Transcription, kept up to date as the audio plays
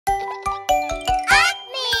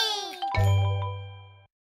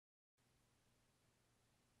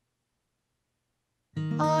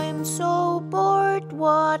I'm so bored,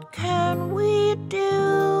 what can we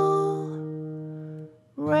do?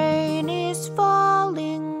 Rain is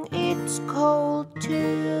falling, it's cold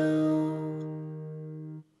too.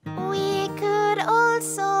 We could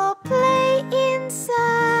also play inside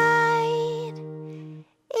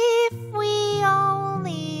if we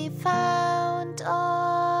only found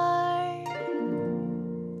our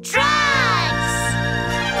trucks.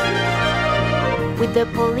 With the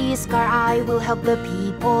police car I will help the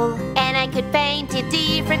people, and I could paint it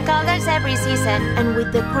different colors every season. And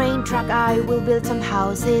with the crane truck I will build some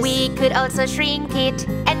houses. We could also shrink it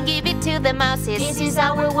and give it to the mouses. This is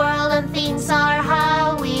our world and things are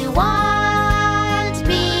how we want,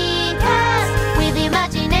 because with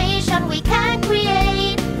imagination we can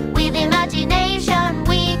create. With imagination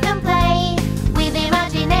we can play. With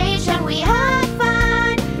imagination we have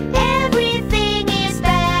fun. Everything is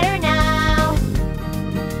better now.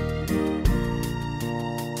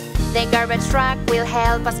 The garbage truck will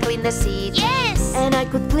help us clean the city. Yes! And I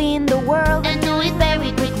could clean the world and do it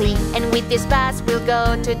very quickly. And with this bus we'll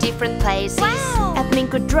go to different places. Wow!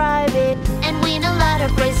 appMink could drive it and win a lot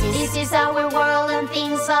of prizes. This is our world and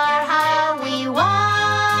things are how we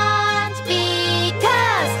want,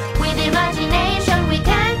 because with imagination we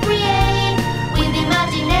can create. With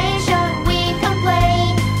imagination we can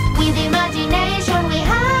play. With imagination we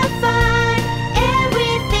have fun.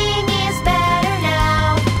 Everything is better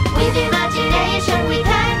now. With imagination we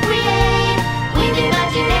can create. With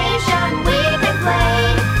imagination we can play.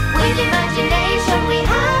 With imagination we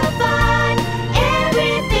have fun.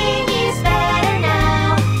 Everything is better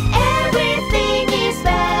now. Everything is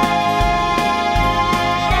better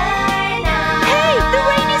now. Hey, the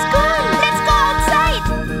rain is gone! Let's go outside!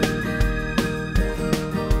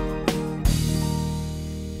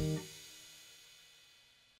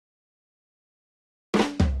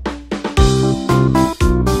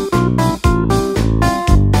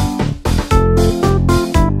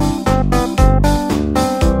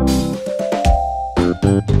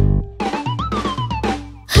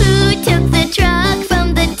 Who took the truck from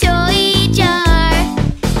the toy jar?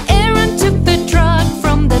 Aaron took the truck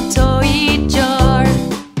from the toy jar.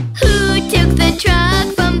 Who took the truck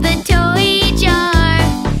from the toy jar?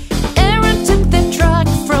 Aaron took the truck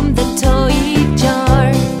from the toy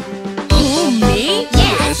jar. Who, me?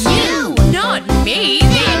 Yes, you! Not me.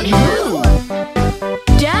 Then who?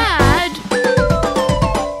 Dad.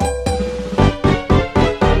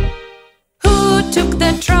 Who took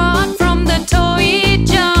the truck from the toy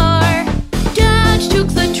jar? Dad took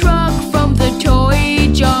the truck from the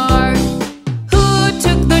toy jar. Who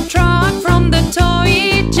took the truck from the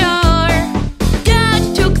toy jar? Dad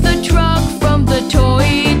took the truck from the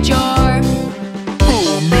toy jar.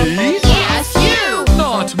 Who, me? Yes, you!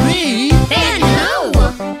 Not me. Then who?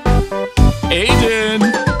 Aiden.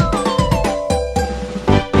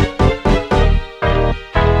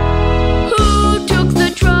 Who took the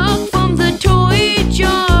truck from the toy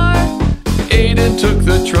jar? Aiden took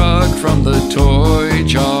the truck from the toy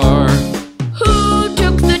jar. Who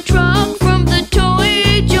took the truck from the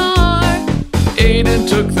toy jar? Aiden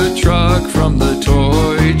took the truck from the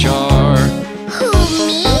toy jar. Who,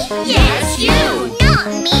 me? Yes, you! Not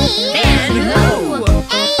me! Then who?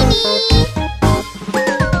 Amy!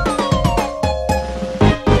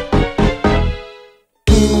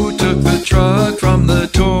 Who took the truck from the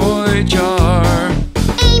toy jar?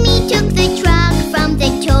 Amy took the truck from the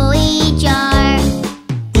toy jar.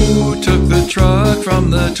 Who took the truck from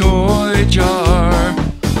the toy jar?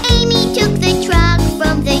 Amy took the truck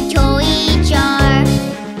from the toy jar.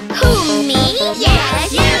 Who, me?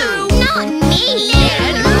 Yes, you! Not me!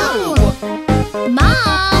 Then who?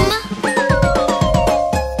 Mom!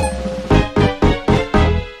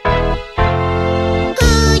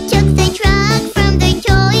 Who took the truck from the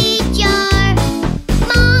toy jar?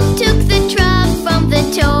 Mom took the truck from the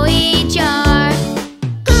toy jar.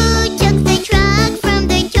 Who took the truck from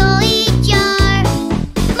the toy jar?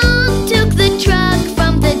 Mom took the truck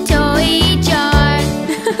from the toy jar.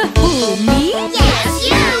 Who, me? Yes,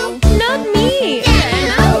 you! Not me. Then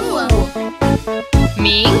who?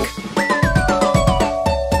 Mink.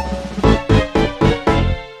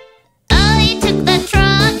 I took the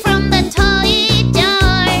truck from the toy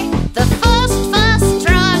jar. The first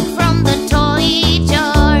truck from the toy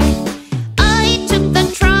jar. I took the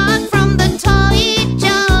truck from the toy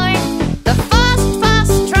jar. The first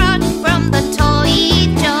truck from the toy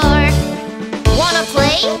jar. Wanna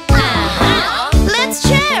play? Let's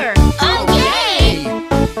share! Okay!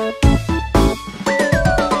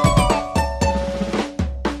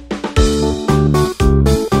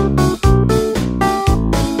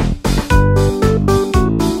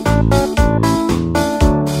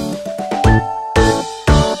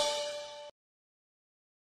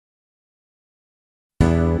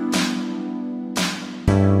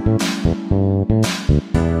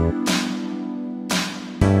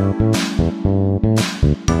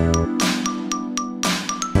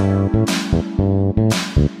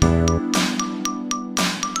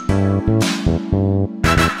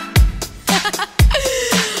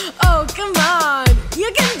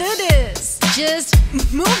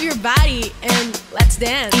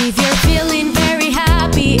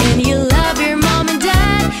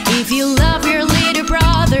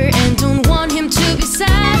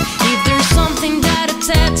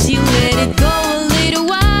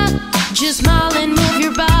 Just smile and move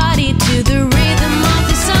your body to the rhythm of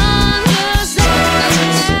the song. Just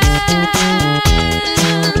dance,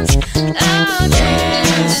 oh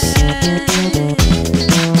dance,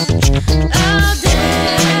 oh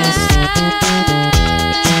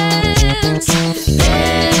dance,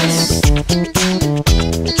 dance.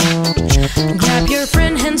 Grab your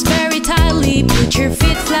friend hands very tightly, put your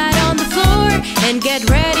feet flat on the floor, and get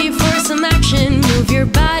ready for some action. Move your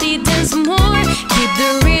body, dance some more. Keep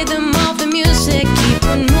the rhythm of the music, keep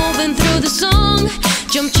on moving through the song.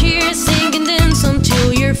 Jump, cheer, sing and dance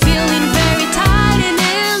until you're feeling very tired and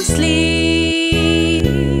then sleep.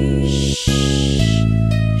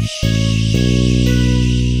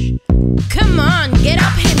 Come on, get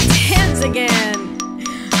up and dance again.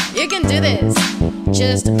 You can do this.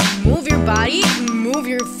 Just move your body, move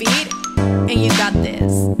your feet, and you got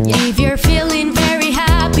this. If you're feeling very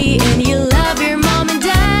happy and you love your mom and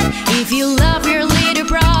dad, if you love your little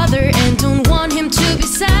brother and don't want him to be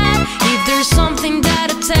sad, if there's something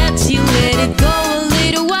that upsets you, let it go a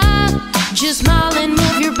little while. Just smile and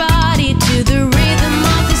move your body to the rhythm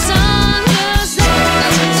of the song. Just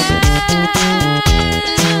dance,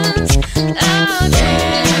 oh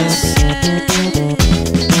dance,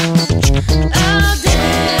 oh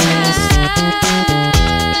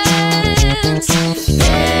dance,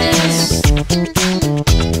 dance.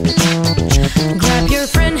 Grab your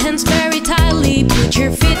friend hands very tightly, put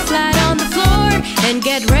your feet flat on the floor, and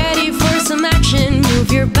get ready for some action.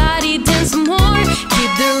 Move your body, dance some more.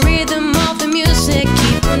 Keep the rhythm of the music,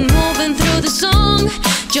 keep on moving through the song.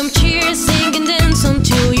 Jump, cheer, sing and dance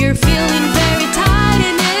until you're feeling very tired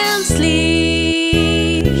and then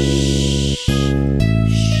sleep.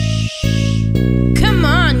 Come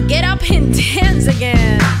on, get up and dance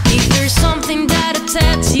again. If there's something that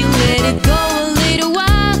upsets you, let it go a little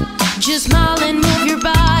while. Just smile and move your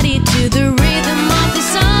body to the rhythm of the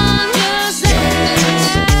song. Just dance,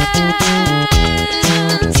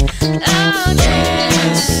 oh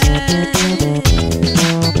dance.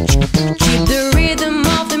 Keep the rhythm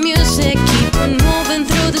of the music, keep on moving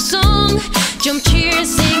through the song. Jump, cheer,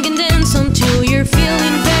 sing and dance until you're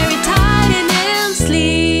feeling very tired and then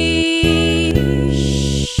sleep.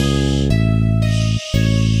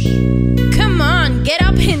 Come on, get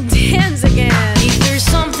up and dance again. If there's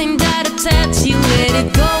something that upsets you, let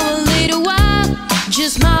it go a little while.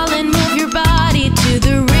 Just smile and move your body to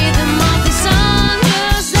the rhythm of the song.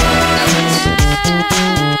 Just dance,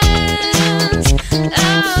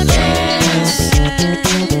 oh dance,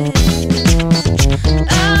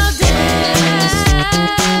 oh dance,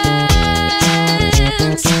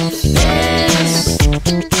 dance, dance.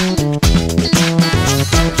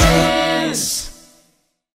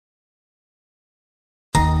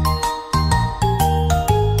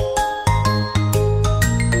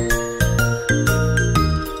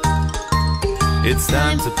 It's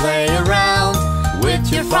time to play around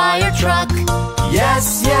with your fire truck.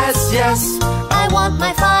 Yes, yes, yes, I want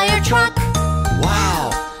my fire truck. Wow,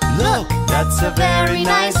 look, that's a very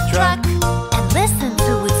nice truck. And listen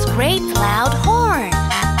to its great loud horn.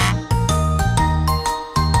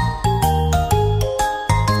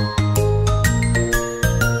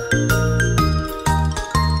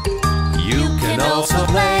 You can also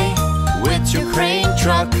play with your crane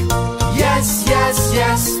truck. Yes, yes,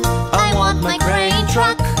 yes, I want my crane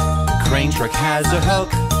truck. Crane truck has a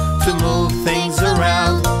hook to move things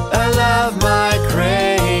around. I love my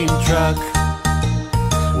crane truck.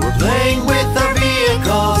 We're playing with our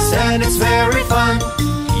vehicles and it's very fun.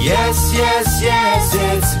 Yes, yes, yes,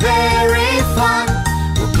 it's very fun.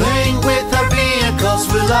 We're playing with our vehicles,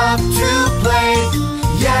 we love to play.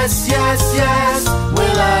 Yes, yes, yes, we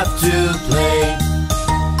love to play.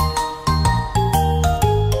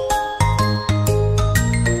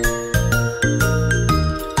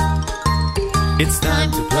 It's time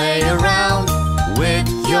to play around with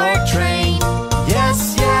your train.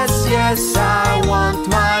 Yes, yes, yes, I want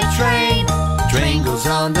my train. Train goes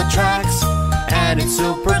on the tracks and it's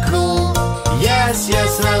super cool. Yes,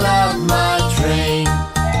 yes, I love my train.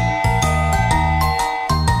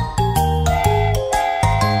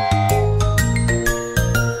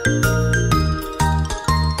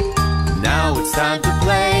 Now it's time to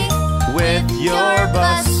play with your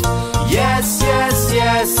bus. Yes, yes,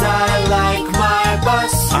 yes, I like my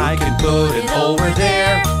bus. I can put it over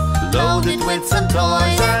there, load it with some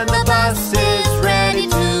toys, and the bus is ready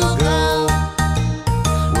to go.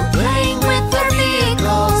 We're playing with our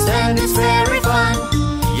vehicles and it's very fun.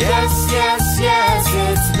 Yes, yes, yes,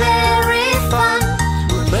 it's very fun.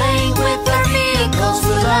 We're playing with our vehicles,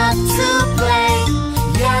 we love to play.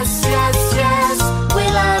 Yes, yes, yes, we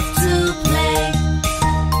love to play.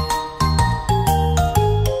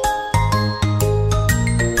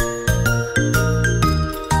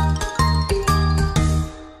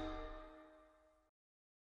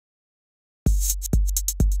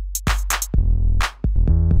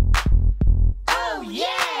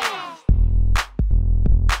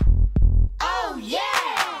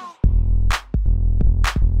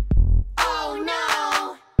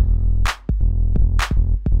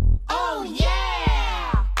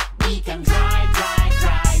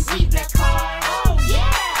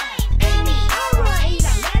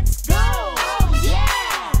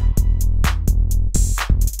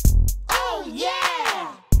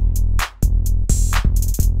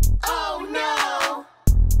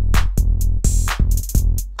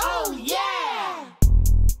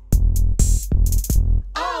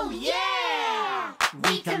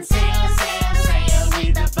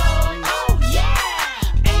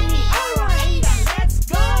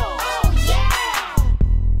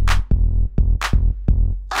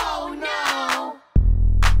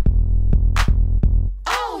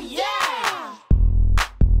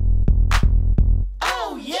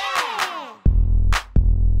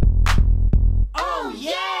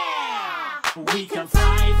 We can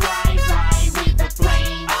fly, fly, fly with the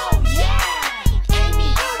plane. Oh yeah!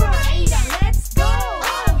 Amy, Ada, let's go!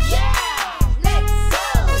 Oh yeah! Let's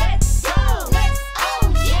go! Let's go! Let's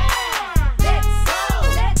oh yeah! Let's go!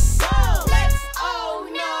 Let's go! Let's oh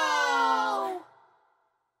no!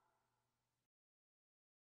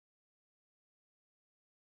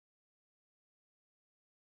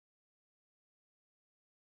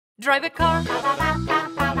 Drive a car,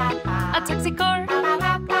 a taxi car, a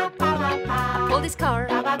police car,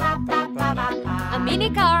 a mini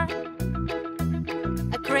car,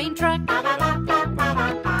 a crane truck,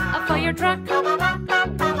 a fire truck, a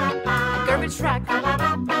garbage truck.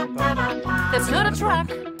 That's not a truck.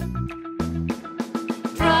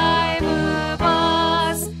 Drive a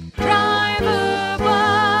bus, drive a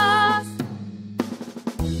bus.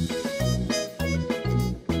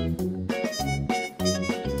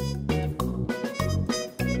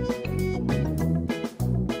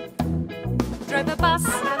 Drive a bus,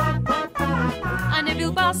 a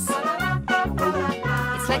Neville bus.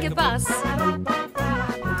 It's like a bus.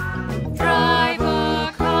 Drive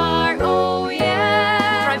a car, oh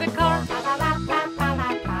yeah. Drive a car,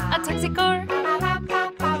 a taxi car,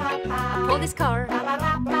 a police car,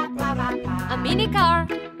 a mini car,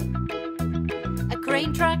 a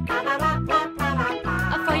crane truck,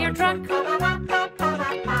 a fire truck,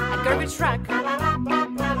 a garbage truck.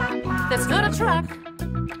 That's not a truck.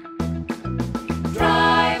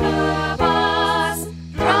 Drive a bus,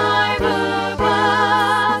 drive a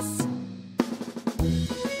bus.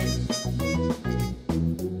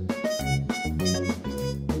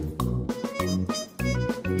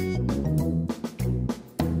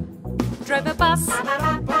 Drive a bus,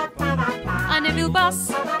 a Neville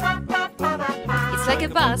bus. It's like a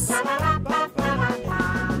bus.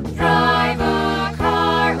 Drive a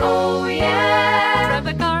car, oh yeah. Drive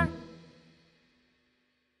a car.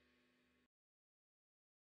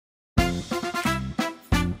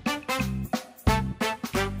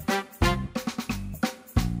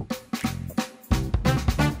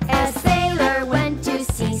 A sailor went to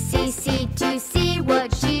sea to see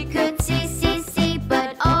what she could see,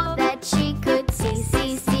 but all that she could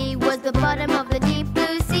see was the bottom of the deep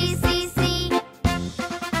blue sea.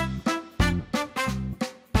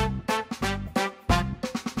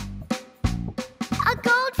 A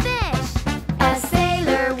goldfish. A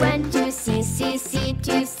sailor went to sea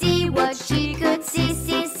to see what she could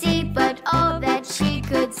see, but all that she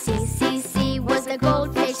could see was a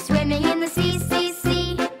goldfish swimming in the sea.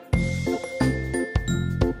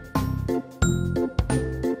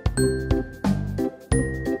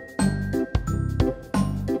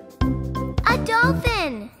 A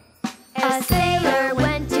dolphin. A sailor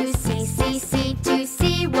went to sea to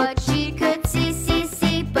see what she could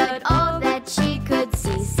see, but all that she could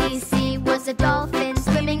see was a dolphin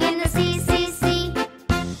swimming in the sea.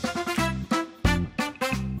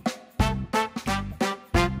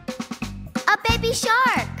 A baby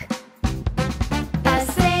shark. A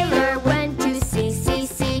sailor went to sea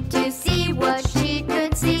to see what she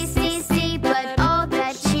could see, but all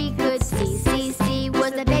that she could see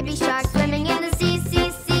was a baby shark swimming in the sea.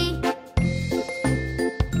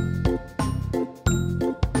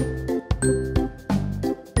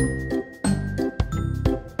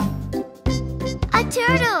 A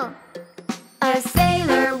turtle. A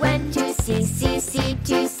sailor went to sea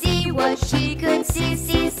to see what she could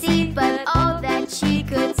see, but all that she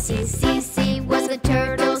could see was a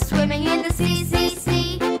turtle swimming in the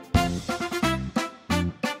sea.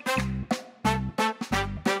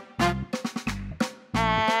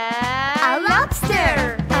 A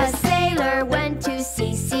lobster. A sailor went to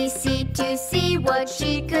sea to see what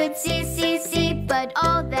she could see, but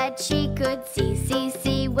all that she could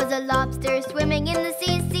see was a lobster swimming in the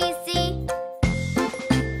sea.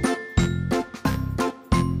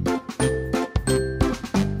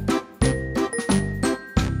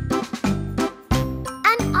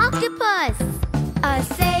 An octopus. A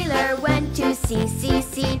sailor went to sea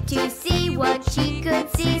to see what she could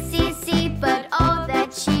see, but all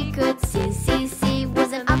that she could see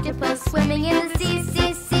was an octopus swimming in the sea.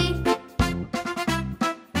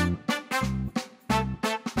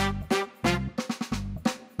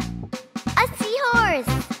 A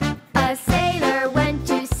seahorse. A sailor went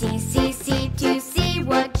to sea to see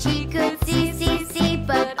what she could see,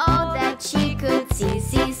 but all that she could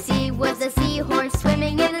see was a seahorse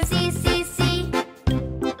swimming in the sea.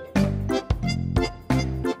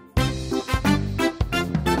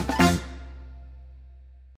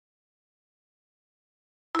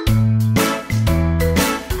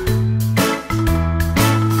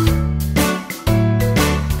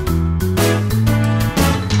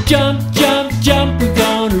 Jump, jump, jump, we're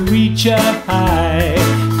gonna reach reach up high.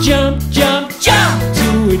 Jump, jump, jump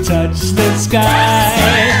till we touch the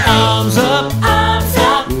sky. Arms up,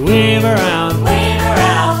 wave around,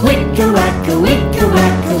 wicka wacka, wicka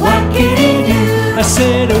wacka, wackity doo. I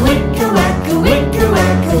said a wicka wacka, wicka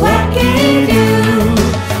wacka, wackity doo.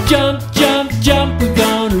 Jump, jump, jump, we're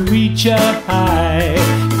gonna reach up high.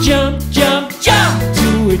 Jump, jump, jump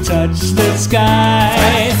till we touch the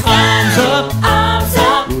sky. Arms up,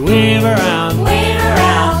 wave around,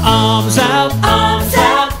 arms out, arms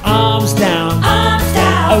down.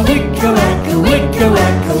 A wicka wacka, wicka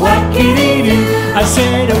wacka, wackity doo. I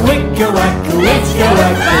said a wicka wacka, wicka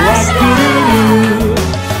wacka, wackity doo.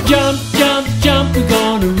 Jump, jump, jump, we're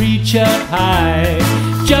gonna reach up high.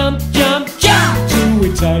 Jump, jump, jump till we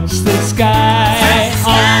touch the sky.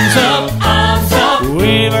 Arms up,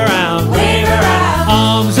 wave around,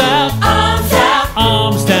 arms out,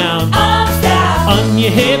 arms down. On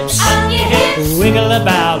your hips, wiggle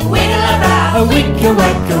about, a wicka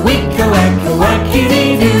wacka, wicka wacka,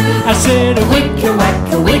 wackity doo. I said a wicka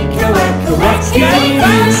wacka, wicka wacka, wackity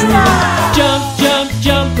doo. Jump, jump,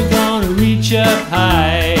 jump, we're gonna reach up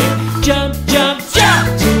high. Jump, jump,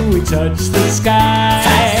 jump till we touch the sky.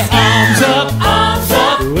 Arms up,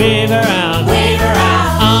 wave around,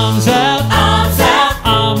 arms out,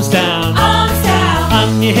 arms down.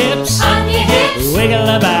 On your hips, wiggle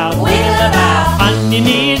about, on your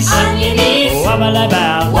knees, wobble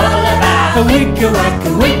about. A wicka wacka,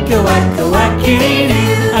 wicka wacka, wackity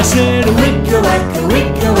doo. I said a wicka wacka,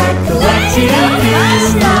 wicka wacka, wackity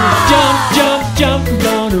doo. Jump, jump, jump, we're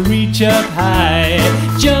gonna reach up high.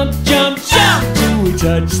 Jump, jump, jump till we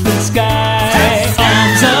touch the sky.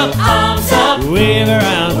 Arms up, wave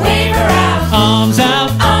around, arms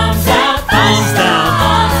out, arms down.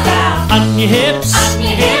 On your hips,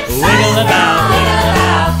 wiggle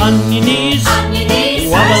about, on your knees,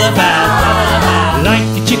 wobble about. Like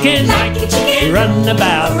a chicken, run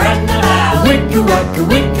about. Wicka wacka,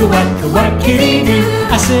 wicka wacka, wackity doo.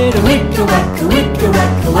 I said a wicka wacka, wicka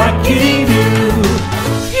wacka, wackity doo.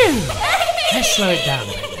 Phew! Let's slow it down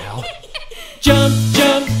right now. Jump,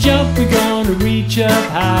 jump, jump, we're gonna reach up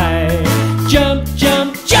high. Jump,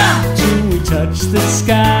 jump, jump till we touch the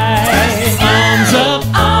sky. Arms up,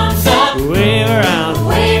 wave around,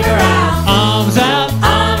 arms out,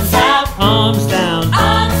 arms down.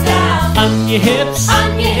 On your hips,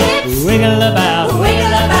 wiggle about,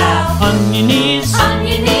 on your knees,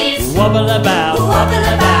 wobble about.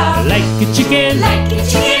 Like a chicken,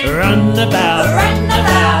 run about.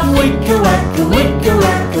 Wicka wacka, wicka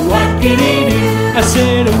wacka, wackity doo. I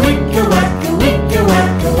said a wicka wacka, wicka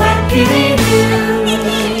wacka, wackity doo.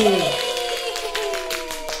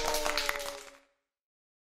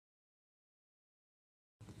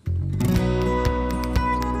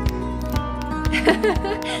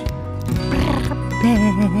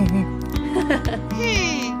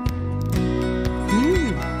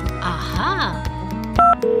 Aha!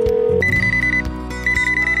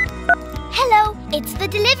 Hello, it's the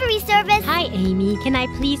delivery service. Hi, Amy. Can I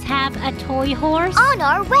please have a toy horse? On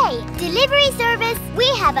our way. Delivery service. We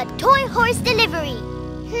have a toy horse delivery.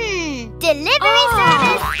 Delivery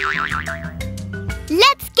service.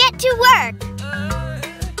 Let's get to work.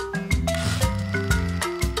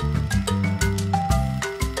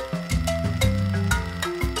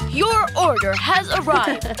 Your order has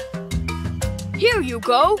arrived. Here you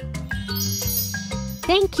go.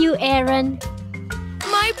 Thank you, Aaron.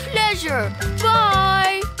 My pleasure.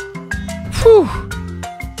 Bye. Whew.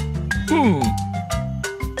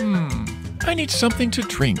 I need something to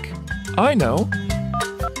drink. I know.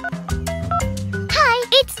 Hi,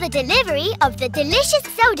 it's the delivery of the delicious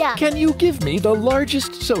soda. Can you give me the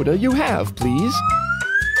largest soda you have, please?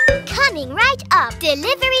 Coming right up.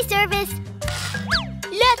 Delivery service.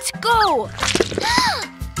 Let's go.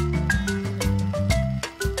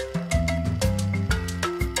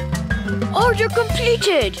 Order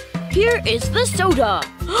completed. Here is the soda.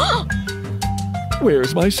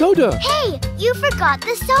 Where's my soda? Hey, you forgot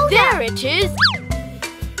the soda. There it is.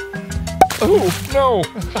 Oh, no.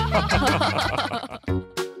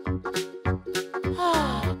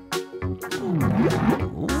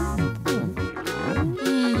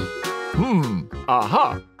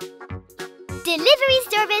 Aha. Delivery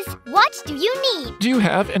service, what do you need? Do you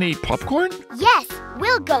have any popcorn? Yes,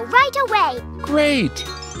 we'll go right away. Great.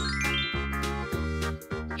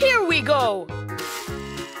 Here we go.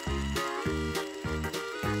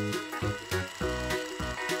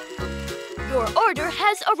 Your order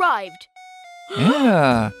has arrived.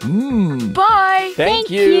 Yeah. Bye. Thank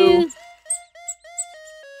you.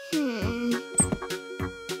 Delivery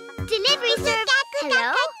service.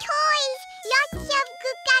 Hello? Toys. Lots of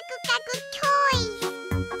toys.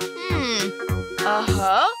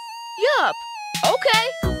 Uh-huh. Yup. Okay.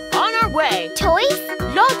 On our way. Toys?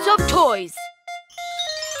 Lots of toys.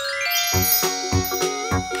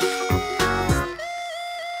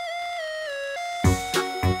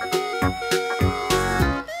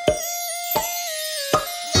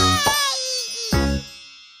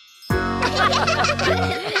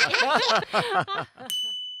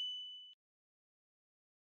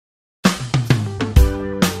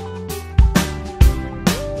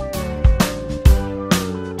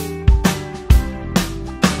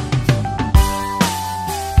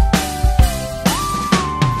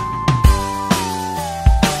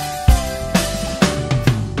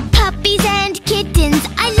 Puppies and kittens,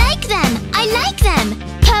 I like them, I like them.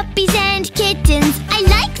 Puppies and kittens, I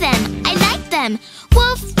like them, I like them.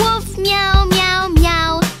 Woof, woof, meow, meow,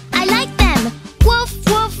 meow. I like them. Woof,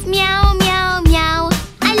 woof, meow, meow, meow.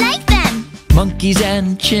 I like them. Monkeys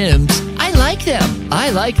and chimps, I like them, I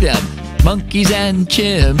like them. Monkeys and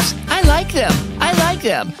chimps, I like them, I like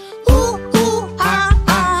them. Ooh, ooh, ah,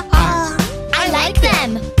 ah, ah. I like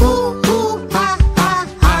them. Ooh, ooh, ah, ah,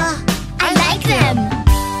 ah. I like them.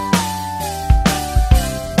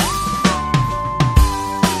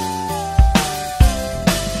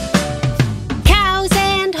 Cows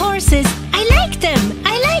and horses, I like them,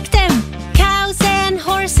 I like them. Cows and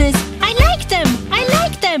horses, I like them, I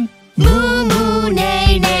like them. Moo, moo,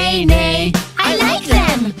 neigh, neigh, neigh. I like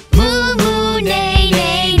them. Moo, moo, neigh,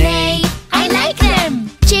 neigh, neigh. I like them.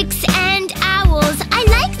 Chicks and owls, I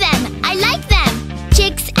like them, I like them.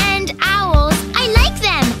 Chicks and owls, I like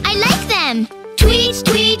them, I like them. Tweet,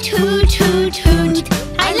 tweet, hoot, hoot, hoot.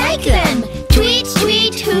 I like them. Tweet,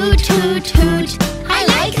 tweet, hoot, hoot, hoot. I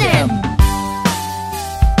like them.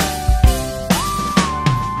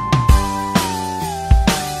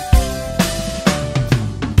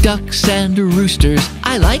 Ducks and roosters,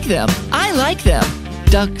 I like them, I like them.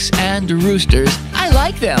 Ducks and roosters, I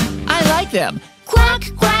like them, I like them.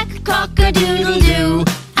 Quack, quack, cock-a-doodle-doo.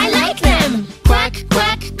 I like them. Quack,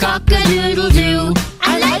 quack, cock-a-doodle-doo.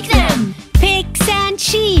 I like them. Pigs and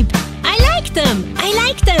sheep, I like them, I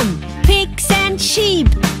like them. Pigs and sheep,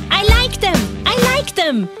 I like them, I like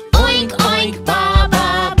them. Oink, oink, ba,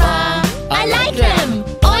 ba, ba. I like them.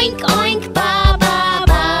 Oink, oink, ba, ba,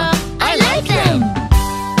 ba. I like them.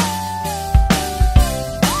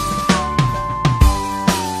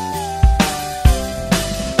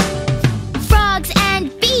 Frogs and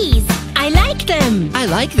bees. I like them, I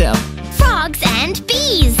like them, Frogs and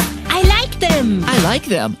bees. I like them. I like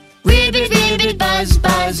them. Ribbit, ribbit, buzz,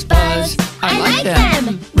 buzz, buzz. I like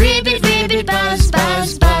them. Ribbit, ribbit, buzz,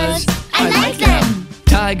 buzz, buzz. I like them.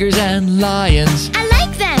 Tigers and lions, I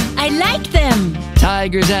like them. I like them,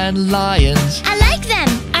 tigers and lions. I like them.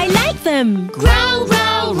 I like them. Growl,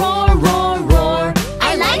 growl, roar, roar, roar.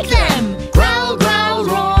 I like them. Growl, growl,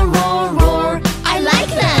 roar, roar, roar. I like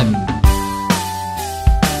them.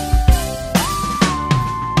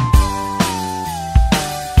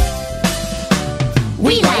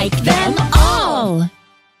 We like them all.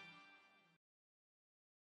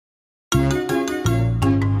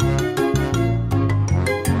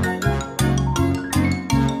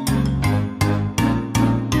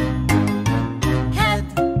 Head,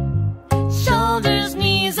 shoulders,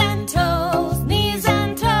 knees, and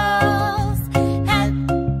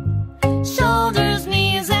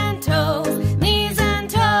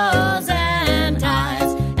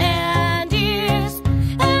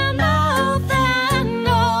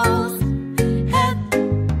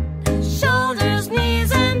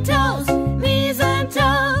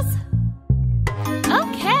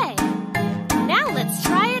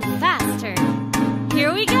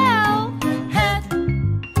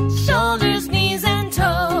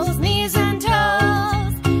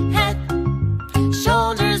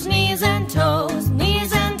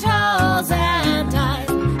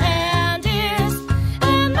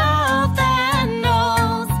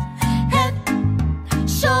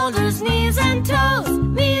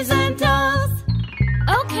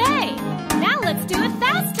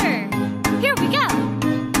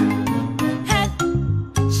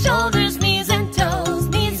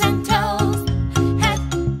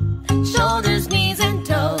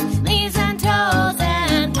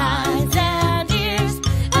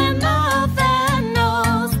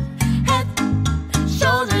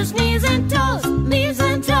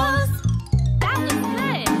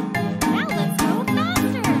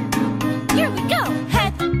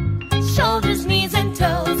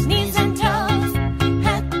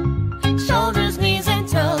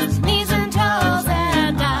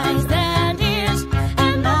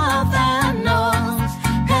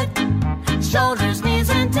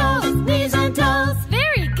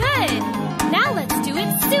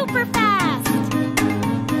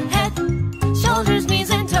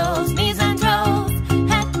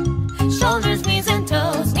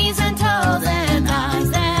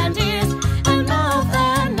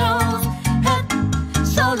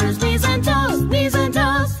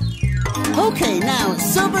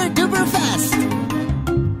super fast.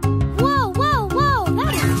 Whoa, whoa, whoa,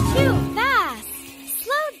 that is too fast.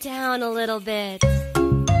 Slow down a little bit.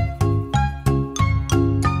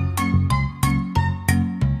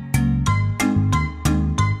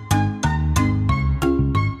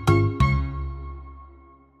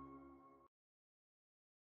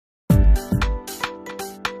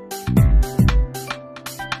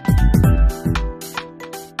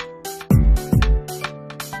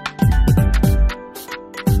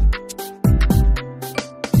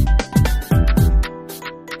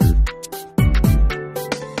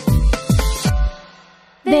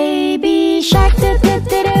 Baby shark, do do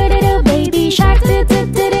do do do do. Baby shark, do do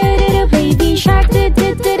do do do do. Baby shark, do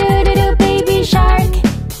do do do do do. Baby shark,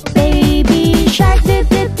 baby shark, do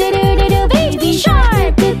do do do do do. Baby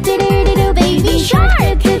shark, do do do do do. Baby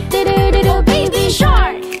shark, do do do do do. Baby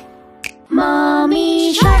shark.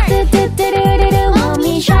 Mommy shark, do do do do do do.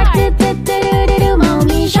 Mommy shark, do do do do do do.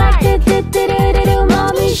 Mommy shark, do do do do do do.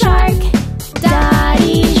 Mommy shark.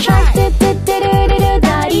 Daddy shark, do do do do do do.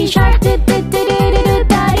 Daddy shark, do do do do do do.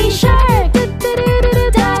 Daddy shark, do do do do do.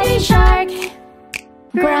 Daddy shark.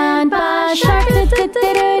 Grandpa shark, do do do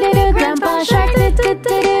do do do. Grandpa shark, do do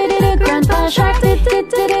do do do do. Grandpa shark, do do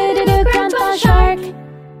do do do do. Grandpa shark.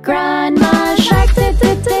 Grandma shark, do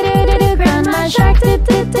do do do do do. Grandma shark, do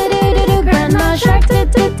do do do do do. Grandma shark, do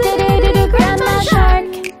do do do do do. Grandma shark.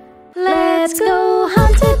 Let's go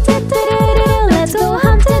hunt, do do do do do. Let's go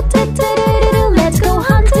hunt, do do do do do. Let's go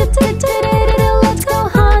hunt, do do do do do. Let's go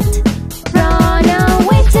hunt. Run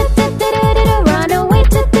away, do do do do do. Run away,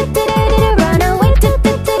 do do do do. Run away, do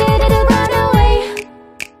do do do. Run away.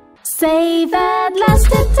 Safe at last,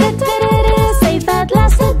 do do do do. Safe at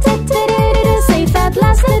last, do do do do. Safe at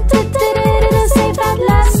last, do do do do. Safe at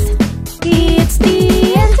last. It's the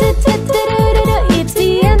end, do do do do. It's the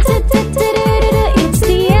end, do do do do. It's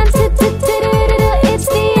the end, do do do do. It's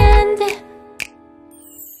the end.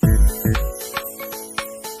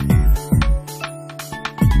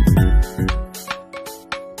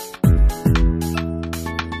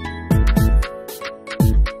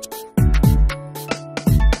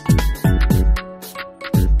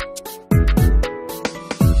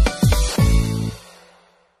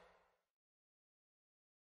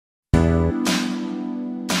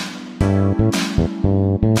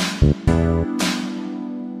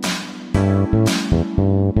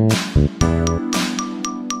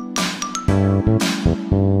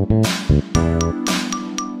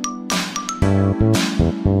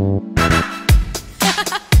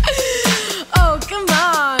 Oh, come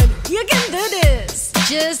on. You can do this.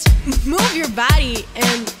 Just move your body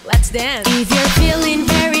and let's dance. If you're feeling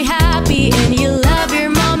very happy and you love your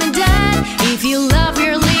mom and dad, if you love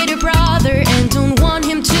your little brother and don't want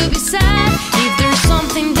him to be sad, if there's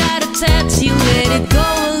something that upsets you, let it go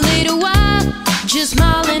a little while. Just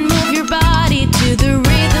smile and move your body to the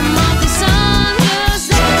rhythm of the song. Just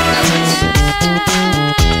dance.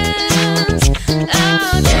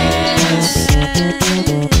 Oh, dance.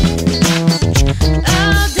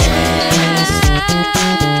 Oh, dance.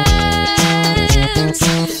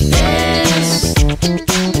 Dance.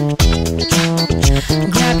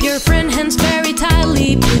 Grab your friend hands very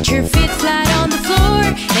tightly, put your feet flat on the floor,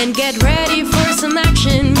 and get ready for some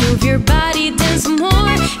action. Move your body, dance some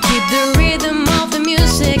more. Keep the rhythm of the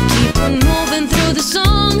music, keep on moving through the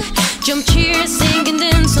song. Jump, cheer, sing and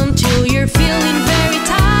dance until you're feeling very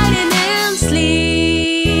tired and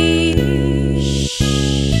sleep.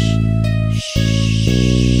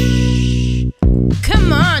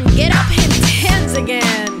 Come on, get up and dance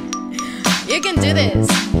again. You can do this.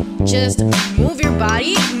 Just move your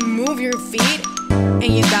body, move your feet, and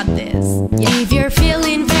you got this. If you're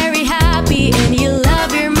feeling very happy and you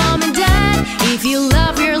love your mom and dad, if you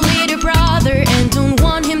love your little brother and don't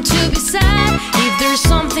want him to be sad, if there's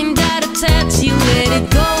something that upsets you, let it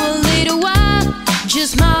go a little while.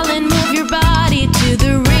 Just smile and move your body to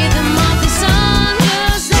the rhythm of the song.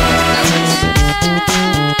 Just dance.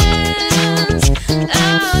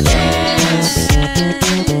 Oh, dance.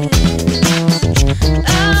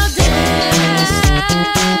 Oh, dance.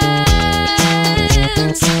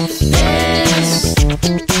 Dance.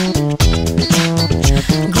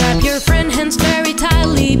 Grab your friend hands very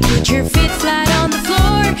tightly, put your feet flat on the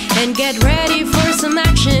floor, and get ready for some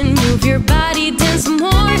action. Move your body, dance some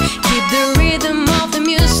more. Keep the rhythm of the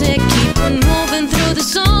music, keep on moving through the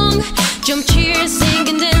song. Jump, cheer, sing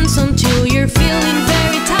and dance until you're feeling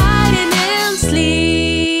very tired and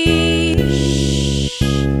sleep.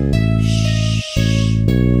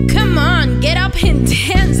 Come on, get up and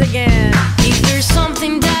dance again. If there's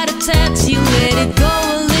something that upsets you, let it go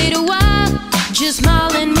a little while. Just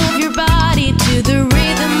smile and move your body to the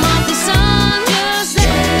rhythm of the song. Just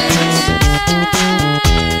dance.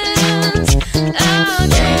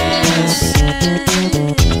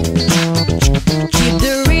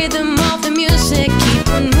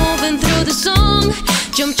 to the song.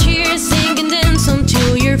 Jump, cheer, sing and dance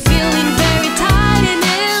until you're feeling very tired and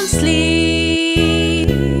then sleep.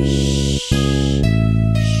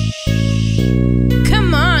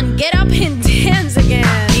 Come on, get up and dance again.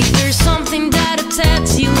 If there's something that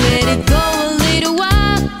upsets you, let it go a little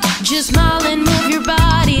while. Just smile and move your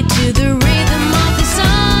body to the rhythm of the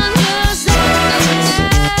song. Just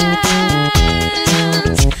dance,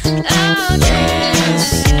 oh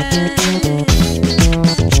dance,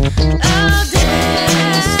 oh dance,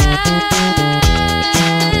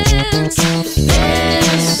 dance.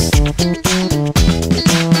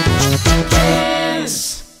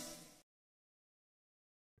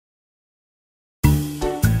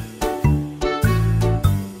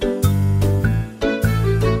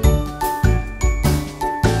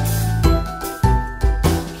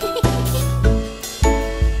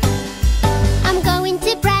 I'm going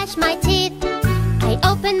to brush my teeth. I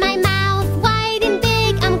open my mouth wide and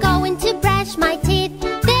big. I'm going to brush my teeth.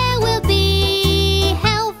 They will be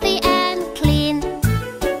healthy and clean.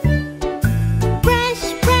 Brush,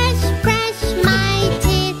 brush, brush my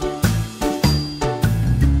teeth.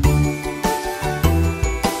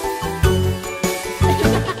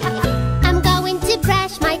 I'm going to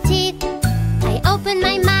brush my teeth. I open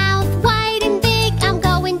my mouth wide and big. I'm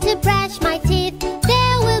going to brush my teeth.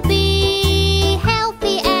 They will be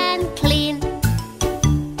healthy and clean.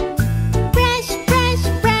 Brush, brush,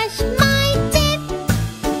 brush my teeth.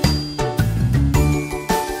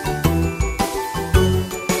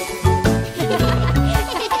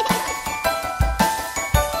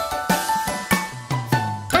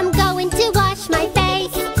 I'm going to wash my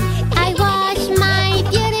face. I wash my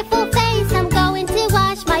beautiful face. I'm going to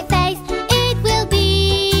wash my face. It will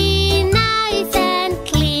be nice and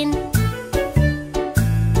clean.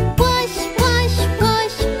 Wash, wash,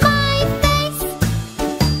 wash my face.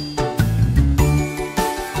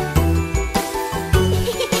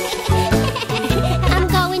 I'm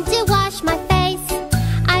going to wash my face.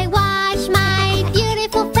 I wash my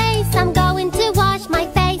beautiful face. I'm going to wash my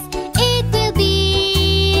face. It will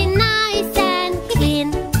be nice and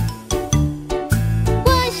clean.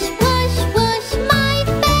 Wash, wash, wash my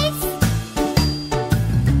face.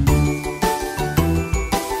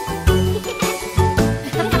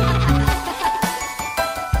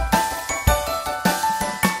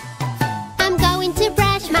 I'm going to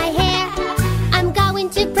brush my hair. I'm going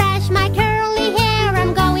to brush my curly hair.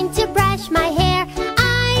 I'm going to brush my hair.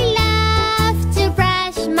 I love to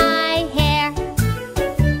brush my hair.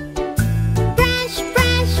 Brush,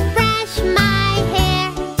 brush, brush my hair.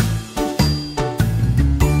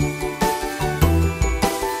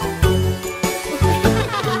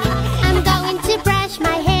 I'm going to brush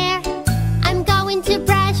my hair. I'm going to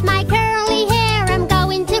brush my curly hair. I'm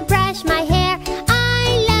going to brush my hair.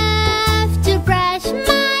 I love to brush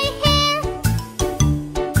my hair.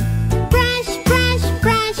 Brush, brush,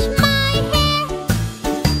 brush my hair.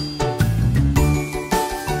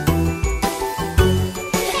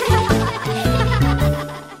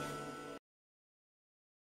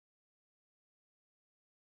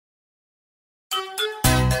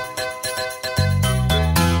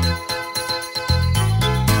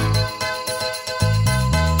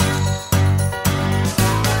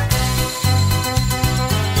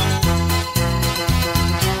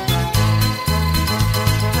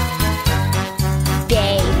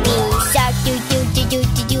 Baby shark, do do do do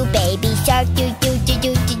do do. Baby shark, do do do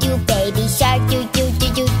do do do. Baby shark, do do do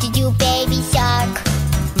do do do. Baby shark.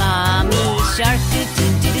 Mommy shark do do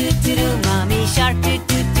do do do do. Mommy shark do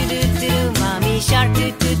do do do do do. Mommy shark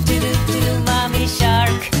do do do do do do. Mommy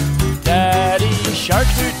shark. Daddy shark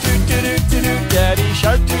do do do do do do. Daddy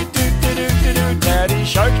shark do do do do do do. Daddy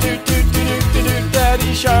shark do do do do do do.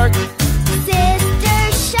 Daddy shark. Sister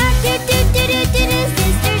shark, do do do do do do.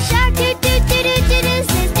 Sister shark, do do do do do do.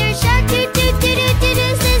 Sister shark, do do do do do do.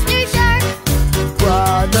 Sister shark.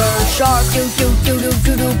 Brother shark, do do do do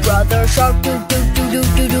do do. Brother shark, do do do do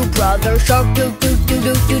do do. Brother shark, do do do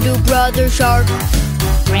do do do. Brother shark.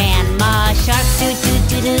 Grandma shark do do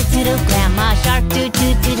do do do do. Grandma shark do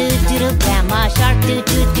do do do do do. Grandma shark do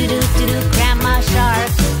do do do do do. Grandma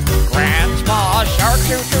shark. Grandpa shark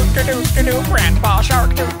do do do do do do. Grandpa shark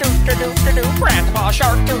do do do do do do. Grandpa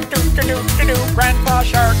shark do do do do do do. Grandpa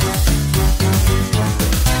shark.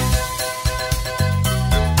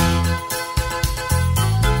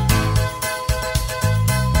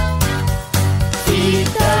 Feed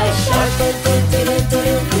the shark, do do do do do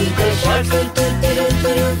do. Feed the shark, do do do do do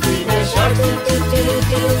do. Feed the shark, do do do do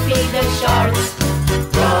do do. Feed the sharks.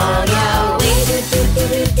 Run away, do do do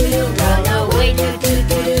do do do. Run away, do do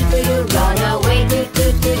do do do do. Run away, do do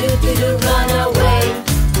do do do do. Run away.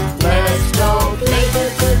 Let's go play, do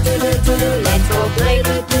do do do do.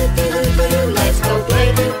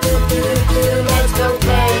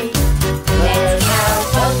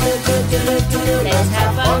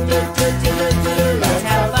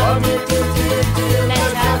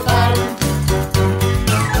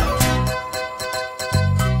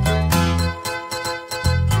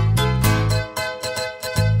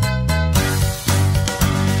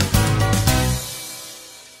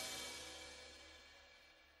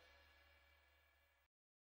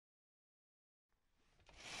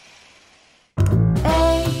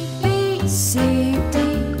 C, D,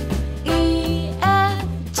 E, F,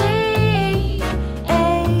 G,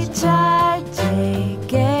 H, I, J,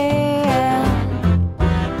 K, L,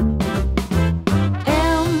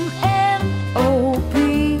 M, N, O,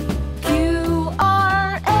 P, Q,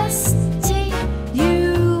 R, S, T,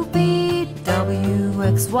 U, V, W,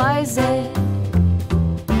 X, Y, Z.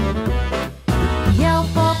 The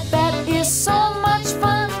alphabet is so much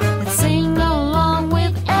fun. Let's sing along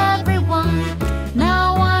with everyone.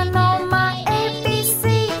 Now I know my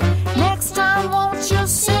ABC. Next time won't you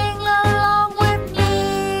sing along with me?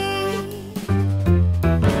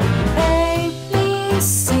 A, B,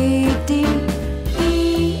 C, D,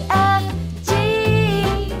 E, F, G,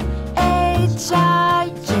 H,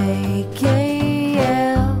 I, J, K,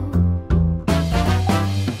 L,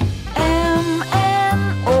 M, N,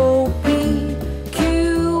 O, P,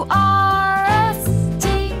 Q, R, S, T,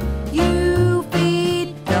 U,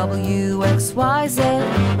 V, W, X, Y, Z.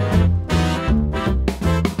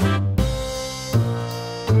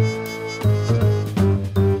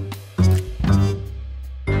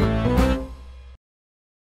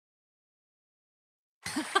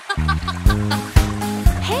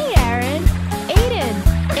 Hey, Aaron, Aiden,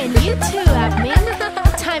 and you too, appMink.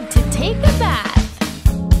 Time to take a bath.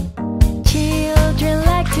 Children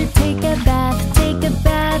like to take a bath, take a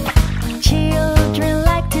bath. Children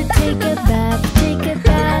like to take a bath, take a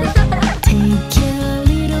bath. Take your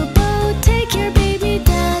little boat, take your baby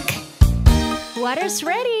duck. Water's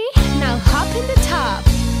ready, now hop in the tub.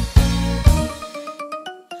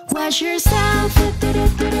 Wash yourself,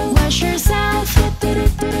 wash yourself,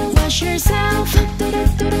 wash yourself,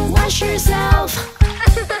 wash yourself.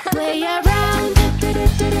 Play around,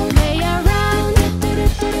 play around,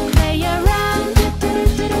 play around.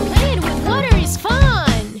 Playing with water is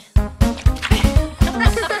fun.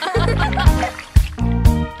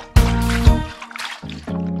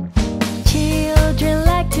 Children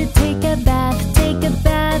like to take a bath, take a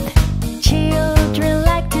bath. Children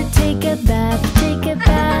like to take a bath, take a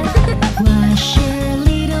bath. Wash your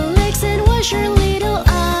little legs and wash your little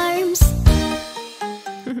arms.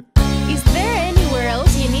 Is there anywhere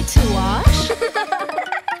else you need to wash?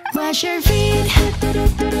 Wash your feet,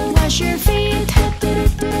 wash your feet,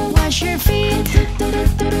 wash your feet,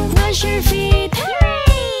 wash your feet.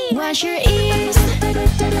 Wash your ears,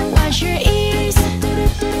 wash your ears,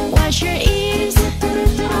 wash your ears.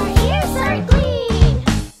 Our ears are clean.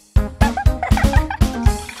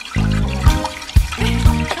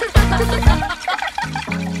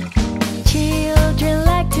 Children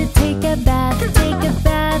like to take a bath, take a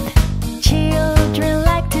bath. Children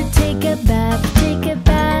like to take a bath, take a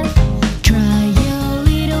bath. Dry your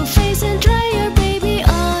little face and dry your baby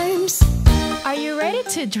arms. Are you ready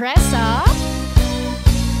to dress up?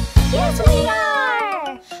 Yes, we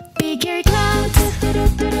are! Pick your clouds,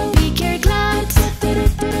 pick your clouds,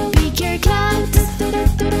 pick your clouds.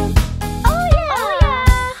 Oh yeah! Oh yeah!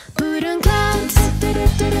 Put on clouds, put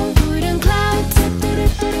on clouds,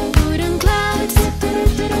 put on clouds.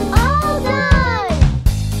 All done!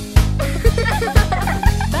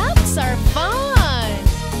 Baths are fun!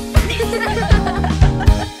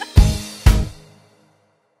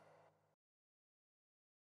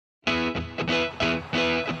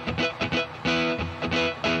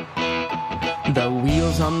 The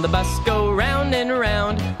wheels on the bus go round and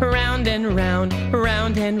round, round and round,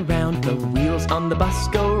 round and round. The wheels on the bus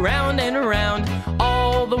go round and round,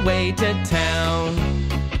 all the way to town.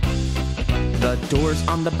 The doors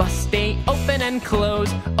on the bus stay open and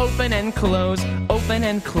close, open and close, open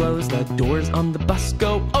and close. The doors on the bus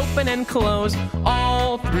go open and close,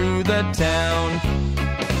 all through the town.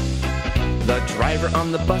 The driver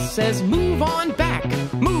on the bus says, move on back,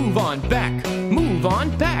 move on back, move on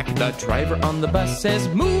back. The driver on the bus says,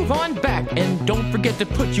 move on back, and don't forget to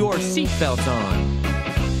put your seatbelt on.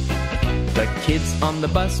 The kids on the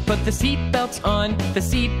bus put the seatbelts on, the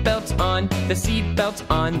seatbelts on, the seatbelts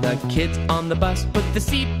on. The kids on the bus put the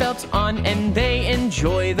seatbelts on, and they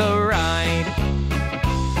enjoy the ride.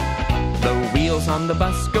 The wheels on the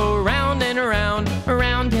bus go round and around,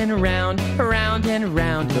 around and around, around and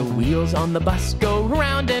around. The wheels on the bus go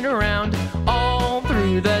round and around, all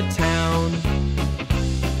through the town.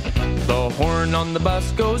 The horn on the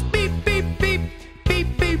bus goes beep, beep, beep,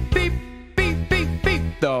 beep, beep, beep, beep, beep,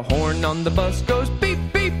 beep. The horn on the bus goes beep,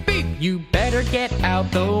 beep, beep. You better get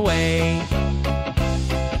out the way.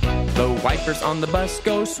 The wipers on the bus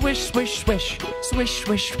go swish, swish, swish, swish,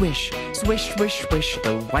 swish, swish, swish, swish, swish.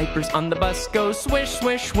 The wipers on the bus go swish,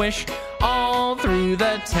 swish, swish, all through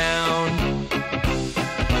the town.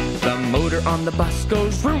 The motor on the bus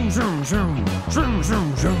goes vroom, vroom, vroom, vroom,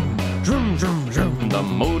 vroom, vroom, Vroom, vroom, vroom. The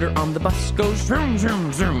motor on the bus goes vroom,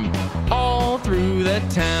 vroom, vroom, all through the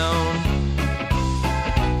town.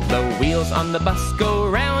 The wheels on the bus go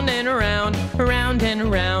round and around, around and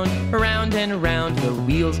around, around and around. The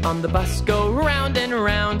wheels on the bus go round and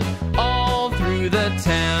around, all through the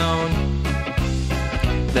town.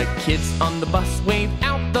 The kids on the bus wave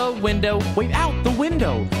out the window, wave out the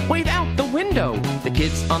window, wave out the window. The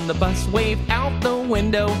kids on the bus wave out the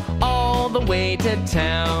window, all the way to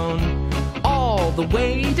town, all the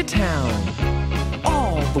way to town,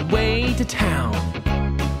 all the way to town,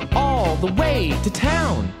 all the way to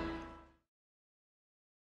town.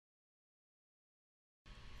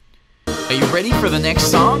 Are you ready for the next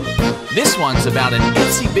song? This one's about an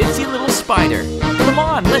itsy-bitsy little spider. Come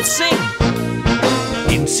on, let's sing!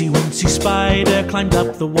 Incy-wincy spider climbed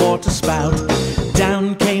up the water spout.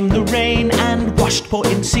 Down came the rain and washed poor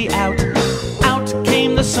Incy out. Out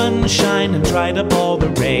came the sunshine and dried up all the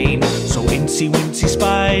rain. So Incy-wincy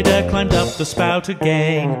spider climbed up the spout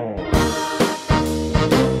again.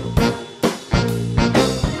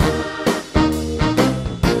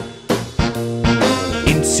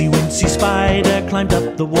 Incy-wincy spider climbed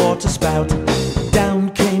up the water spout.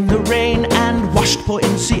 Down came the rain and washed poor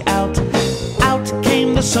Incy out. Out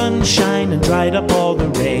came the sunshine and dried up all the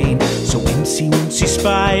rain. So Incy-wincy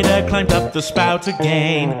spider climbed up the spout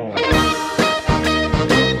again.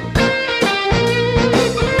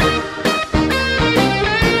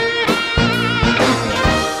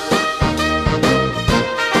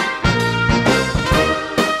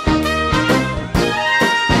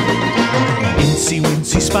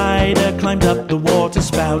 Incy-wincy spider climbed up the water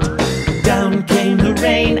spout. Down came the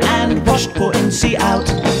rain and washed poor Incy out.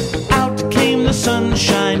 Out came the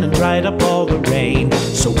sunshine and dried up all the rain.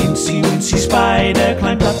 So Incy-wincy spider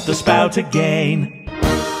climbed up the spout again.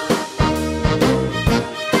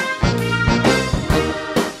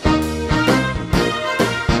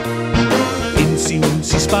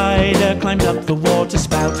 Incy-wincy spider climbed up the water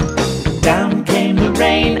spout. Down came the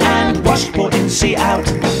rain and washed poor Incy out.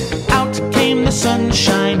 Out came the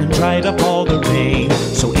sunshine and dried up all the rain.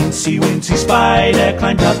 So Incy-wincy spider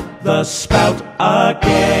climbed up the spout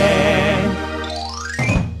again.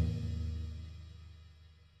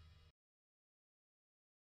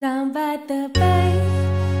 Down by the bay,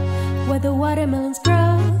 where the watermelons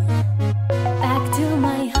grow, back to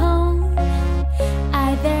my home,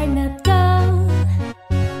 I dare not go.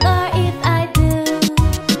 Or if I do,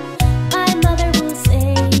 my mother will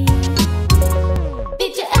say,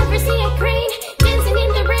 did you ever see a crane dancing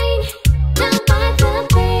in the rain? Down by the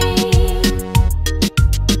bay.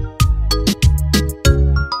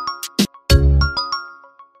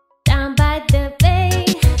 Down by the bay,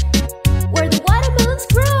 where the watermelons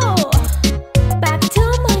grow, back to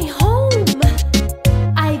my home,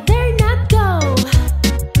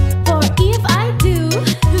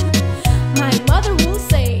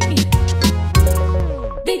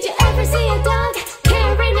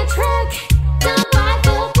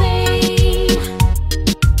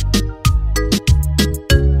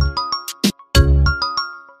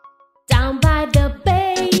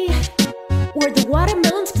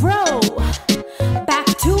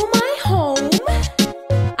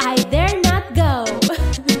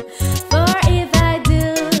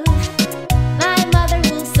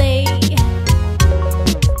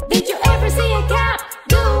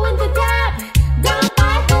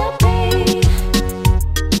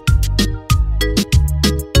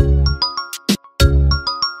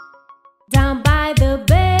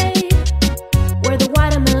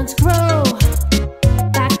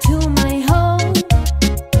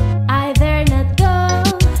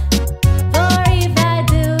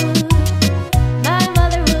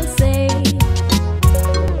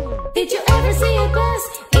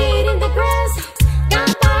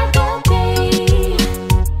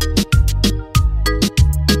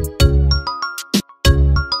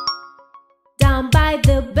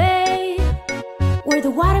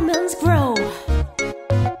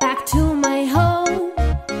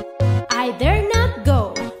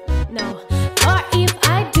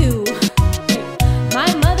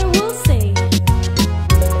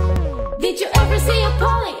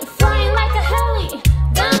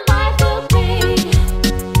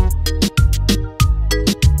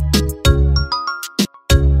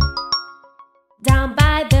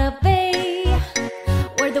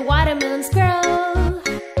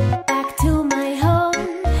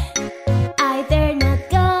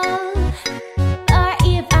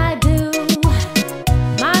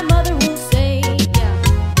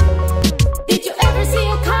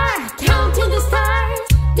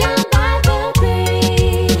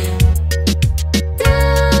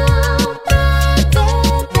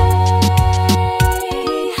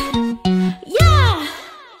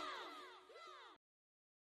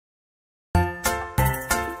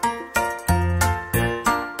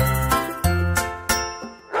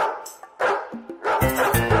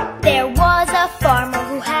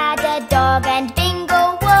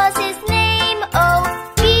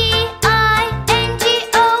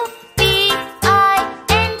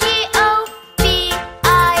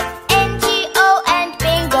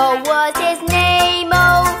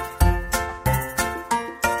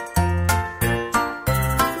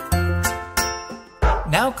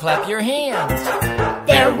 clap your hands.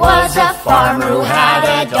 There was a farmer who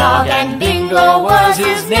had a dog, and Bingo was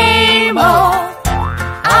his name. Oh,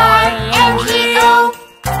 I-N-G-O,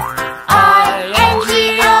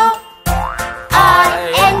 I-N-G-O,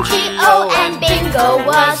 I-N-G-O, and Bingo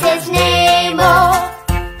was his name. Oh,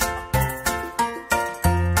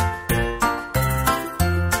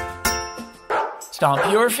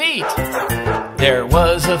 Stomp your feet. There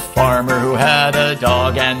was a farmer who had a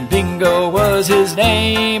dog, and Bingo was his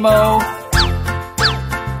name. Oh,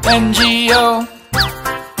 N-G-O,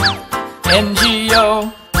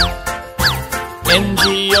 N-G-O,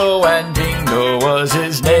 N-G-O, and Bingo was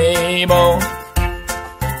his name. Oh,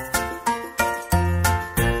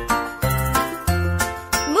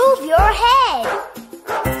 move your head.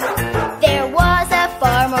 There was a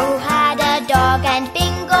farmer who had a dog, and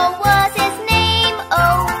Bingo was his name.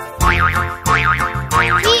 Oh,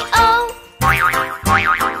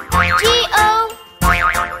 G-O, G-O,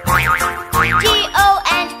 G-O,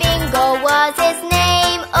 and Bingo was his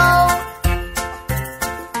name. Oh,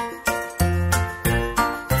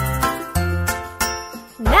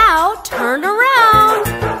 Now turn around.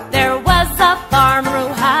 There was a farmer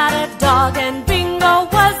who had a dog, and Bingo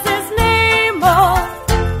was his name. Oh,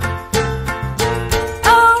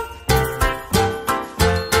 oh,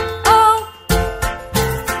 oh,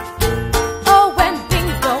 oh, and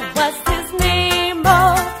Bingo was his name.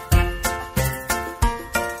 Oh,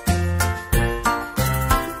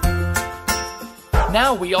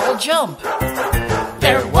 now we all jump.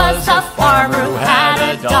 there was a farmer who had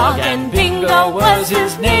a dog, and Bingo was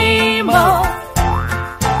his name. Oh,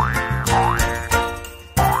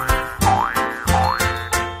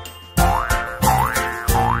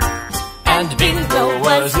 And Bingo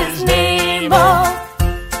was his name. Oh.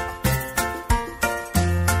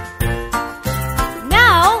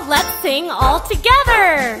 Now let's sing all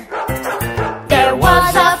together. there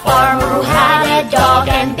was a farmer who had a dog,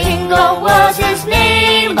 and Bingo was his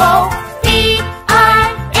name. Oh,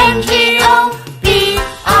 B-I-N-G-O,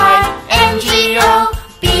 B-I-N-G-O,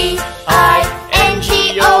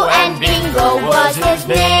 B-I-N-G-O, and Bingo was his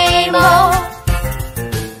name. Oh,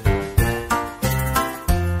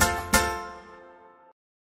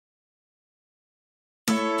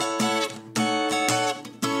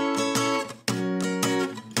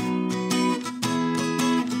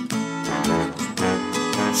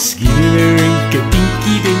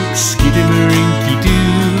 Skidamarinka-dinky-dink,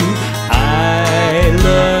 skidamarinky-doo, I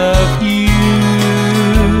love you.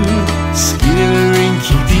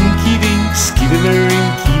 Skidamarinky-dinky-dink,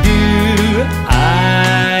 skidamarinky-doo,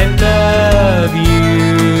 I love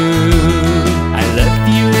you. I love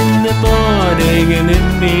you in the morning and in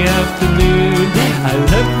the afternoon. I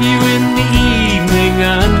love you in the evening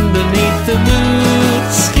underneath the moon.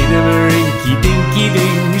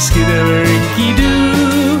 Skidamarinky-dinky-dink,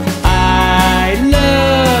 skidamarinky-doo, I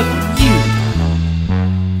love you.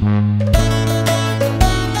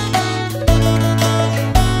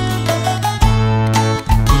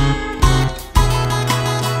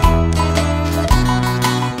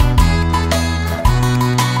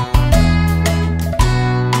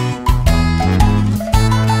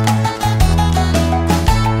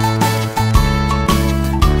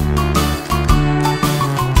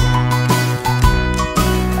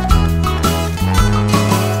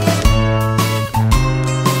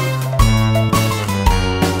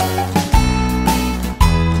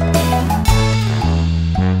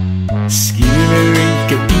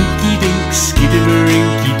 Skidamarinka-dinky-dink,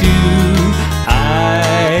 skidamarinky-doo,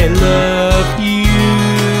 I love you.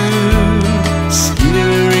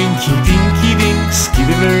 Skidamarinky-dinky-dink,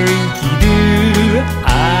 skidamarinky-doo,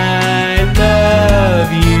 I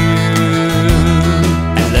love you.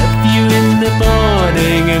 I love you in the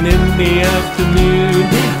morning and in the afternoon.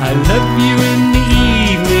 I love you in the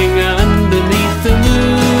evening underneath the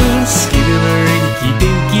moon.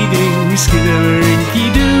 Skidamarinky-dinky-dink,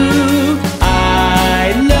 skidamarinky-doo, I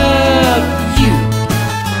love you.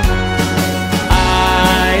 I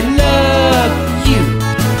love you.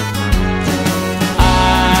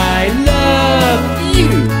 I love you.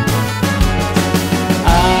 I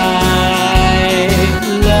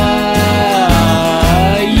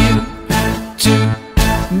love you too.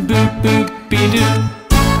 Boop boop be doo.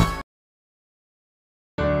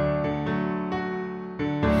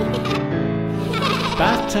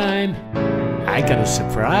 Bath time. I got a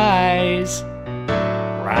surprise.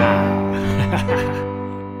 Wow.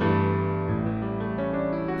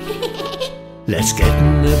 Let's get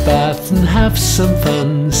in the bath and have some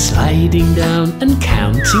fun, sliding down and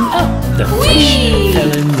counting up. The fish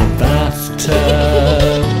fell in the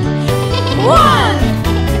bathtub.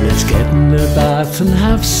 1. Let's get in the bath bath and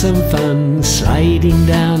have some fun, sliding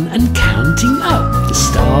down and counting up. The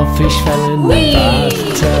starfish fell in the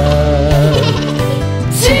bathtub.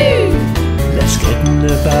 2. Let's get in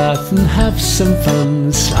the bath and have some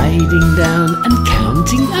fun, sliding down and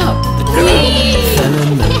counting up. The crab fell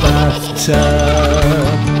in the bathtub.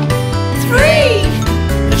 3.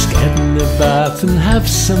 Let's get in the bath and have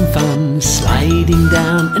some fun, sliding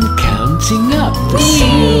down and counting up. The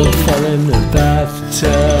seal fell in the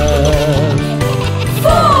bathtub.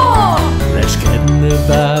 4. Let's get in the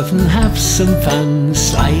bath and have some fun,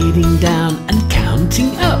 sliding down and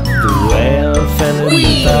counting up. The whale fell in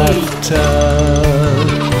the bathtub.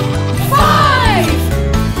 5.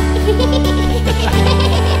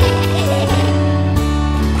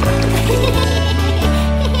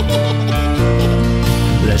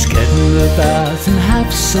 Let's get in the bath and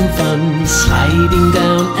have some fun, sliding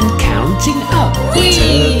down and counting up. The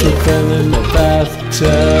turtle fell in the bathtub.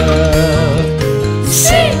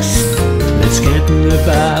 6. Let's get in the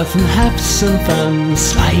bath and have some fun,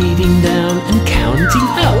 sliding down and counting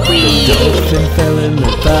up. The dolphin fell in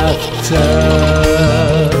the bathtub.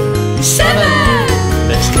 7.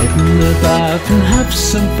 Let's get in the bath and have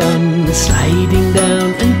some fun, sliding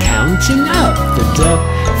down and counting up. The duck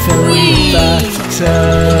fell in the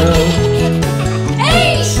bathtub.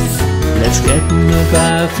 8. Let's get in the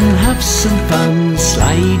bath and have some fun,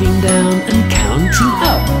 sliding down and counting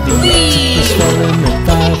up. The octopus fell in the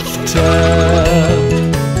bathtub.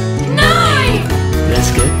 9. Let's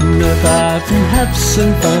get in the bath and have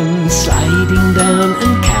some fun, sliding down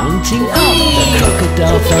and counting up. The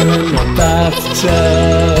crocodile fell in the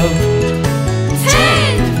bathtub.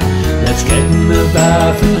 10. Let's get in the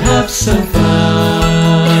bath and have some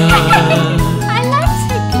fun. I like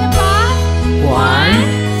taking a bath. 1,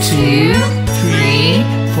 2, 3,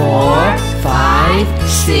 4, 5,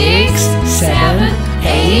 6, 7,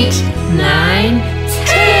 8, 9,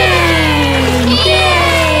 10. Yay!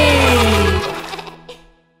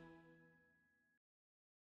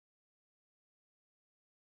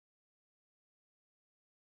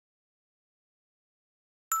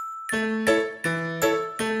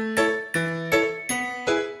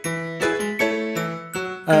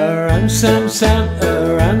 Ram sam sam,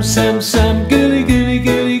 ram sam sam, goody goody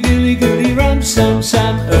goody goody goody ram sam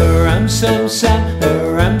sam, ram sam sam,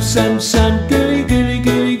 ram sam sam, goody goody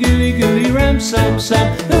goody goody goody ram sam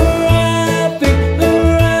sam. Rapping,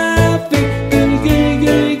 goody goody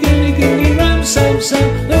goody goody goody ram sam sam.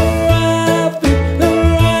 Rapping,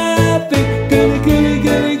 goody goody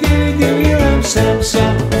goody goody goody ram sam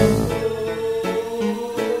sam.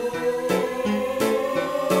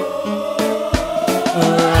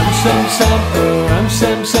 Sam sam, ram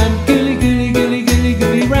sam sam, gilly gilly gilly gilly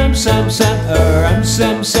gilly ram sam sam, ram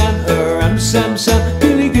sam sam, ram sam sam,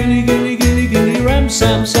 gilly gilly gilly gilly gilly ram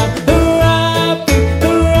sam sam. Rapping,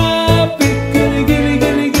 gilly gilly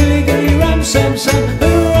gilly gilly gilly ram sam sam.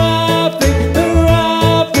 Rapping,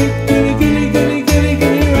 gilly gilly gilly gilly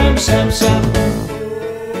gilly ram sam sam.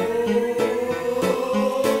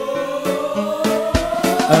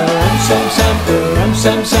 Ram sam sam, ram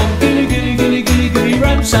sam sam, gilly gilly gilly gilly gilly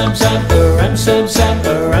ram sam sam, ram sam sam,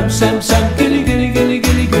 ram sam sam, gilly gilly gilly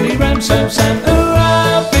gilly gilly ram sam sam.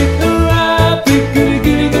 Rapping, gilly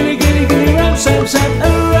gilly gilly gilly gilly ram sam sam.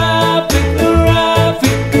 Rapping,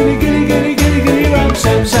 gilly gilly gilly gilly gilly ram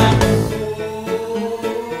sam sam.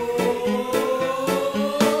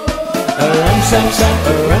 Ram sam sam,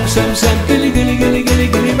 ram sam sam, gilly gilly gilly gilly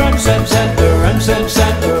gilly ram sam sam. Ram sam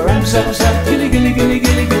sam, ram sam sam, gilly gilly gilly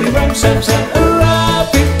gilly gilly ram sam sam.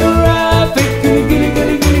 Rapping, gilly gilly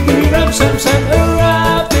gilly gilly gilly ram sam sam.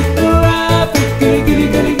 Rapping, gilly gilly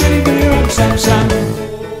gilly gilly gilly ram sam sam.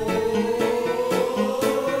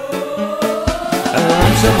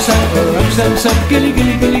 Ram sam sam, ram sam sam, gilly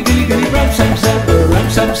gilly gilly gilly gilly ram sam sam. Ram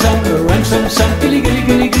sam sam, ram sam sam, gilly gilly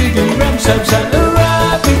gilly gilly gilly ram sam sam.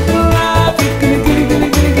 Rapping, gilly gilly gilly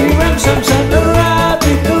gilly gilly ram sam sam.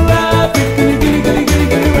 Rapping, gilly gilly gilly gilly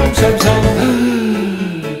gilly ram sam sam.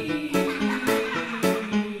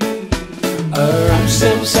 Ram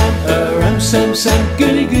sam sam, ram sam sam,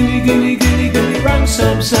 gilly gilly gilly gilly gilly ram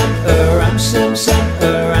sam sam. Ram sam sam,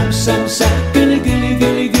 ram sam sam, gilly gilly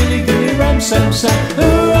gilly gilly gilly ram sam sam.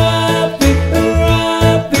 Rapping,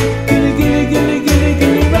 gilly gilly gilly gilly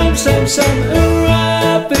gilly ram sam sam.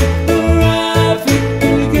 Rapping,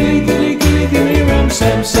 gilly gilly gilly gilly gilly ram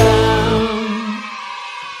sam sam.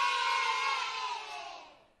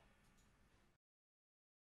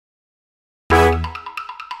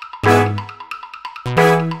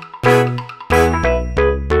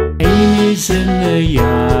 Amy's in the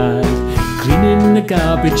yard, cleaning the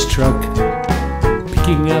garbage truck,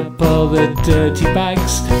 picking up all the dirty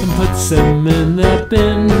bags and puts them in the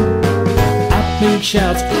bin. appMink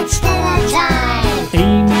shouts, "It's dinner time!"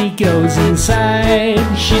 Amy goes inside.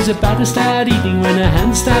 She's about to start eating when her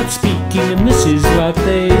hands start speaking, and this is what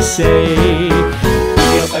they say.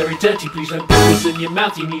 "You're very dirty, please don't put this in your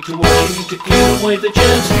mouth. You need to wash, you need to clean away the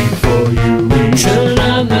germs before you eat. Turn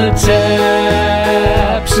on the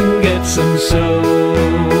taps and get some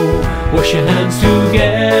soap. Wash your hands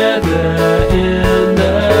together in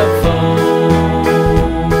the foam.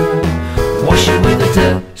 Wash away the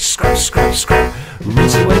dirt, scrub, scrub, scrub.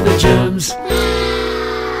 Rinse away the germs."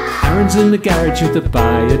 Aaron's in the garage with the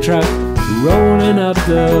fire truck, rolling up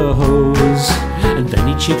the hose. And then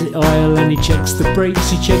he checks the oil and he checks the brakes.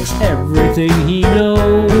 He checks everything he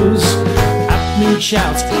knows. appMink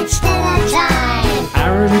shouts, "It's dinner time!"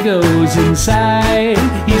 Aaron goes inside.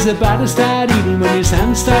 He's about to start eating when his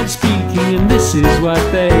hands start speaking, and this is what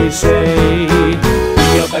they say.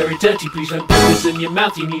 "You're very dirty, please don't put this in your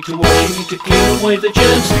mouth. You need to wash, you need to clean away the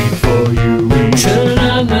germs before you eat. Turn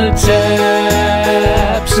on the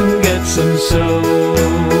taps and get some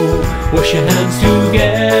soap. Wash your hands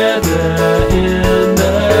together in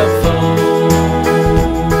the foam.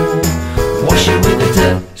 Wash away the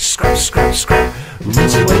dirt, scrub, scrub, scrub.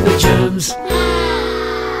 Rinse away the germs."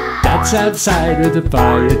 Dad's outside with a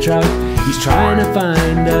fire truck. He's trying to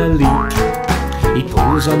find a leak. He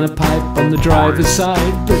pulls on a pipe on the driver's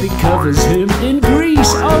side, but it covers him in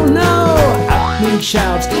grease. Oh no! appMink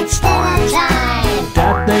shouts, "It's dinner time!"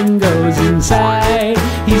 Dad then goes inside.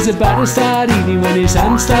 He's about to start eating when his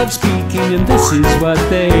hands start speaking, and this is what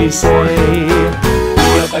they say.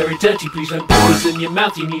 "You're very dirty, please don't put this in your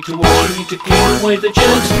mouth. You need to wash, you need to clean away the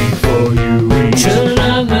germs before you eat. Turn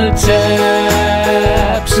on the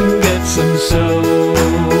taps and get some soap.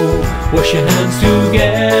 Wash your hands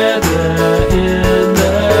together in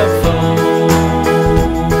the foam.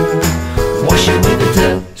 Wash away the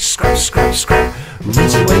dirt, scrub, scrub, scrub.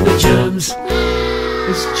 Rinse away the germs.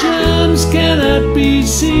 As germs cannot be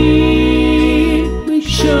seen, make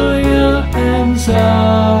sure your hands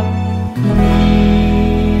are clean.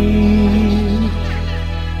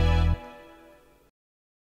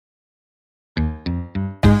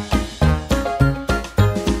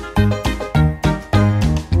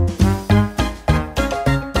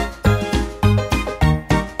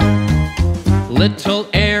 Little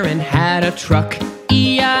Aaron had a truck,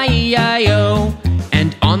 E-I-E-I-O.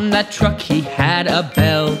 And on that truck he had a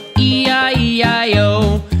bell,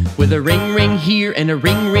 E-I-E-I-O. With a ring ring here and a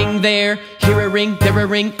ring ring there. Here a ring, there a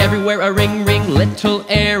ring, everywhere a ring ring. Little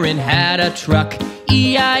Aaron had a truck,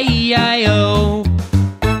 E-I-E-I-O.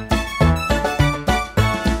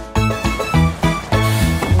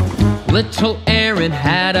 Little Aaron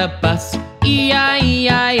had a bus,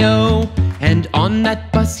 E-I-E-I-O. And on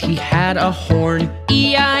that bus he had a horn,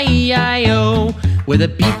 E-I-E-I-O. With a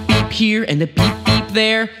beep beep here and a beep beep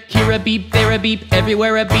there. Here a beep, there a beep,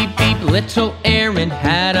 everywhere a beep beep. Little Aaron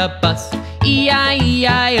had a bus,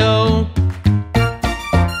 E-I-E-I-O.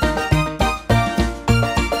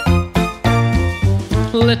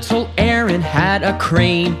 Little Aaron had a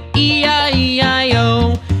crane,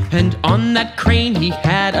 E-I-E-I-O. And on that crane he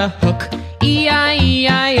had a hook,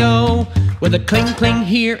 E-I-E-I-O. With a cling cling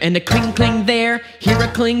here and a cling cling there. Here a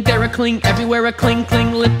cling, there a cling, everywhere a cling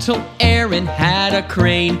cling. Little Aaron had a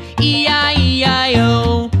crane,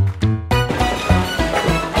 E-I-E-I-O.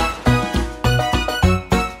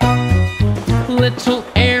 Little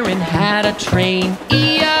Aaron had a train,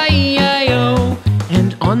 E-I-E-I-O.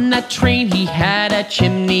 And on that train he had a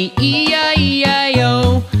chimney,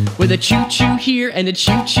 E-I-E-I-O. With a choo-choo here and a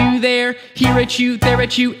choo-choo there. Here a choo, there a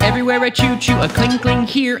choo, everywhere a choo-choo. A cling-cling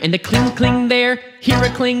here and a cling-cling there. Here a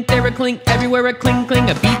cling, there a cling, everywhere a cling-cling.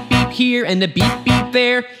 A beep-beep here and a beep-beep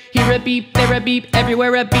there. Here a beep, there a beep,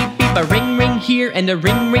 everywhere a beep-beep. A ring-ring here and a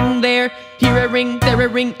ring-ring there. Here a ring, there a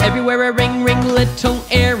ring, everywhere a ring-ring. Little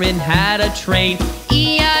Aaron had a train,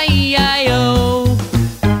 E-I-E-I-O.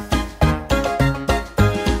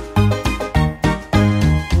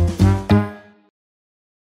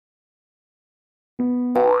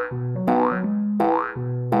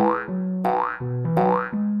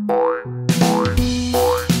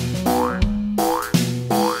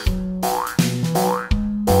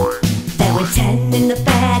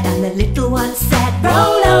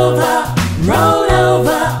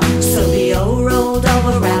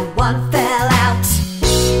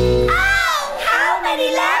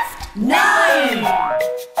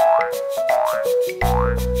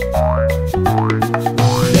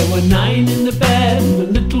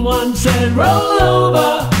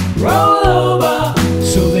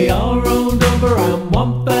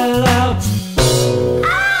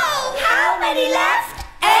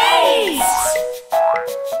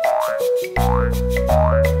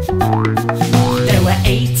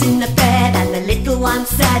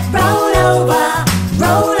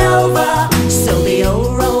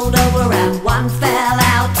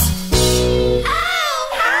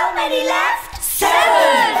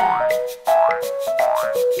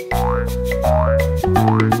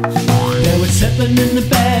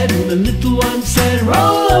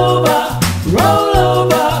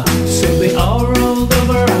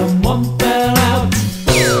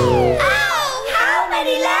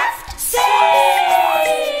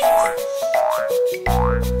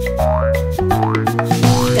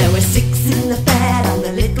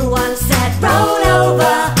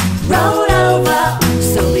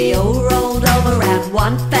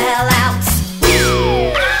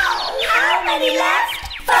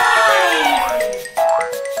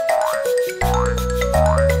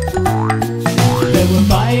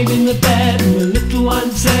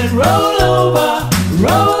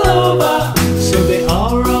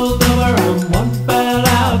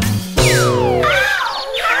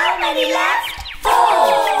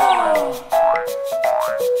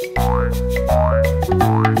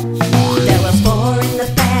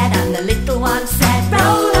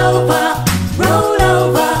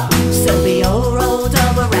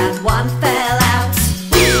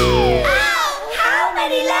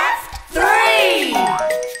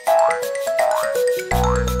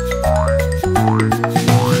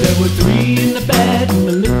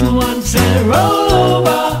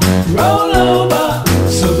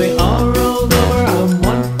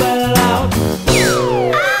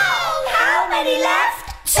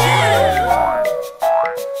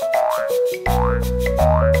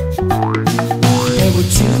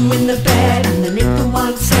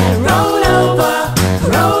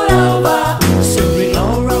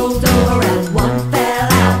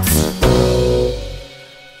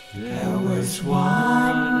 There's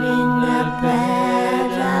one in the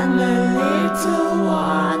bed and the little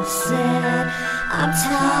one said, I'm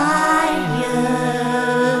tired.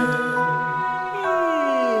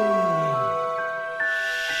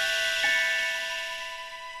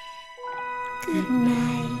 Good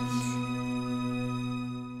night.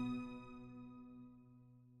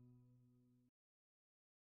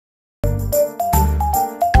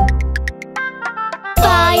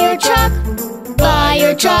 Fire truck,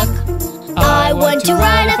 fire truck. I want to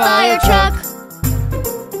ride a fire truck.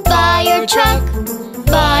 Fire truck,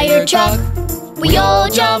 fire truck. We all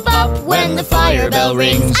jump up when the fire bell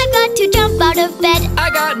rings. I've got to jump out of bed. I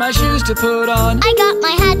got my shoes to put on. I got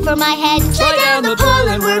my hat for my head. Slide down the pole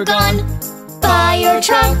and we're gone. Fire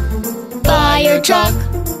truck, fire truck.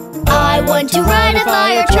 I want to ride a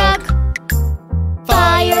fire truck.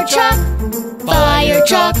 Fire truck, fire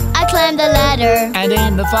truck. I climb the ladder and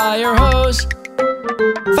aim the fire hose.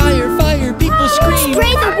 Fire, fire, people scream.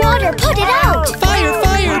 Spray the water, put it out. Fire,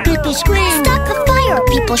 fire, people scream. Stop the fire,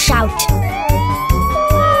 people shout.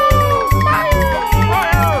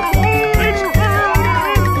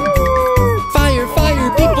 Fire,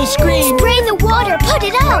 fire, people scream. Spray the water, put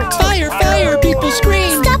it out. Fire, fire, people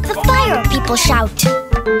scream. Stop the fire, people shout.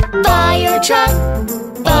 Fire truck,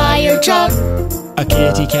 fire truck. A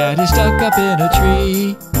kitty cat is stuck up in a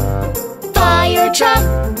tree. Fire truck,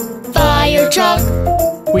 fire truck.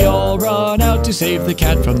 We all run out to save the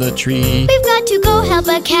cat from the tree. We've got to go help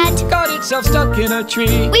a cat. Got itself stuck in a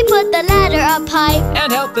tree. We put the ladder up high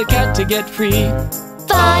and help the cat to get free.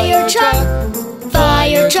 Fire truck,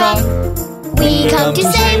 fire truck. We come to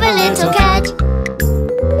save a little cat.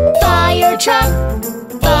 Fire truck,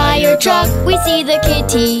 fire truck. We see the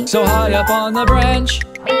kitty so high up on the branch.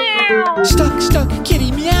 Stuck, stuck,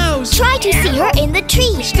 kitty meows. Try to see her in the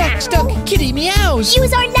tree. Stuck, stuck, kitty meows.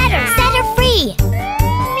 Use our ladder, set her free.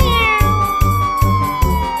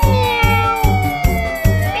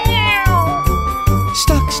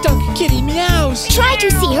 Stuck, stuck, kitty meows. Try to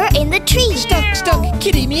see her in the tree. Stuck, stuck,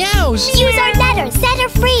 kitty meows. Use our ladder, set her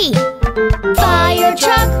free. Fire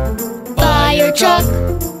truck, fire truck.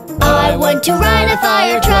 I want to ride a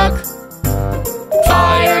fire truck.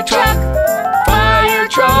 Fire truck, fire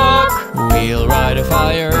truck. We'll ride a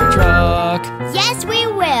fire truck. Yes, we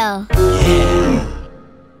will. Yeah.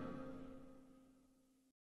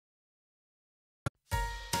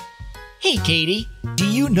 Hey, Katie, do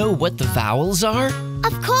you know what the vowels are?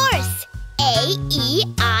 Of course. A, E,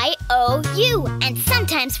 I, O, U, and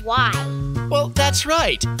sometimes Y. Well, that's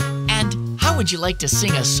right. And how would you like to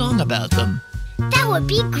sing a song about them? That would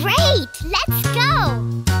be great. Let's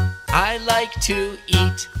go. I like to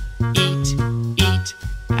eat, eat, eat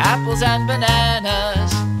apples and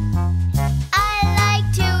bananas. I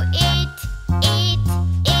like to eat, eat,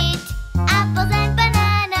 eat apples and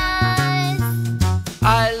bananas.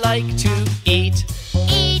 I like to eat,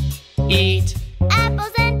 eat, eat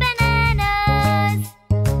apples and bananas.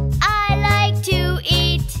 I like to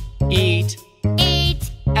eat, eat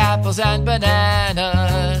apples and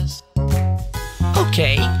bananas.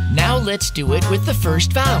 Okay, now let's do it with the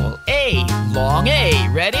first vowel, A, long A.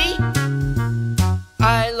 Ready?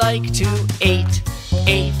 I like to eat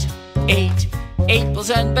apples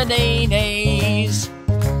and bananas.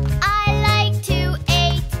 I like to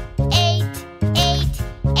eat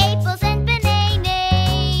apples and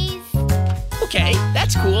bananas. Okay,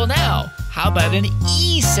 that's cool now. How about an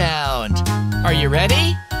E sound? Are you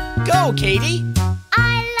ready? Go, Katie.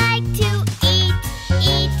 I like to eat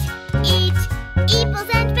apples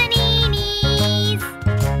and bananas.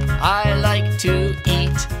 I like to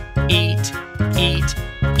eat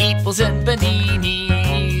apples and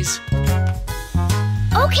bananas.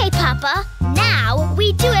 Okay, Papa. Now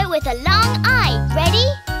we do it with a long I.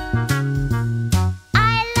 Ready?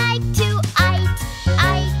 I like to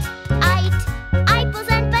eat apples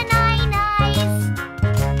and bananas.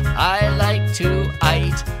 I like to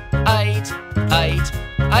eat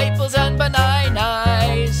apples and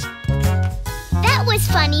bananas. That was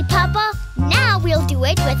funny, Papa. Now we'll do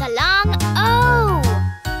it with a long O.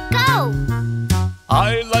 Go!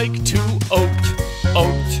 I like to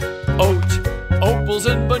opals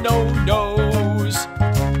and bananas.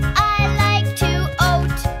 I like to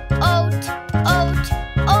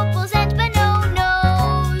opals and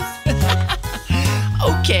bananas.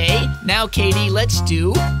 Okay, now Katie, let's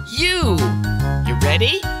do U. You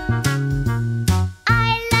ready?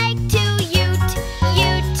 I like to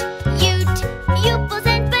youples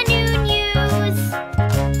and bananas.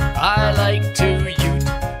 I like to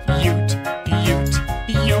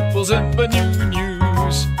youples and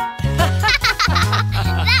bananas.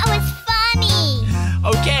 That was funny.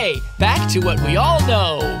 Okay, back to what we all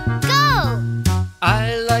know. Go!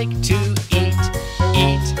 I like to eat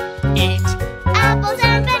apples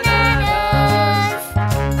and bananas.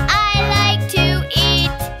 I like to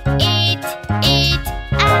eat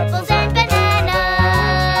apples and bananas.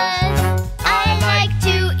 I like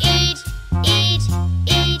to eat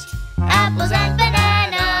apples and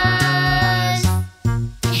bananas.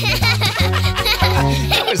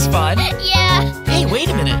 That was fun. Yeah. Hey, wait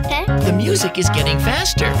a minute. Huh? The music is getting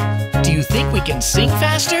faster. Do you think we can sing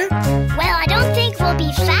faster? Well, I don't think we'll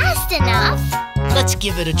be fast enough. Let's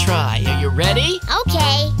give it a try. Are you ready?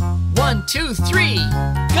 Okay. 1, 2, 3,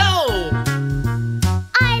 go!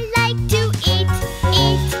 I like to eat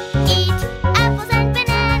apples and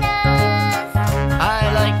bananas.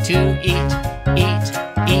 I like to eat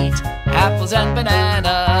apples and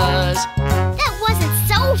bananas. That wasn't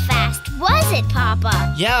so fast, was it,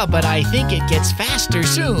 Papa? Yeah, but I think it gets faster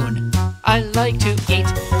soon. I like to eat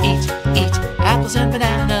apples and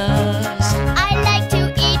bananas. I like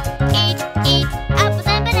to eat apples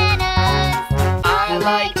and bananas. I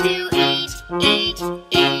like to eat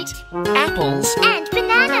apples. And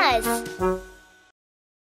bananas.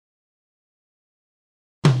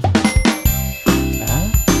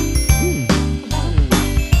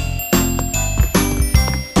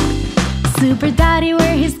 Super Daddy,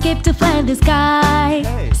 where he skipped to fly in the sky.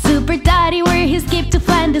 Super Daddy, where he skipped to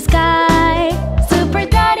fly in the sky. Super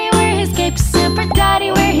Daddy, where he skipped. Super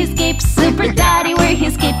Daddy, where he skipped. Super Daddy, where he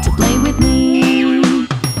skipped to play with me.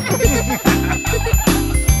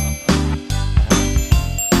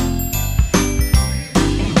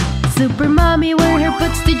 Super Mommy, where her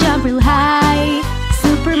boots to jump real high.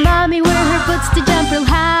 Super Mommy, where her boots to jump real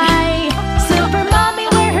high. Super Mommy,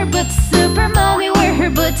 where her boots. Super Mommy, where her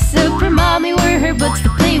boots. Super Mommy, where her boots to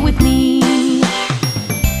play with me.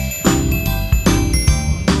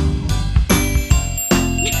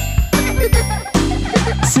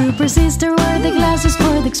 Super Sister, wear the glasses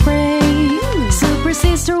for the X-ray. Super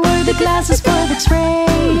Sister, wear the glasses for the X-ray.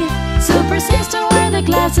 Super Sister, wear the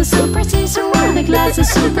glasses. Super Sister, wear the glasses.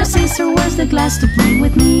 Super Sister wears the glass to play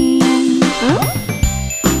with me.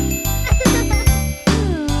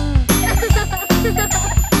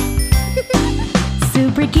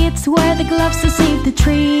 Super Kids wear the gloves to save the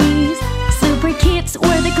trees. Super Kids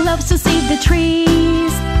wear the gloves to save the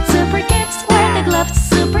trees. Super Kids wear the gloves.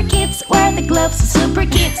 Super Kids wear the gloves. Super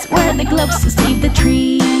Kids wear the gloves to save the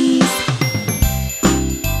trees.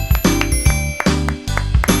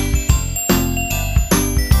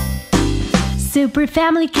 Super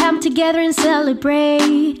family come together and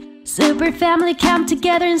celebrate. Super family come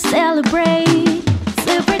together and celebrate.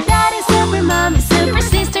 Super Daddy, Super Mommy, Super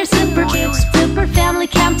Sister, Super Kids. Super family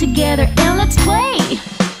come together and let's play.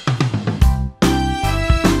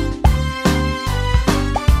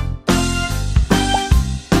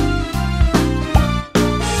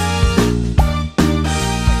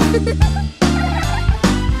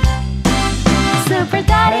 Super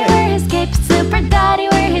Daddy, wear his cape. Super Daddy,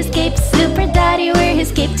 wear his cape. Super Daddy, wear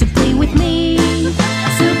his cape to play with me.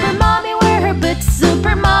 Super Mommy, wear her boots.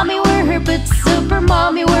 Super Mommy, wear her boots. Super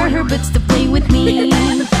Mommy, wear her boots to play with me.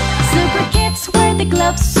 Super Kids wear the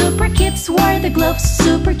gloves. Super Kids wear the gloves.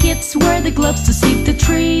 Super Kids wear the gloves to save the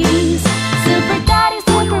trees. Super Daddy,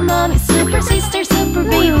 Super Mommy, Super Sister, Super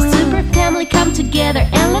Baby, Super family come together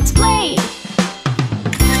and let's play.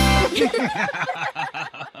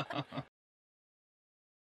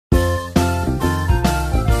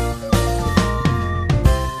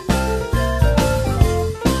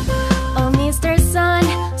 Oh, Mr. Sun,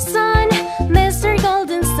 Sun, Mr.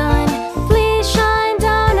 Golden Sun, please shine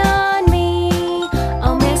down on me.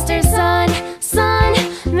 Oh, Mr. Sun, Sun,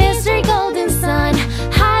 Mr. Golden Sun,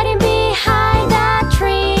 hiding behind that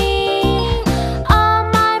tree. All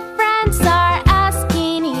my friends are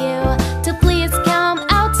asking you to please come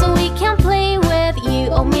out so we can play with you.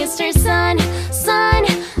 Oh, Mr. Sun, Sun,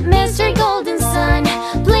 Mr. Golden Sun,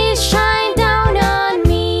 please shine down on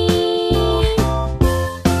me.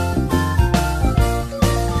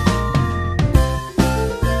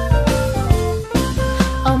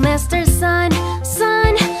 Oh, Mr. Sun,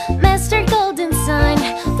 Sun, Mr. Golden Sun,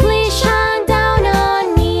 please shine down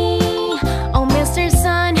on me. Oh, Mr.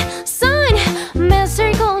 Sun, Sun,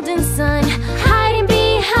 Mr. Golden Sun, hiding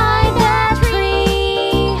behind that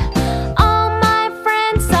tree. All my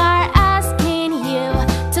friends are asking you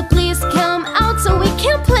to please come out so we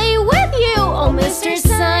can play with you. Oh, Mr.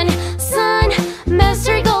 Sun, Sun,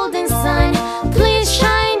 Mr. Golden Sun, please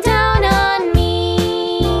shine down on me.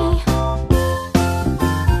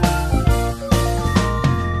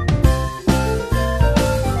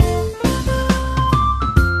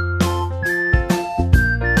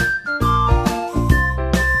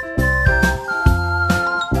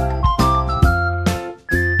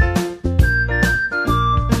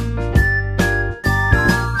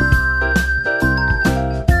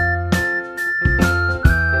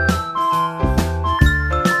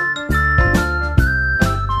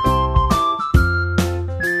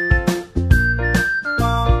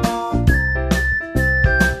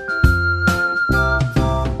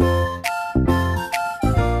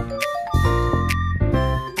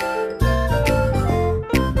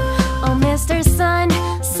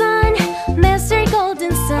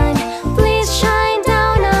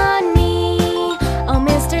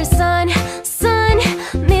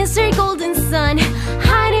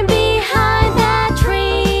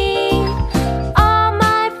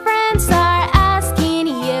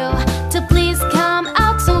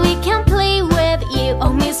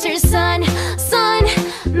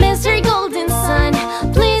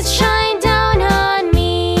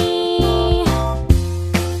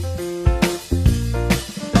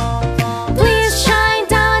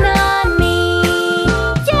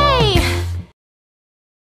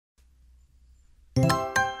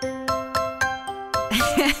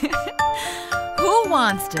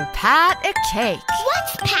 pat a cake.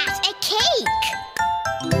 What's pat a cake?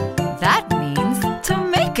 That means to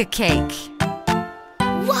make a cake.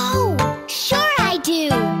 Whoa! Sure I do!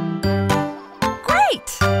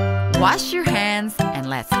 Great! Wash your hands and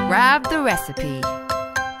let's grab the recipe.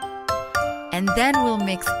 And then we'll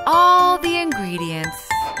mix all the ingredients.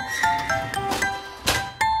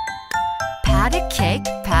 Pat a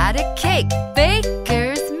cake,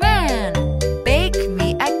 baker's man. Bake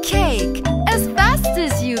me a cake as fast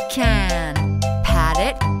as you can. Pat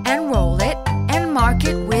it and roll it and mark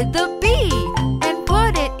it with a B. And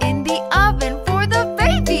put it in the oven for the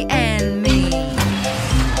baby and me.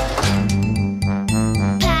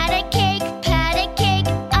 Pat a cake,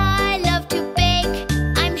 I love to bake.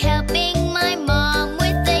 I'm helping my mom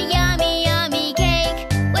with a yummy, yummy cake.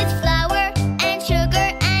 With flour and sugar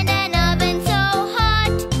and an oven so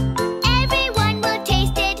hot. Everyone will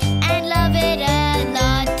taste it and love it a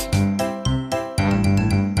lot.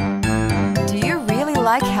 Do you really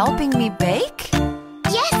like helping me bake?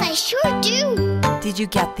 Yes, I sure do. Did you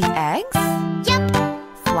get the eggs? Yep,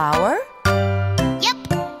 Flour? yep,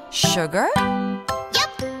 Sugar?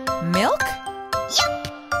 yep, Milk? yep.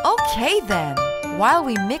 Okay then. While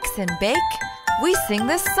we mix and bake, we sing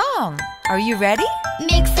this song. Are you ready?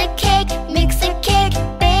 Mix a cake,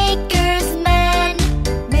 baker's man.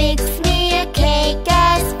 Mix me a cake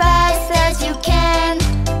as fast as you can.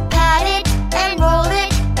 Pat it and roll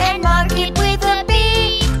it and mark it with a B.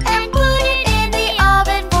 And put it in the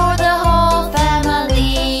oven for the whole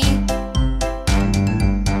family.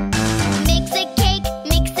 Mix a cake,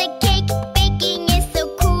 baking is so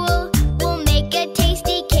cool. We'll make a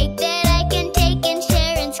tasty cake that I can take and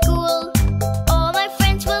share in school. All my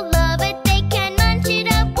friends will love it, they can munch it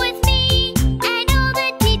up with me. And all the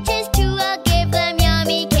teachers too, I'll give them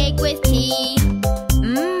yummy cake with tea.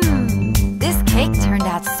 This cake turned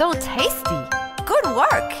out so tasty. Good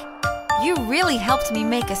work. You really helped me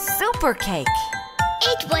make a super cake.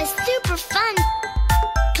 It was super fun.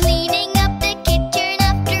 Cleaning up the kitchen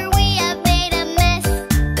after we have made a mess.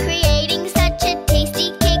 Creating such a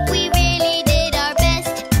tasty cake, we really did our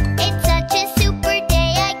best. It's such a super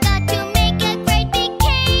day, I got to make a great big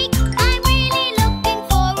cake. I'm really looking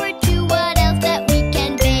forward to what else that we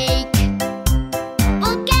can bake.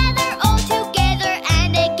 We'll gather all together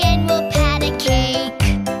and again we'll pat a cake.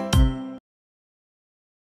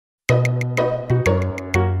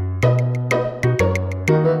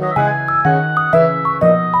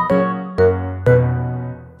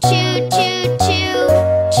 Choo choo choo,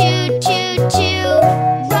 choo choo choo.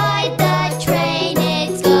 Ride the train,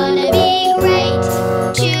 it's gonna be great.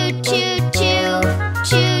 Choo choo choo,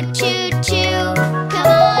 choo choo choo. Come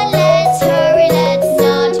on, let's hurry, let's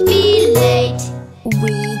not be late.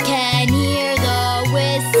 We can hear the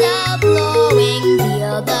whistle blowing,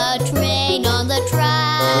 feel the train on the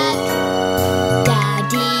track.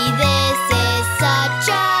 Daddy, this is such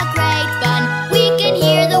a great fun. We can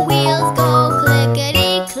hear the wheels go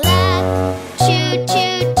clickety clack. Choo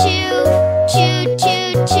choo choo, choo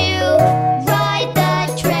choo choo. Ride the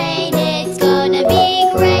train, it's gonna be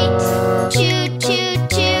great. Choo choo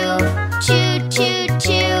choo, choo choo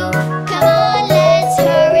choo. Come on, let's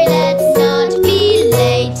hurry, let's not be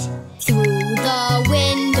late. Through the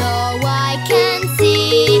window I can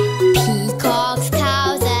see peacocks,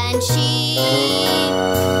 cows and sheep.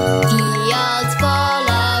 Fields full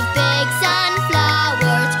of big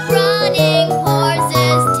sunflowers, running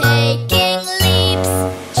horses taking leaps.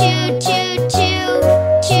 Choo choo choo,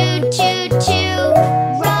 choo choo choo.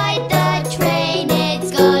 Ride the train, it's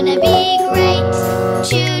gonna be great.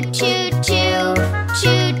 Choo choo choo,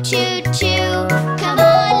 choo choo choo. Come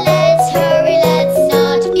on, let's hurry, let's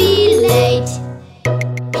not be late.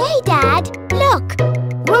 Hey Dad, look!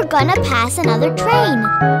 We're gonna pass another train.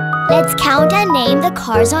 Let's count and name the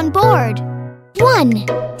cars on board. 1.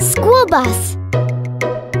 School bus.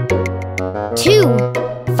 2.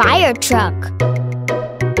 Fire truck.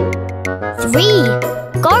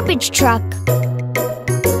 3. Garbage truck.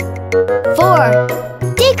 4.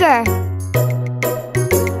 Digger.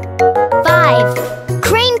 5.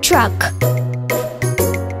 Crane truck.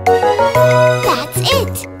 That's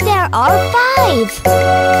it! There are 5!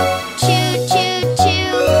 Choo choo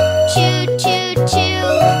choo, choo choo choo.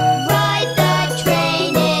 Ride the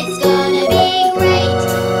train, it's gonna be great.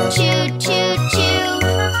 Choo choo choo,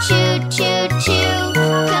 choo choo choo.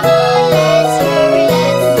 Come on, let's hurry,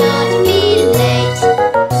 let's not be late.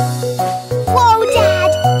 Whoa,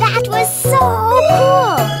 Dad! That was so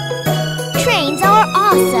cool! Trains are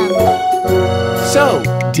awesome! So,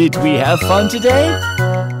 did we have fun today?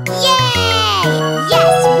 Yay!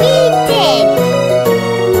 Yes, we did!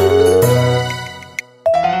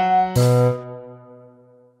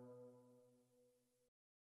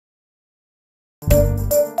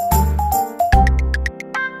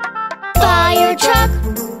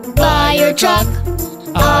 Fire truck,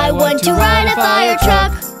 I want to ride a fire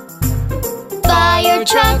truck. Fire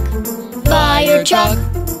truck, fire truck.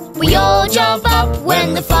 We all jump up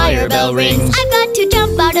when the fire bell rings. I've got to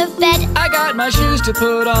jump out of bed. I got my shoes to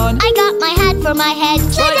put on. I got my hat for my head.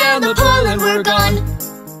 Slide down the pole and we're gone.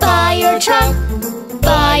 Fire truck,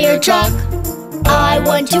 fire truck. I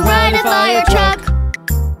want to ride a fire truck.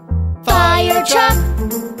 Fire truck,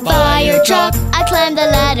 fire truck. I climb the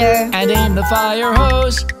ladder and aim the fire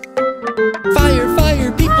hose. Fire,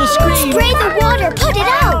 fire, people scream. Spray the water, put it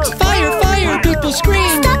out. Fire, fire, people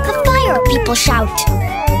scream. Stop the fire, people shout.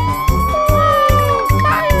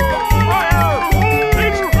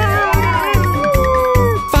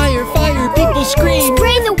 Fire, fire, people scream.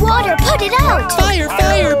 Spray the water, put it out. Fire,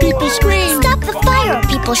 fire, people scream. Stop the fire,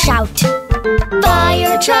 people shout.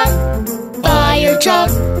 Fire truck, fire truck.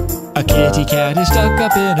 A kitty cat is stuck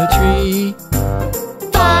up in a tree.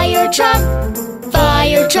 Fire truck,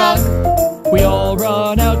 fire truck. We all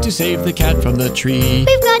run out to save the cat from the tree.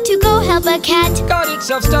 We've got to go help a cat. Got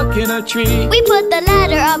itself stuck in a tree. We put the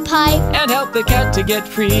ladder up high and help the cat to get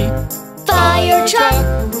free. Fire truck,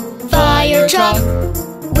 fire truck.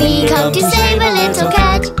 We come to save a little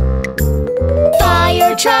cat.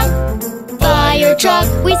 Fire truck, fire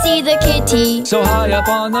truck. We see the kitty so high up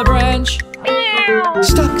on the branch.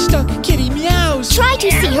 Stuck, stuck, kitty meows. Try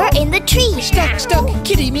to see her in the tree. Stuck, stuck,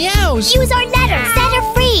 kitty meows. Use our ladder, set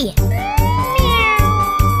her free.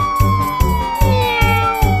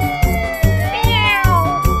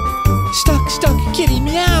 Stuck, stuck, kitty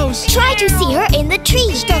meows. Try to see her in the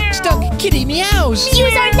tree. Stuck, stuck, kitty meows.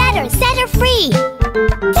 Use our ladder, set her free.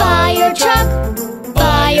 Fire truck,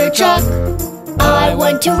 fire truck. I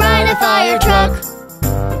want to ride a fire truck.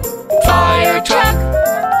 Fire truck,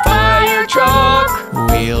 fire truck.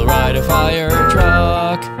 We'll ride a fire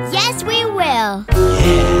truck. Yes, we will.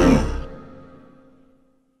 Yeah.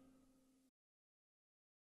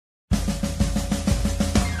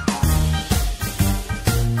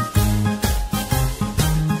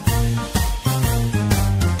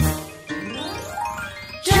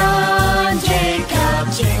 John Jacob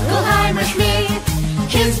Jingleheimer Schmid,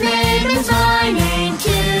 his name is my name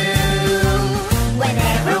too.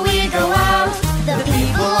 Whenever we go out, the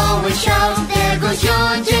people always shout, there goes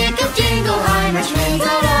John Jacob Jingleheimer Schmid,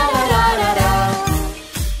 da-da-da-da-da-da.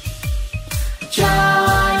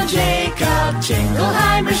 John Jacob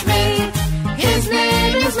Jingleheimer Schmid, his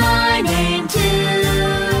name is my name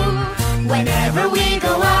too. Whenever we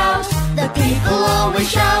go out, the people always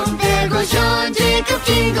shout, there goes John Jacob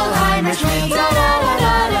Jingleheimer Schmid,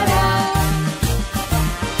 da-da-da-da-da-da.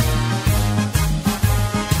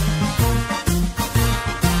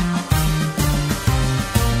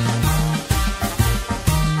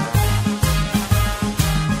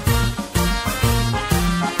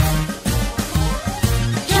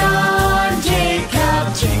 John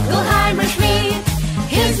Jacob Jingleheimer Schmid,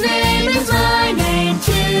 his name is my name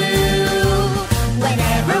too.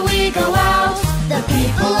 Whenever we go out, the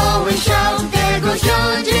people always shout, there goes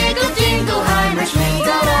John Jacob Jingleheimer Schmid,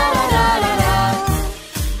 da-da-da-da-da-da.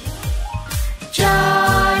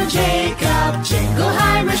 John Jacob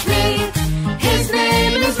Jingleheimer Schmid, his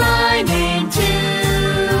name is my name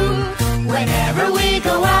too. Whenever we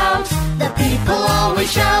go out, the people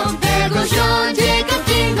always shout, there goes John Jacob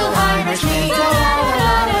Jingleheimer Schmid,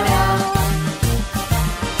 da-da-da-da-da-da.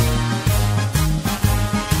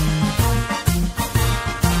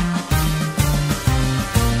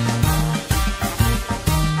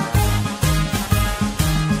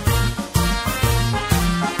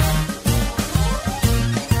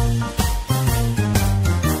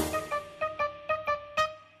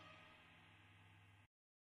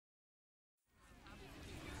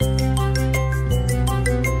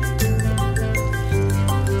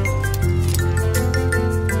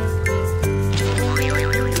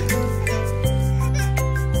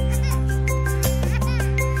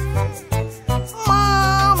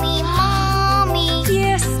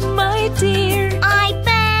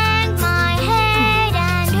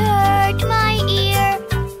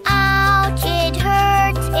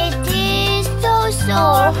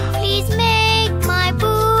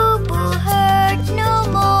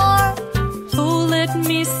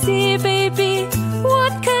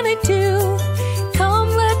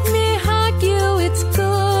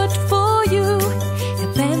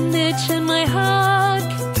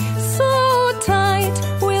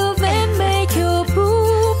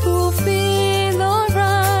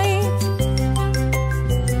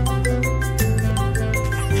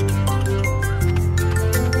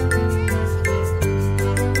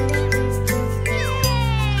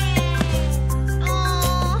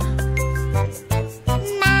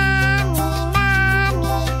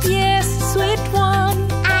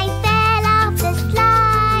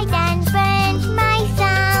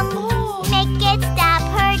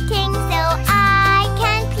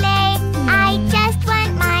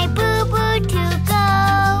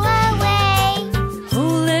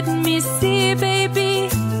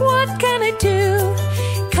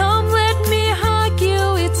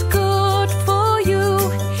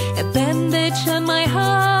 bandage and my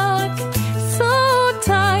hug so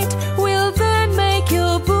tight will then make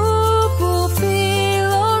your boo-boo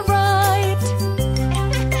feel alright.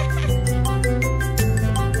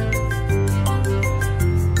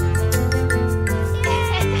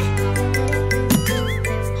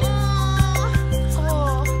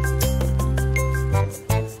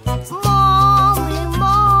 Mommy,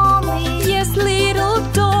 Mommy. Yes, little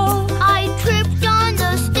doll. I tripped on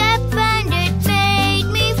the step and it made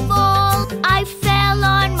me fall. I fell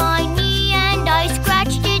on my knee and I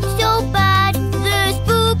scratched it so bad. This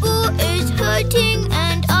boo-boo is hurting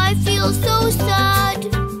and I feel so sad.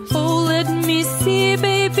 Oh, let me see,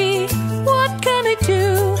 baby, what can I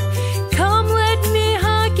do? Come, let me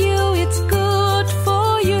hug you, it's good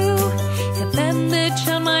for you. A bandage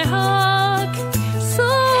on my hug so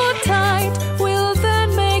tight will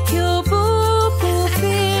then make your boo-boo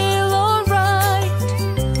feel alright.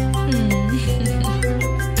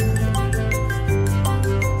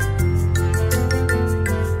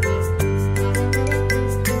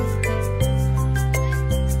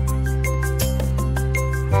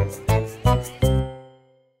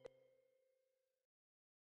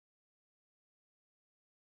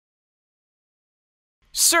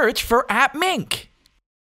 Search for appMink.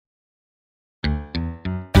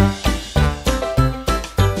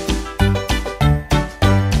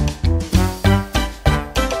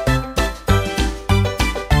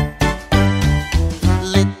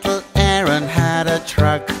 Little Aaron had a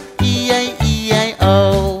truck,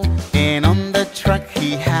 E-I-E-I-O. And on the truck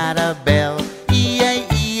he had a bell,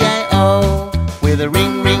 E-I-E-I-O. With a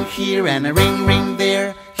ring, ring here and a ring, ring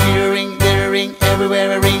there. Here a ring, there a ring,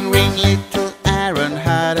 everywhere a ring, ring. Little Aaron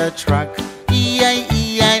had a truck,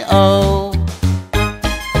 E-I-E-I-O.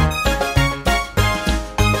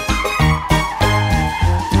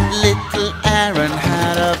 Little Aaron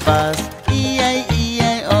had a bus,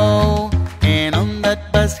 E-I-E-I-O. And on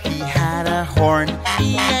that bus he had a horn,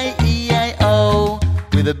 E-I-E-I-O.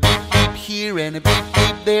 With a beep beep here and a beep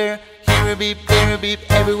beep there. Here a beep, there a beep,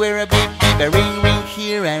 everywhere a beep beep. A ring ring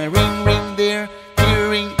here and a ring ring there. Here a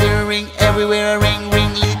ring, there a ring, everywhere a ring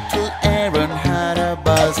ring. Little Aaron had a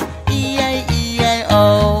bus,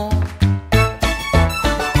 E-I-E-I-O.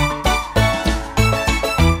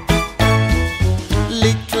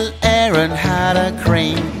 Little Aaron had a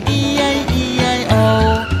crane,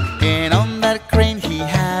 E-I-E-I-O. And on that crane he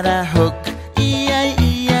had a hook,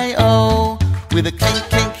 E-I-E-I-O. With a clink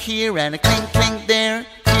clink here and a clink clink there.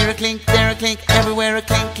 Here a clink, there a clink, everywhere a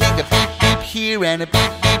clink clink. A beep beep here and a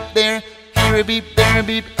beep beep there. Here a beep, there a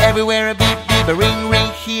beep, everywhere a beep beep. A ring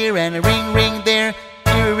ring here and a ring ring there.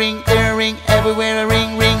 Here a ring, there a ring, everywhere a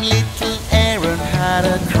ring ring. Little Aaron had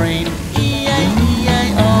a crane,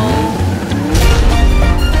 E-I-E-I-O.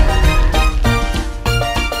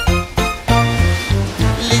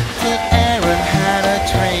 Little Aaron had a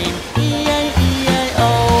train, E-I-E-I-O.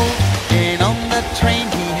 And on that train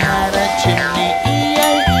he had a chimney,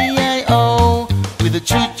 E-I-E-I-O. With a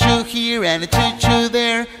choo-choo here and a choo-choo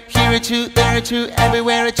there. Here a choo, there a choo,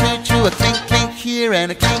 everywhere a choo-choo. A clink clink here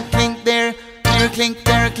and a clink clink there. Here a clink,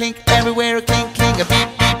 there a clink, everywhere a clink clink. A beep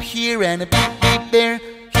beep here and a beep beep there.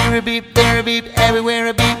 Here a beep, there a beep, everywhere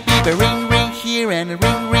a beep beep. A ring ring here and a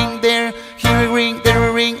ring ring there. Here a ring, there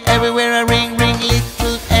a ring, everywhere a ring ring.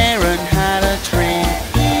 Little Aaron had a train,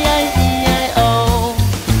 E-I-E-I-O.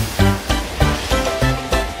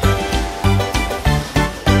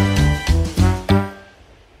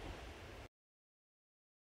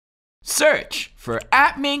 Search for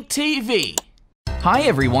appMink TV. Hi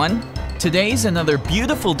everyone. Today's another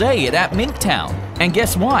beautiful day at appMink Town. And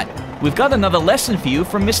guess what? We've got another lesson for you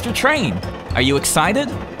from Mr. Train. Are you excited?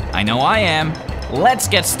 I know I am. Let's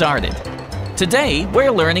get started. Today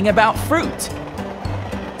we're learning about fruit.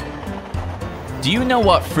 Do you know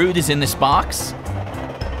what fruit is in this box?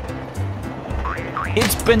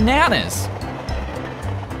 It's bananas.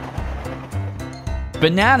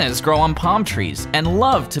 Bananas grow on palm trees and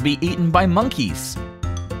love to be eaten by monkeys.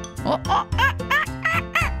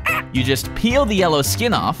 You just peel the yellow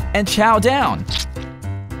skin off and chow down.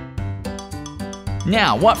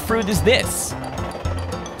 Now, what fruit is this?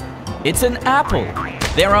 It's an apple.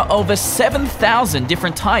 There are over 7,000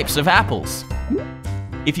 different types of apples.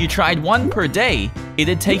 If you tried one per day,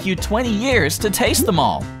 it'd take you 20 years to taste them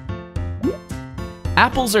all.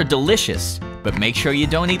 Apples are delicious, but make sure you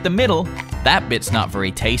don't eat the middle. That bit's not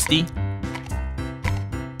very tasty.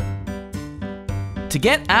 To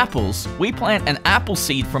get apples, we plant an apple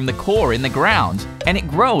seed from the core in the ground, and it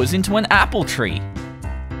grows into an apple tree.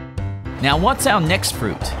 Now what's our next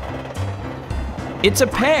fruit? It's a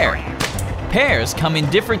pear. Pears come in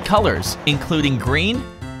different colors, including green,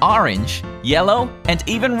 orange, yellow, and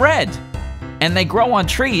even red. and they grow on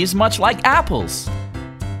trees much like apples.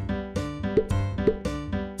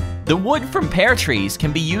 The wood from pear trees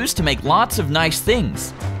can be used to make lots of nice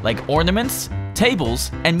things, like ornaments,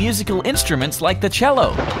 tables, and musical instruments like the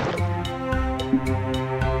cello.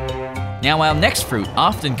 Now our next fruit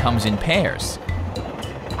often comes in pairs.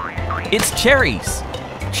 It's cherries.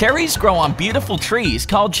 Cherries grow on beautiful trees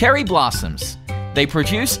called cherry blossoms. They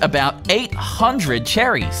produce about 800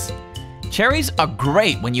 cherries. Cherries are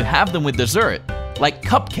great when you have them with dessert, like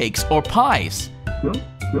cupcakes or pies,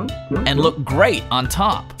 and look great on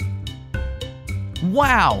top.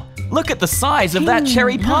 Wow! Look at the size of that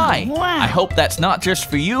cherry pie! I hope that's not just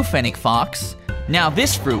for you, Fennec Fox. Now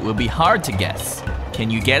this fruit will be hard to guess.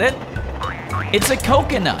 Can you get it? It's a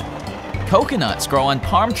coconut. Coconuts grow on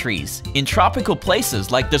palm trees in tropical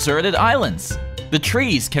places like deserted islands. The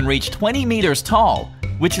trees can reach 20 meters tall,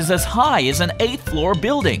 which is as high as an 8th floor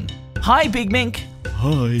building. Hi, Big Mink.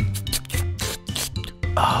 Hi.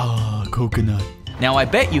 Ah, coconut. Now I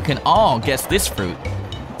bet you can all guess this fruit.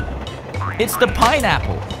 It's the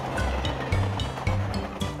pineapple.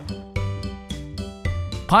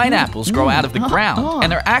 Pineapples grow out of the ground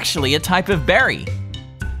and are actually a type of berry.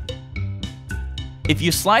 If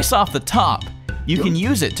you slice off the top, you can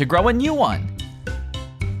use it to grow a new one.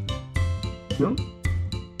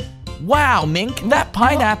 Wow, Mink, that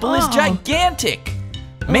pineapple is gigantic!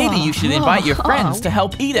 Maybe you should invite your friends to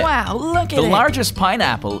help eat it. Wow, look at it! The largest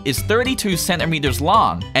pineapple is 32 centimeters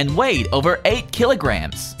long and weighed over 8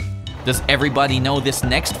 kilograms. Does everybody know this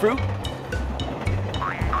next fruit?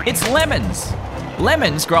 It's lemons.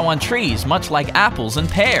 Lemons grow on trees much like apples and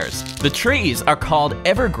pears. The trees are called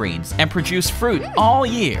evergreens and produce fruit all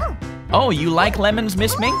year. Oh, you like lemons,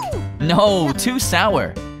 Miss Mink? No, too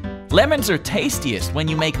sour. Lemons are tastiest when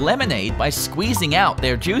you make lemonade by squeezing out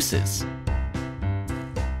their juices.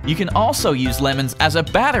 You can also use lemons as a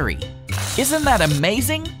battery. Isn't that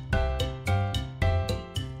amazing?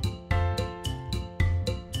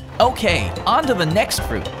 Okay, on to the next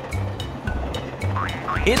fruit.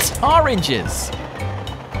 It's oranges.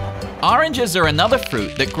 Oranges are another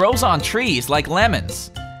fruit that grows on trees like lemons.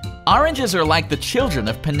 Oranges are like the children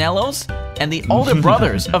of pomelos and the older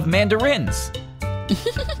brothers of mandarins.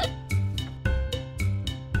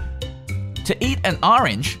 To eat an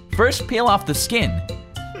orange, first peel off the skin,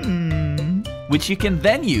 which you can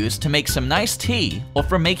then use to make some nice tea or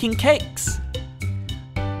for making cakes.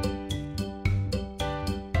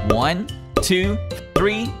 1, 2,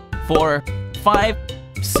 3, 4, 5,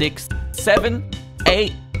 6, 7,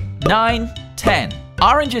 8, 9, 10.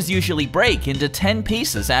 Oranges usually break into 10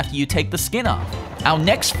 pieces after you take the skin off. Our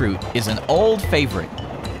next fruit is an old favorite.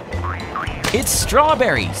 It's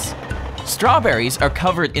strawberries. Strawberries are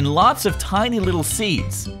covered in lots of tiny little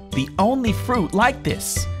seeds, the only fruit like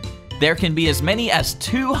this. There can be as many as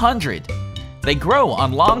 200. They grow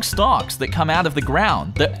on long stalks that come out of the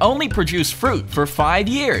ground that only produce fruit for 5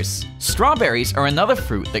 years. Strawberries are another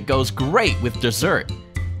fruit that goes great with dessert.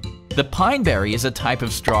 The pineberry is a type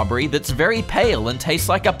of strawberry that's very pale and tastes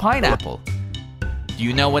like a pineapple. Do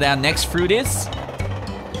you know what our next fruit is?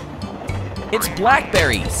 It's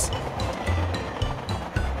blackberries.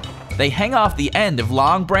 They hang off the end of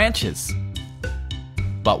long branches.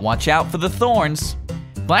 But watch out for the thorns.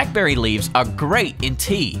 Blackberry leaves are great in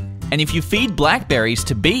tea, and if you feed blackberries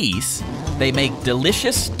to bees, they make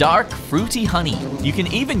delicious, dark, fruity honey. You can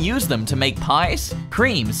even use them to make pies,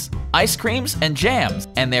 creams, ice creams, and jams,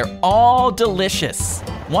 and they're all delicious.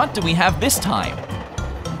 What do we have this time?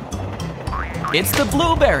 It's the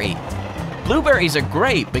blueberry. Blueberries are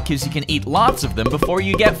great because you can eat lots of them before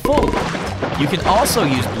you get full. You can also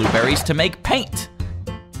use blueberries to make paint,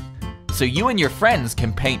 so you and your friends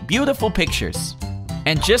can paint beautiful pictures.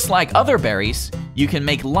 And just like other berries, you can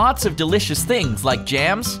make lots of delicious things like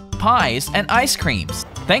jams, pies, and ice creams.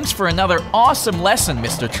 Thanks for another awesome lesson,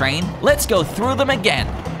 Mr. Train. Let's go through them again.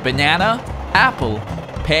 Banana, apple,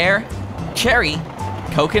 pear, cherry,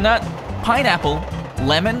 coconut, pineapple,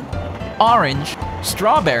 lemon, orange,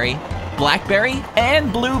 strawberry, blackberry,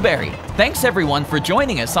 and blueberry. Thanks everyone for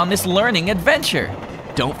joining us on this learning adventure.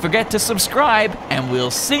 Don't forget to subscribe, and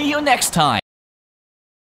we'll see you next time.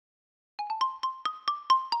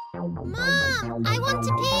 Mom, I want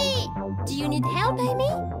to pee. Do you need help, Amy?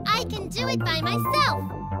 I can do it by myself.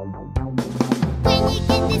 When you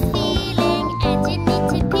get this feeling and you need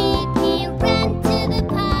to pee, run to the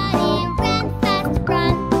potty, run fast,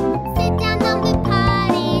 run. Sit down on the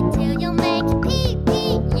potty till you make pee.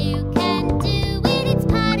 You can do it, it's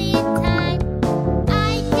potty time.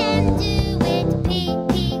 I can do it, pee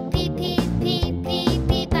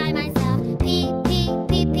by myself. Pee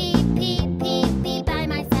by myself. Pee by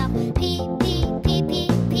myself.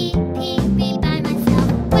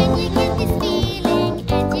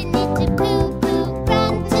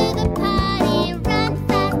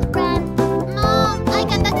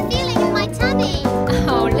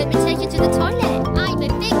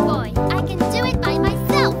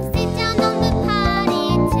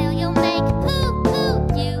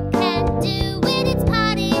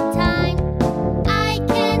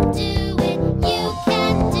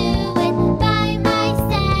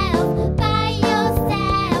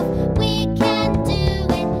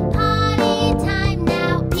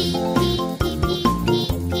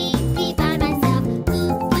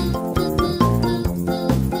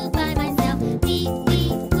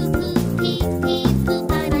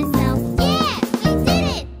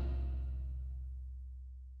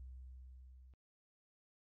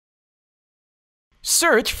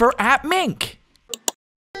 Search for appMink.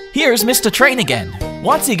 Here's Mr. Train again.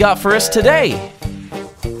 What's he got for us today?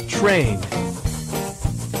 Train.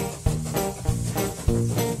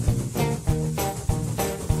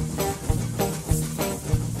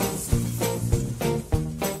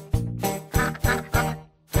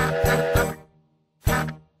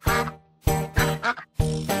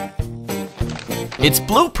 It's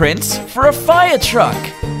blueprints for a fire truck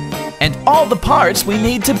and all the parts we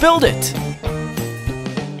need to build it.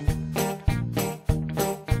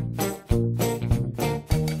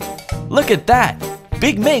 Look at that!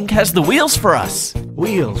 Big Mink has the wheels for us.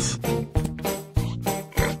 Wheels.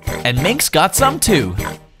 And Mink's got some too.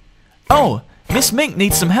 Oh, Miss Mink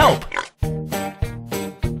needs some help.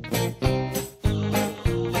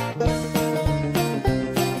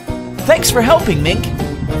 Thanks for helping, Mink.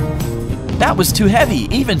 That was too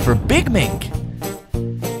heavy, even for Big Mink.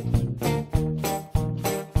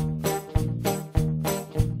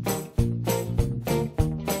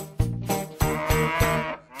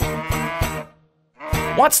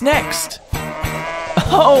 What's next?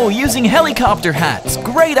 Oh, using helicopter hats.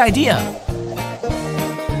 Great idea.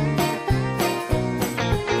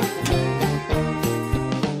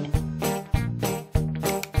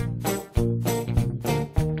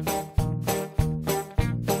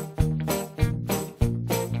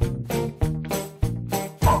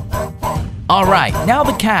 All right, now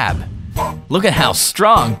the cab. Look at how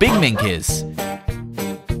strong Big Mink is.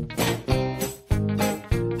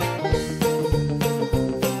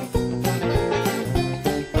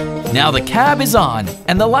 Now the cab is on,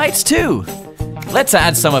 and the lights too. Let's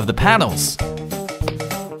add some of the panels.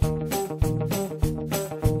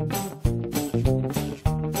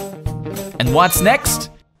 And what's next?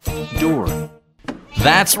 Door.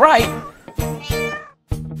 That's right.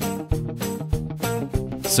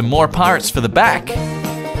 Some more parts for the back.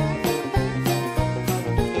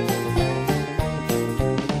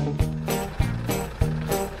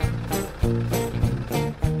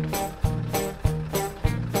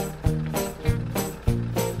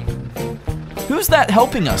 Who's that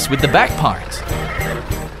helping us with the back part?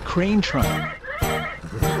 Crane truck.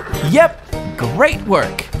 Yep, great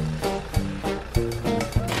work.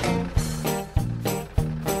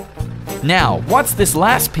 Now, what's this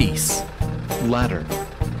last piece? Ladder.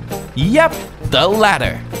 Yep, the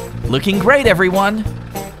ladder. Looking great, everyone.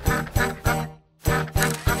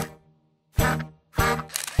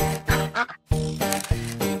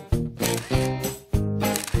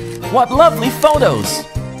 What lovely photos!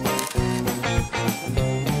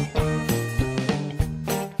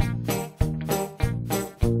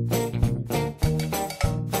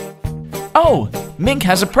 Oh, Mink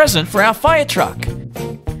has a present for our fire truck.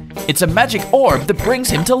 It's a magic orb that brings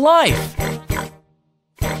him to life.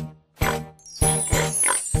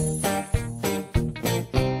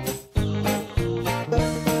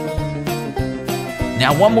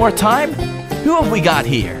 Now one more time, who have we got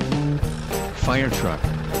here? Fire truck.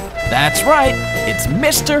 That's right, it's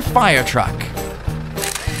Mr. Fire Truck.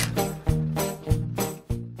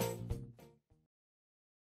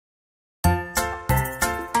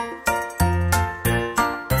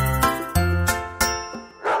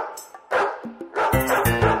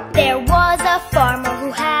 There was a farmer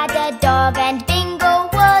who had a dog, and Bingo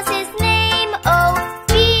was his name. Oh,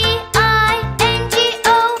 B-I-N-G-O,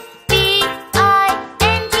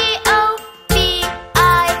 B-I-N-G-O,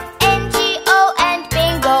 B-I-N-G-O, and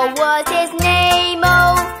Bingo was his name.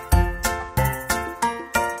 Oh.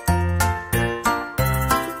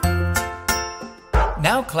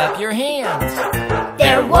 Now clap your hands.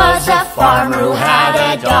 There was a farmer who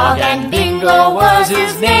had a dog, and Bingo was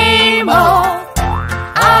his name. Oh.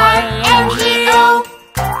 I-N-G-O,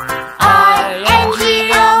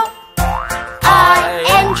 I-N-G-O,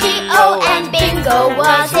 I-N-G-O, and Bingo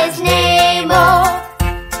was his name. Oh.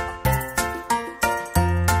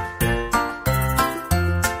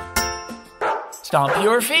 Stomp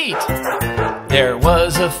your feet. There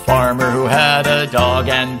was a farmer who had a dog,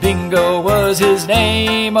 and Bingo was his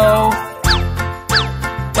name. Oh,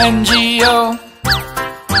 N-G-O,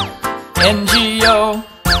 N-G-O,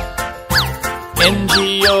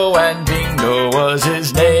 N-G-O, and Bingo was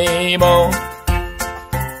his name. Oh,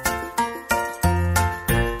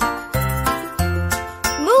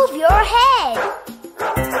 Move your head.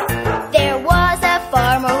 There was a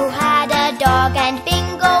farmer who had a dog, and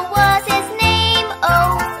Bingo was his name.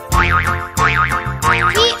 Oh. G-O,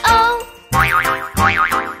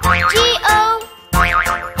 G-O,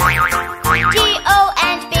 G-O,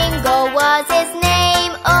 and Bingo was his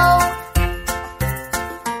name. Oh.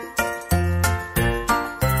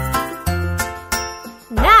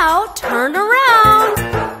 Now turn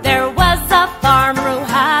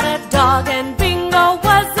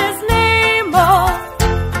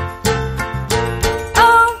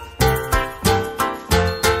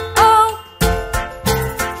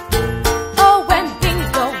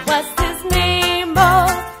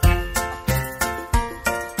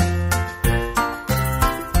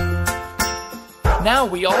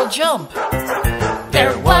jump.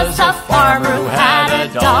 There was a farmer who had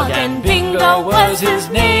a dog, and Bingo was his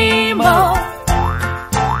name. Oh.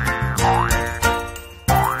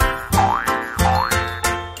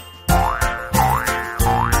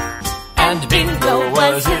 And Bingo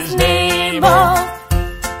was his name. Oh.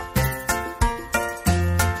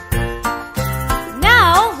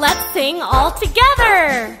 Now let's sing all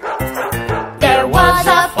together. There was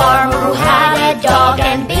a farmer who had a dog,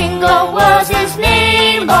 and Bingo was his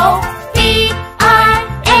name. Oh, B-I-N-G-O,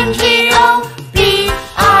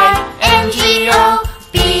 B-I-N-G-O,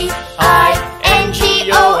 B-I-N-G-O,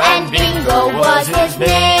 and Bingo was his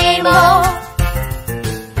name. Oh.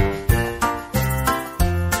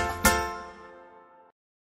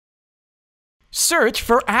 Search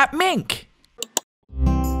for appMink.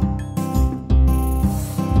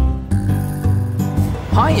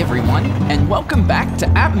 Hi everyone, and welcome back to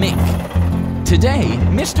appMink. Today,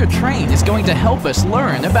 Mr. Train is going to help us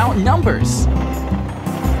learn about numbers.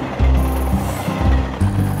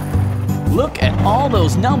 Look at all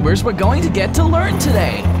those numbers we're going to get to learn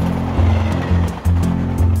today.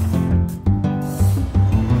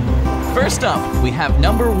 First up, we have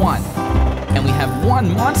number 1, and we have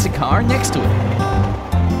one monster car next to it.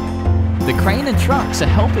 The crane and trucks are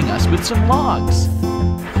helping us with some logs.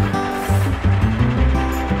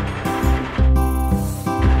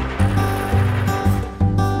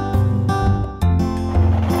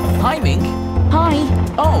 Hi, Mink. Hi.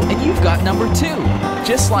 Oh, and you've got number 2,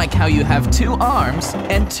 just like how you have 2 arms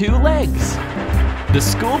and 2 legs. The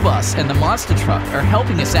school bus and the monster truck are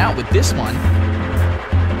helping us out with this one.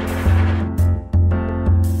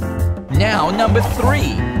 Now number 3,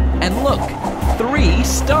 and look, 3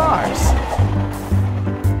 stars.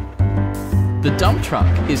 The dump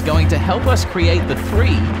truck is going to help us create the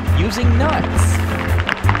 3 using nuts.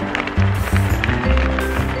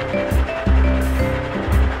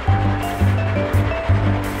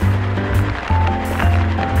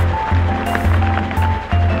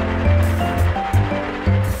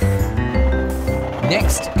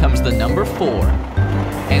 Next comes the number 4,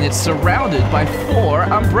 and it's surrounded by 4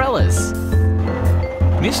 umbrellas.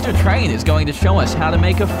 Mr. Train is going to show us how to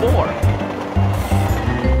make a 4.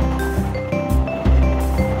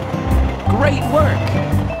 Great work!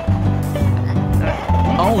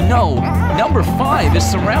 Oh no, number 5 is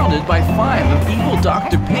surrounded by 5 of evil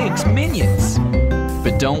Dr. Pig's minions.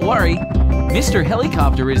 But don't worry, Mr.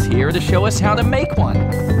 Helicopter is here to show us how to make one.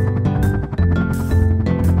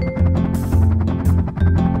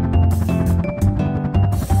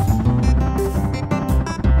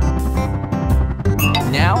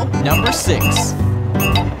 Now, number 6.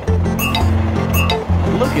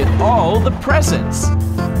 Look at all the presents.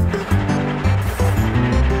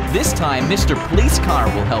 This time, Mr. Police Car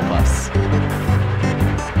will help us.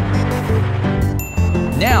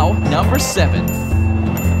 Now, number 7.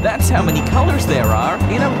 That's how many colors there are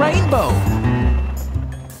in a rainbow.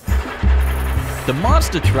 The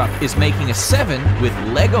monster truck is making a 7 with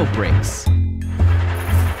Lego bricks.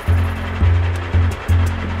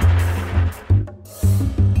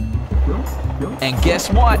 And guess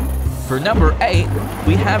what? For number 8,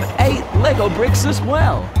 we have 8 Lego bricks as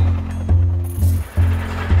well.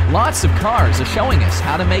 Lots of cars are showing us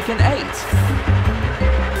how to make an 8.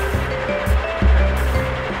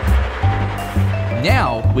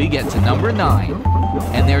 Now we get to number 9,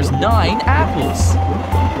 and there's 9 apples.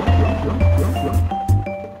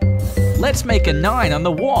 Let's make a 9 on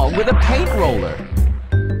the wall with a paint roller.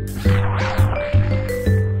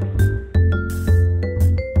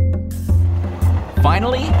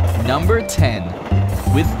 Finally, number 10,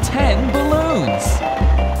 with 10 balloons.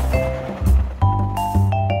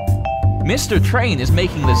 Mr. Train is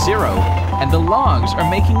making the 0, and the logs are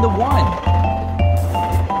making the 1.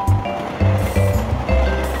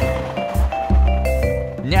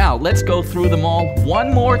 Now let's go through them all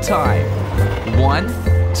one more time. 1,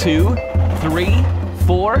 2, 3,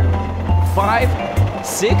 4, 5,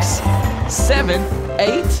 6, 7,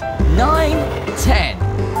 8, 9, 10.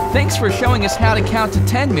 Thanks for showing us how to count to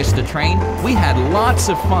 10, Mr. Train. We had lots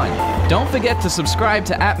of fun. Don't forget to subscribe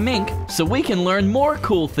to appMink so we can learn more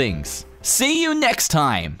cool things. See you next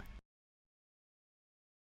time!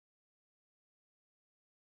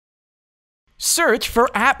 Search for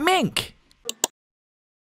appMink.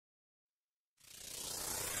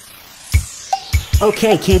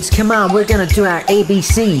 Okay, kids, come on. We're gonna do our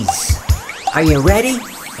ABCs. Are you ready?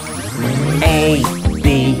 A,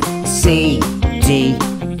 B, C, D,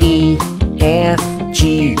 E, F,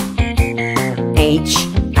 G, H,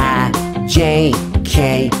 I, J,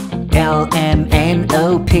 K, L, M, N,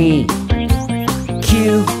 O, P,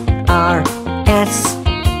 Q, R, S,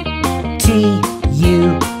 T,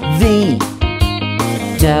 U,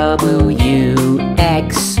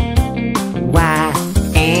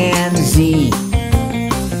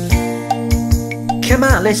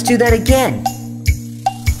 let's do that again.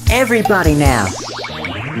 Everybody now.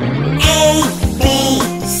 A, B,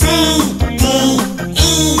 C, D,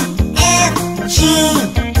 E, F, G,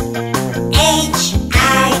 H,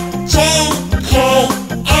 I, J, K,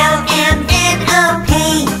 L, M, N, O, P,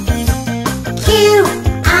 Q,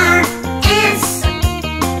 R, S,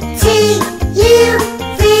 T, U,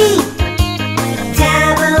 V,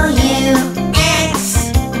 W, X,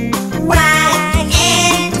 Y,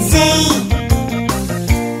 and Z.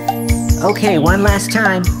 Okay, one last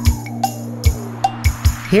time.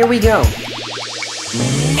 Here we go. A,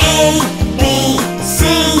 B, C,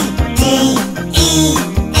 D, E,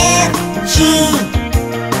 F, G,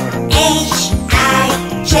 H, I,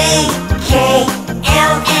 J, K,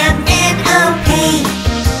 L, M, N, O, P,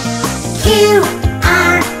 Q,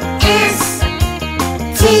 R, S,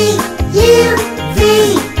 T, U, V,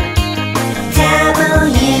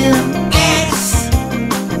 W, X,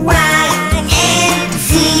 Y, and Z.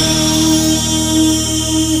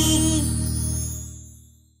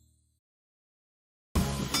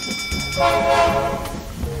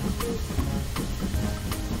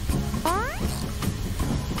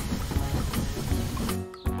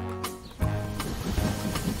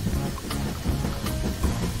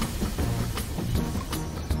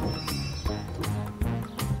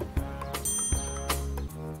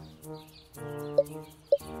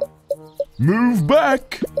 Move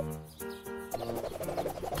back!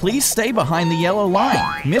 Please stay behind the yellow line.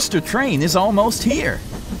 Mr. Train is almost here.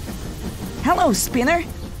 Hello, Spinner.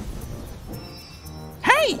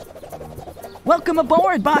 Hey! Welcome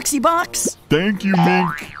aboard, Boxy Box. Thank you,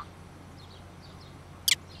 Mink.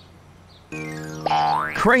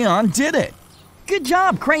 Crayon did it! Good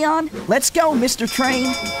job, Crayon. Let's go, Mr.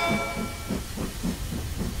 Train.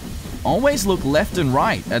 Always look left and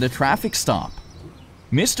right at a traffic stop.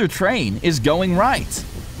 Mr. Train is going right.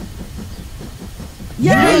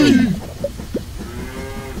 Yay!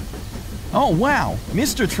 Oh wow,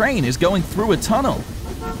 Mr. Train is going through a tunnel.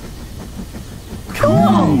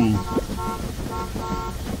 Cool!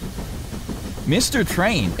 Mr.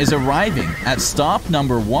 Train is arriving at stop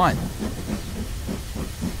number 1.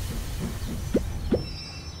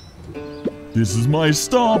 This is my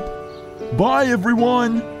stop. Bye,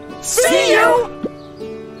 everyone. See you!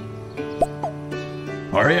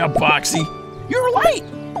 Hurry up, Boxy. You're late!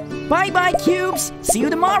 Bye-bye, Cubes. See you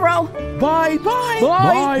tomorrow. Bye, bye.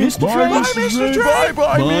 Bye, Mr. Bye, Train. Mr. Train. Bye,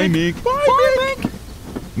 bye, Bye, Mink. Mink. Bye, Mink.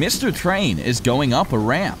 Mr. Train is going up a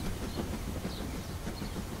ramp.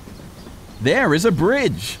 There is a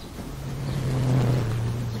bridge.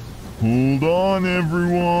 Hold on,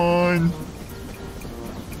 everyone.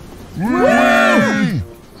 Woo!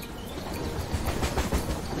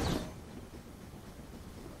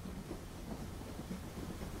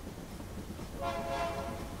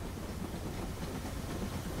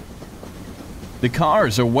 The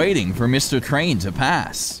cars are waiting for Mr. Train to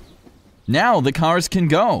pass. Now the cars can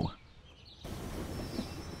go.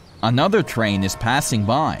 Another train is passing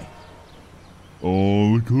by.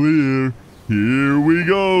 All clear. Here we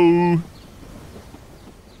go.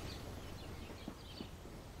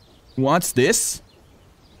 What's this?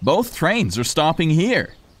 Both trains are stopping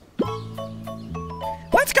here.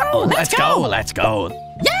 Let's go! Let's go! Let's go.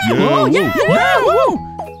 Yeah! Whoa, Yeah! whoa. Woo!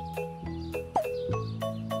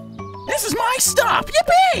 This is my stop!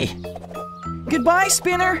 Yippee! Goodbye,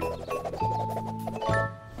 Spinner.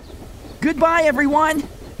 Goodbye, everyone.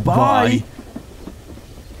 Bye.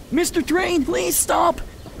 Mr. Train, please stop.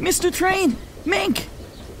 Mr. Train, Mink.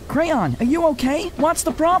 Crayon, are you okay? What's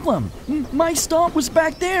the problem? My stop was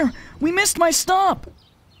back there. We missed my stop.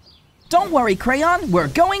 Don't worry, Crayon. We're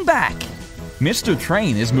going back. Mr.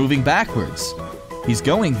 Train is moving backwards. He's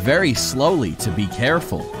going very slowly to be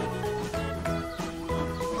careful.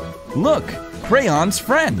 Look, Crayon's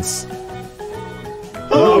friends.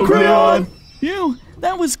 Hello, Crayon. Phew,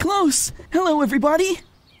 that was close. Hello, everybody.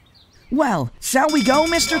 Well, shall we go,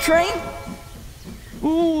 Mr. Train?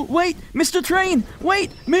 Ooh, wait, Mr. Train,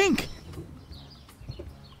 wait, Mink.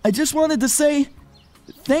 I just wanted to say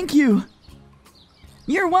thank you.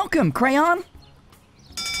 You're welcome, Crayon.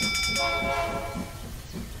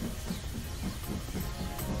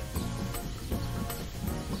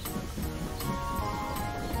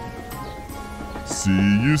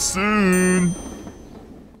 See you soon.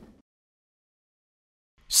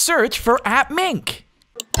 Search for appMink.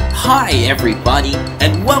 Hi everybody,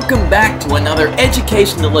 and welcome back to another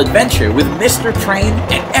educational adventure with Mr. Train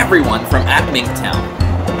and everyone from appMink Town.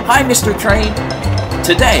 Hi Mr. Train.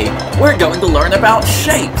 Today, we're going to learn about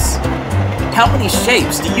shapes. How many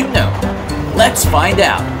shapes do you know? Let's find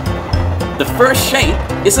out. The first shape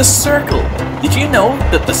is a circle. Did you know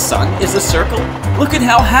that the sun is a circle? Look at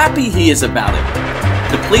how happy he is about it.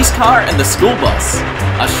 The police car and the school bus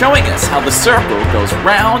are showing us how the circle goes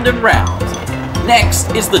round and round.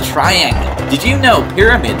 Next is the triangle. Did you know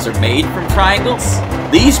pyramids are made from triangles?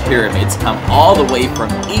 These pyramids come all the way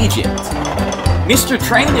from Egypt. Mr.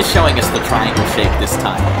 Train is showing us the triangle shape this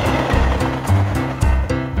time.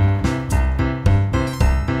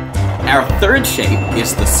 Our third shape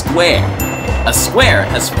is the square. A square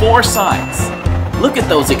has 4 sides. Look at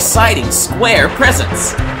those exciting square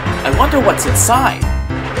presents. I wonder what's inside.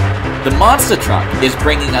 The monster truck is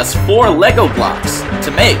bringing us 4 Lego blocks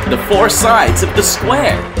to make the 4 sides of the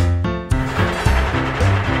square.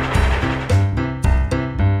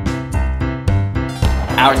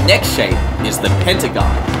 Our next shape is the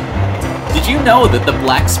pentagon. Did you know that the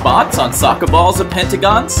black spots on soccer balls are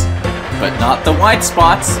pentagons? But not the white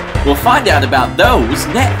spots. We'll find out about those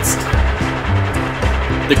next.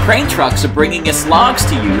 The crane trucks are bringing us logs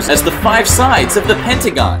to use as the 5 sides of the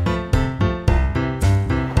pentagon.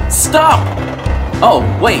 Stop! Oh,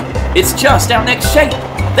 wait, it's just our next shape,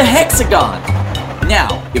 the hexagon.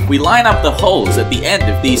 Now, if we line up the holes at the end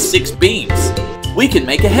of these 6 beams, we can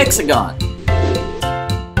make a hexagon.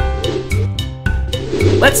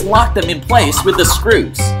 Let's lock them in place with the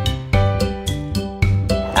screws.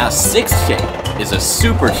 Our 6th shape is a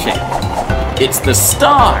super shape. It's the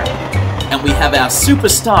star. And we have our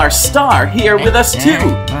superstar star here with us too.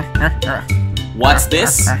 What's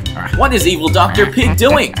this? What is evil Dr. Pig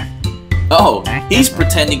doing? Oh, he's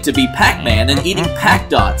pretending to be Pac-Man and eating Pac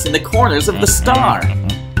dots in the corners of the star.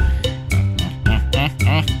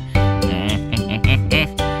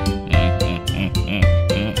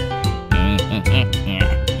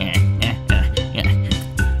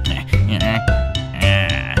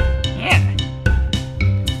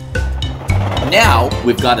 Now,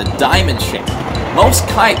 we've got a diamond shape. Most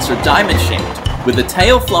kites are diamond shaped, with the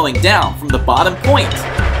tail flowing down from the bottom point.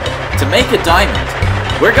 To make a diamond,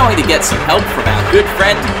 we're going to get some help from our good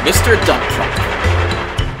friend, Mr. Dump Truck.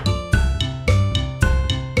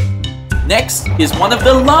 Next is one of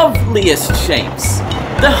the loveliest shapes,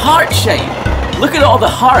 the heart shape. Look at all the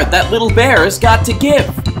heart that little bear has got to give.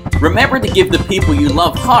 Remember to give the people you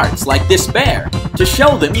love hearts like this bear, to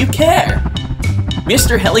show them you care.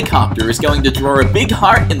 Mr. Helicopter is going to draw a big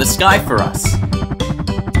heart in the sky for us.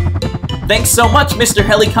 Thanks so much, Mr.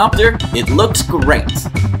 Helicopter. It looks great.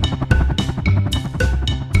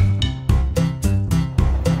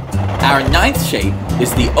 Our 9th shape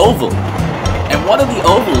is the oval. And what are the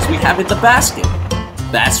ovals we have in the basket?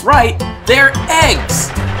 That's right, they're eggs.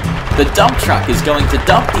 The dump truck is going to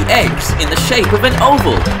dump the eggs in the shape of an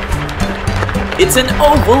oval. It's an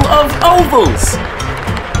oval of ovals.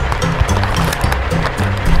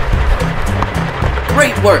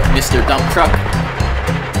 Great work, Mr. Dump Truck.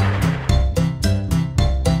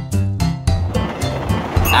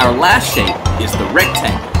 Our last shape is the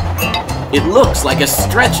rectangle. It looks like a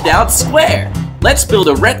stretched out square. Let's build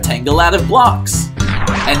a rectangle out of blocks.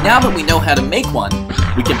 And now that we know how to make one,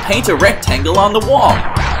 we can paint a rectangle on the wall.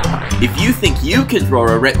 If you think you can draw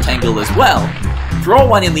a rectangle as well, draw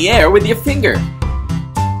one in the air with your finger.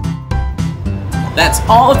 That's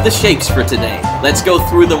all of the shapes for today. Let's go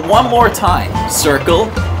through them one more time.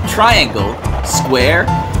 Circle, triangle, square,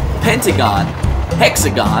 pentagon,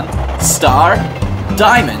 hexagon, star,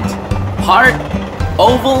 diamond, heart,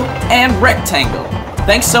 oval, and rectangle.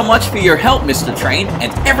 Thanks so much for your help, Mr. Train,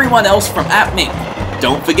 and everyone else from appMink.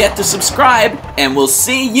 Don't forget to subscribe, and we'll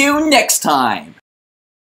see you next time.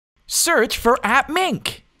 Search for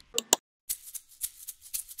appMink.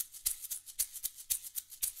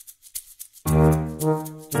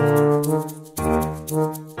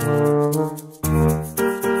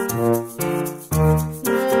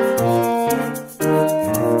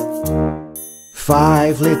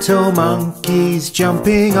 Five little monkeys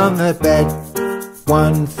jumping on the bed.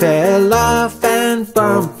 One fell off and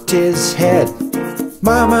bumped his head.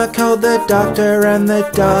 Mama called the doctor and the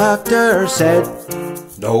doctor said,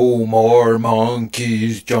 No more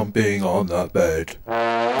monkeys jumping on the bed.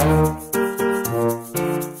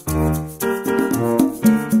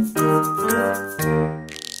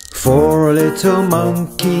 Four little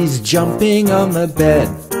monkeys jumping on the bed.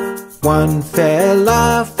 One fell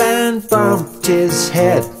off and bumped his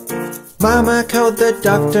head. Mama called the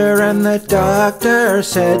doctor and the doctor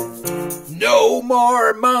said, No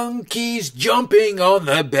more monkeys jumping on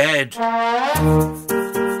the bed.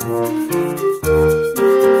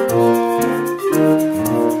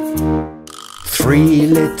 Three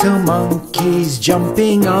little monkeys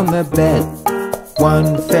jumping on the bed.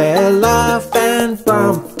 One fell off and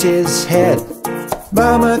bumped his head.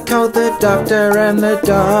 Mama called the doctor and the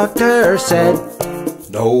doctor said,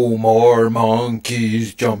 No more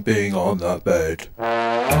monkeys jumping on the bed.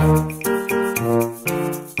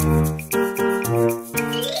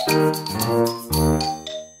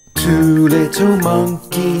 Two little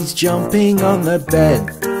monkeys jumping on the bed.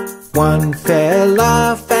 One fell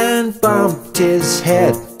off and bumped his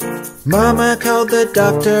head. Mama called the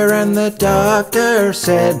doctor and the doctor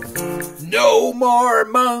said, No more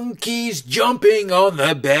monkeys jumping on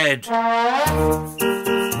the bed.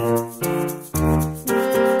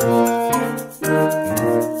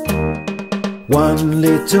 One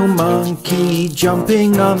little monkey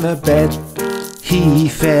jumping on the bed. He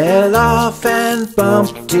fell off and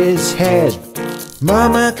bumped his head.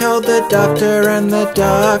 Mama called the doctor and the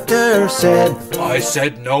doctor said, I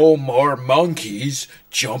said no more monkeys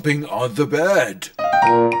jumping on the bed.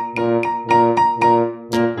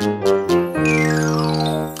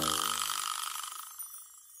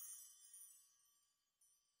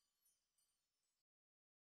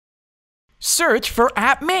 Search for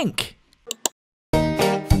appMink.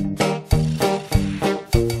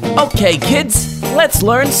 Okay, kids, let's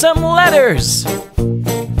learn some letters.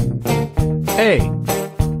 A.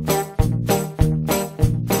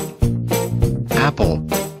 Apple.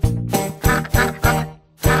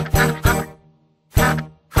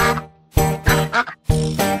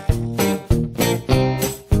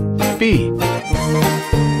 B.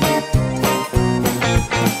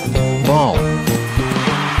 Ball.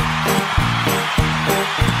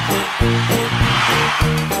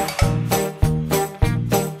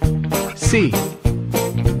 C.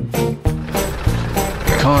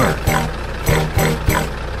 Car.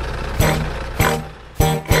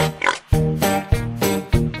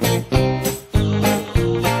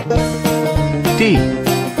 D.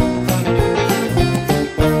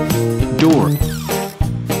 Door.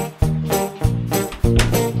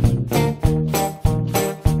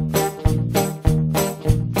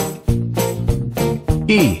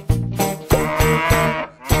 E.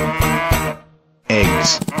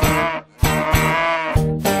 Eggs.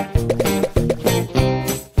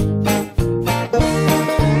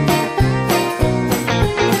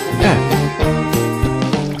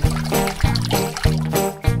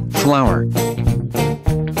 Flower.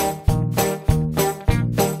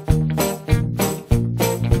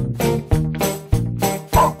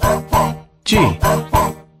 G.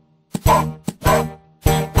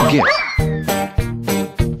 Gift.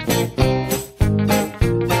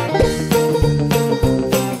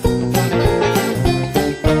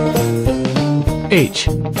 H.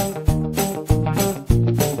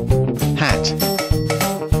 Hat.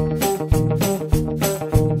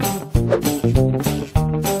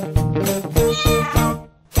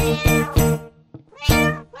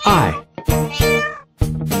 I.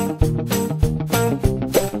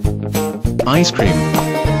 Ice cream.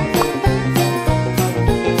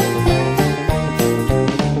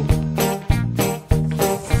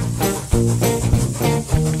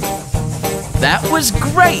 That was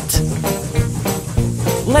great!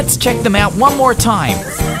 Let's check them out one more time.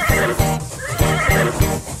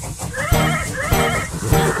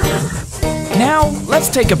 Now, let's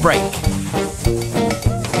take a break.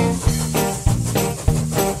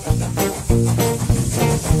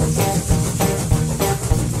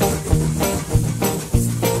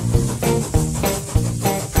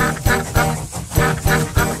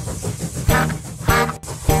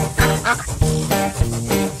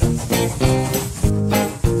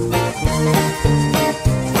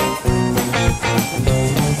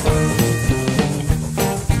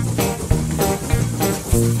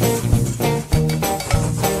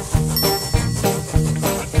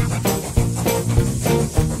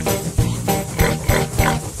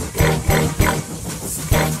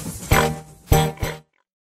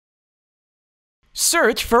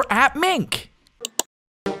 Search for appMink.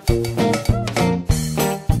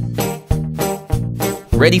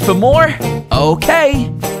 Ready for more?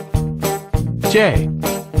 Okay. J.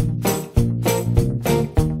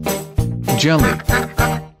 Jelly.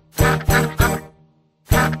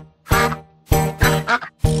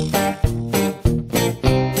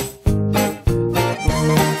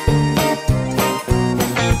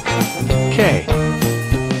 K.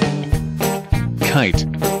 Kite.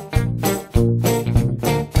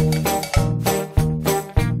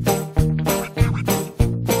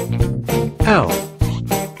 L.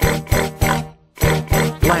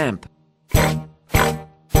 Lamp.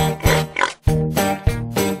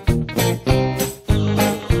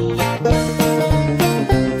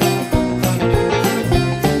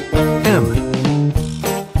 M.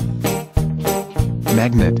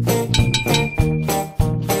 Magnet.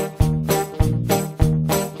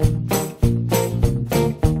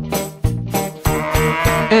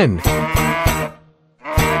 N.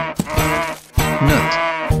 Nut.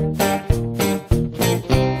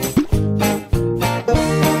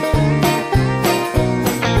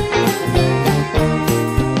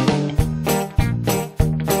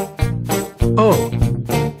 O.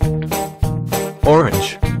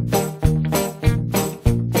 Orange.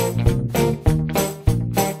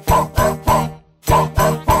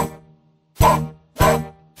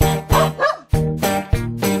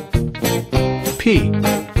 P.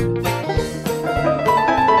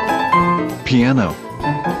 Piano.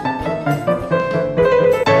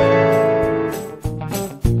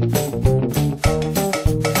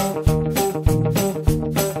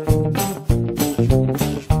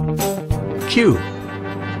 Q.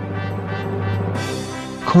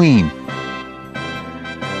 Queen.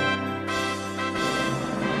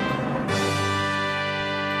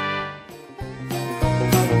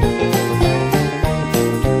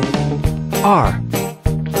 R.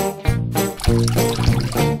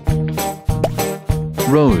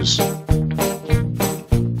 Rose.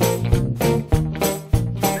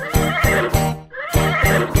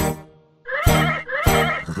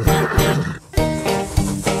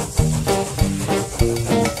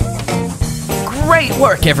 Great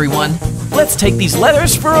work, everyone! Let's take these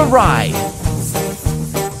letters for a ride!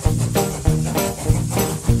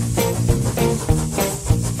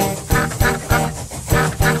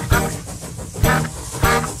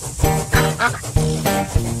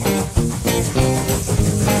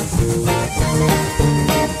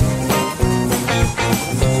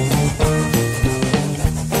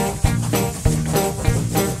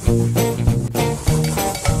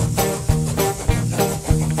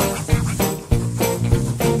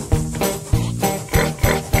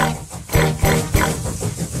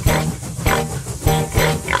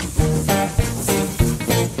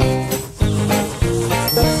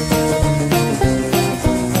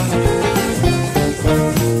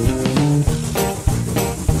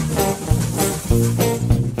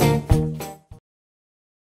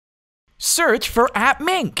 Search for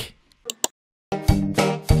appMink.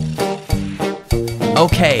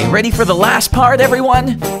 Okay, ready for the last part,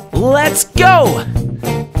 everyone? Let's go!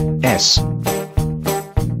 S.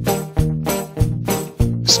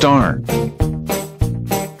 Star.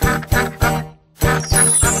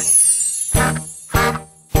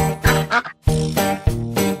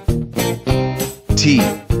 T.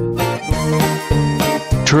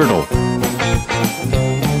 Turtle.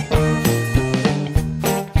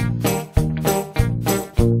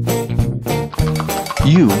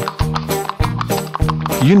 U.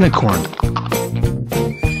 Unicorn.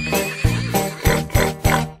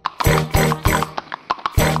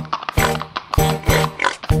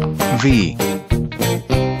 V.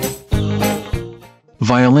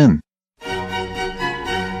 Violin.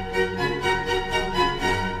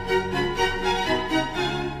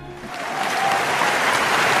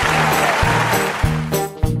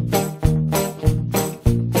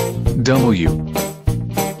 W.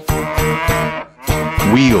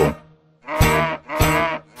 Wheel.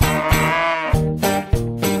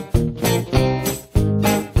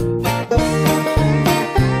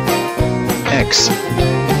 X.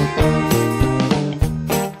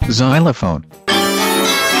 Xylophone.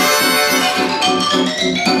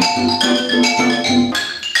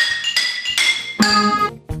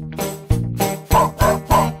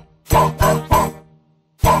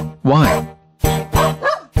 Y.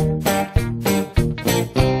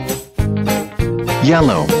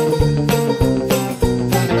 Yellow.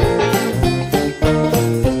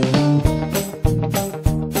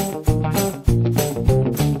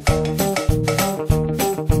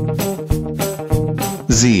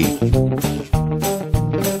 Z.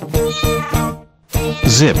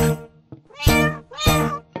 Zip.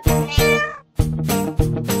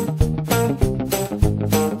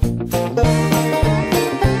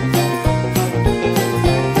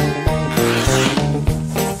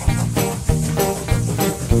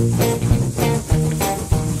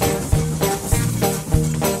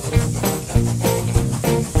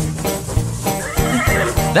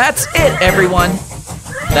 That's it, everyone!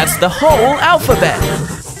 That's the whole alphabet!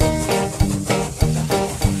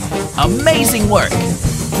 Amazing work!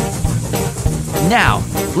 Now,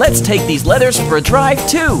 let's take these letters for a drive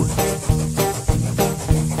too!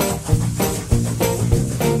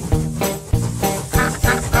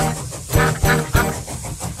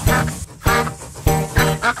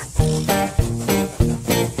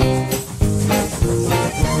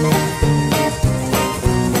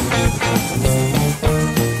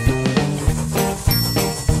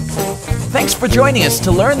 Thanks for joining us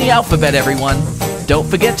to learn the alphabet, everyone. Don't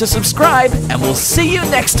forget to subscribe, and we'll see you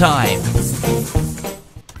next time.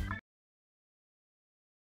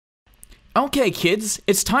 Okay, kids,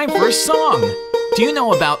 it's time for a song. Do you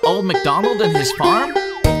know about Old MacDonald and his farm?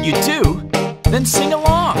 You do? Then sing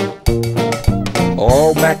along.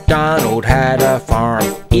 Old MacDonald had a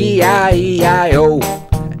farm, E-I-E-I-O.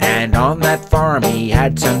 And on that farm he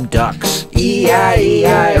had some ducks,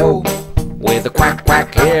 E-I-E-I-O. With a quack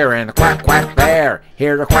quack here and a quack quack there.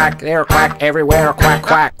 Here a quack, there a quack, everywhere a quack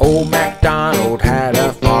quack. Old MacDonald had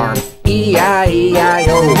a farm,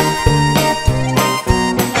 E-I-E-I-O.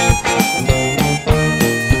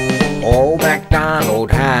 Old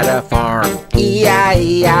MacDonald had a farm,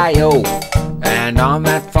 E-I-E-I-O. And on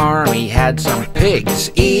that farm he had some pigs,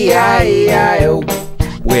 E-I-E-I-O.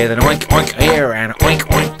 With an oink oink here and an oink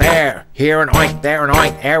oink there. Here an oink, there an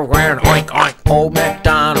oink, everywhere an oink oink. Old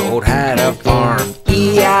MacDonald had a farm,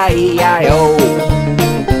 E-I-E-I-O.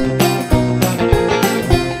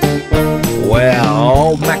 Well,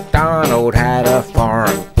 old MacDonald had a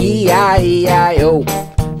farm, E-I-E-I-O.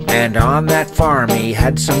 And on that farm he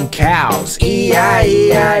had some cows,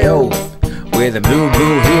 E-I-E-I-O. With a moo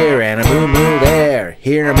moo here and a moo moo there.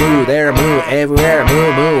 Here a moo, there a moo, everywhere a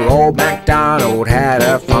moo moo. Old MacDonald had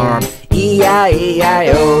a farm,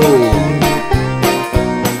 E-I-E-I-O.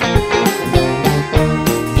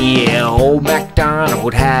 Yeah, old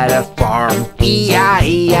MacDonald had a farm,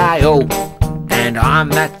 E-I-E-I-O. And on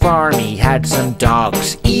that farm he had some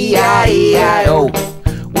dogs, E-I-E-I-O.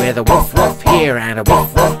 With a woof woof here and a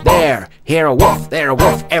woof woof there. Here a woof, there a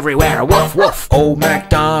woof, everywhere a woof woof. Old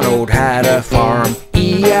MacDonald had a farm,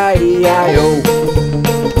 E-I-E-I-O.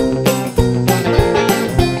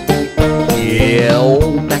 Yeah,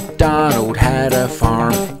 old MacDonald had a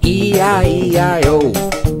farm, E-I-E-I-O.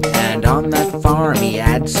 And on that farm he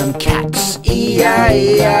had some cats,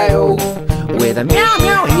 E-I-E-I-O. With a meow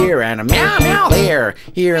meow here and a meow meow there.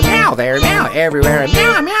 Here a meow, there a meow, everywhere a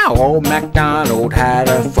meow meow. Old MacDonald had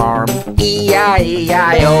a farm,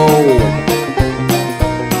 E-I-E-I-O.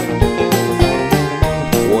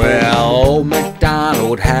 Well, old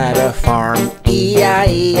MacDonald had a farm,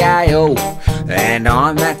 E-I-E-I-O. And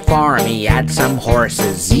on that farm he had some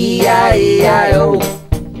horses, E-I-E-I-O.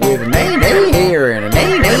 With a neigh-neigh here and a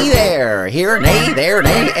neigh-neigh there. Here a neigh, there a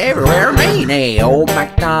neigh, everywhere a neigh-neigh. Old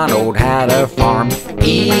MacDonald had a farm,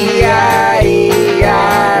 E-I-E-I-O.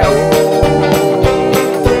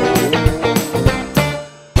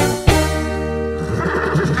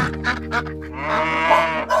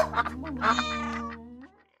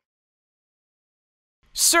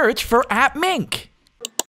 Search for appMink.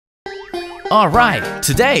 Alright,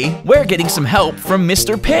 today we're getting some help from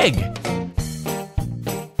Mr. Pig.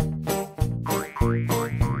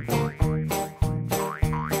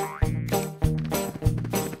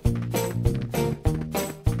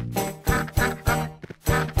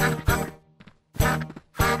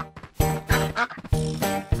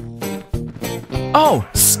 Oh,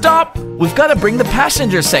 stop! We've got to bring the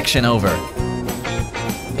passenger section over.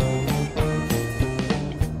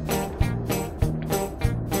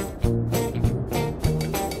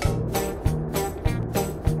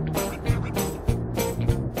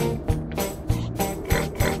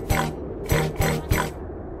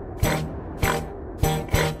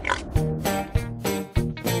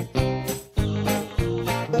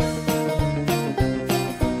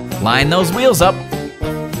 Line those wheels up.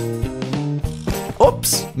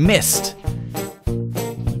 Oops, missed.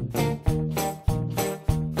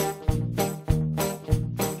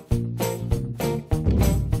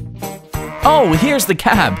 Oh, here's the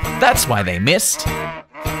cab. That's why they missed.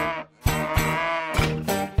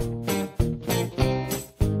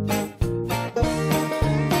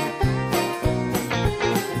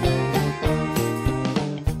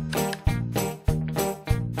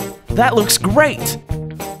 That looks great.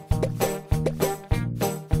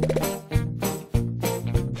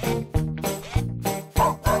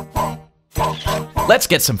 Let's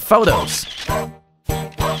get some photos.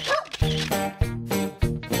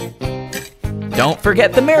 Don't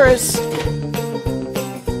forget the mirrors.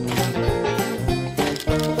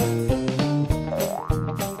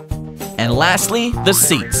 And lastly, the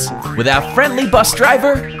seats with our friendly bus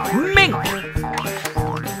driver, Mink.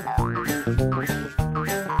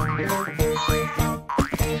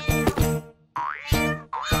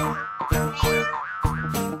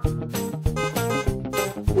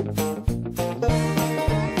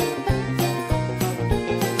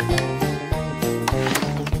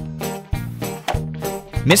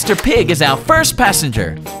 Mr. Pig is our first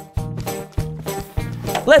passenger.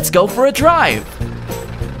 Let's go for a drive.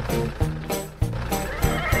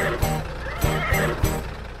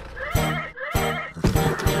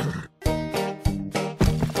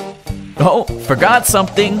 Oh, forgot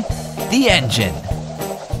something. The engine.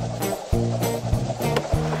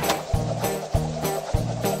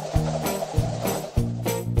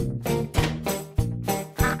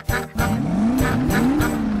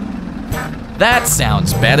 That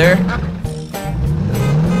sounds better.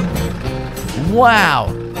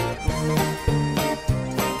 Wow.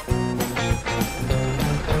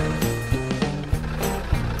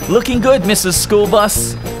 Looking good, Mrs. School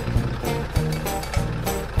Bus.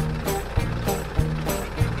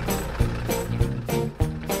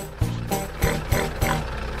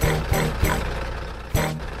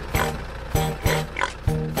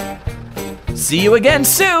 See you again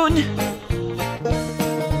soon!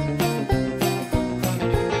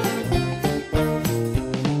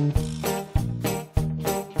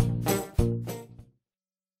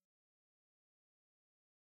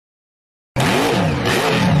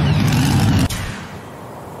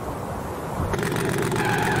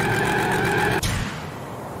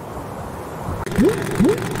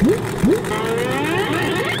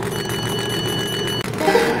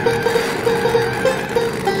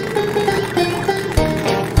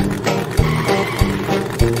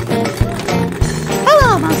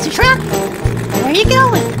 Hello, monster truck. Where are you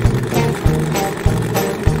going?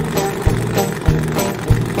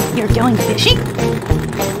 You're going fishing?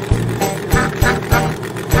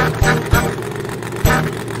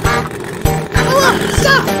 Hello,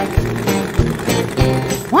 stop!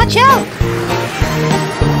 Watch out!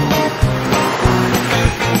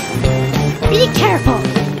 Be careful.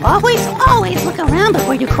 Always look around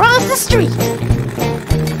before you cross the street.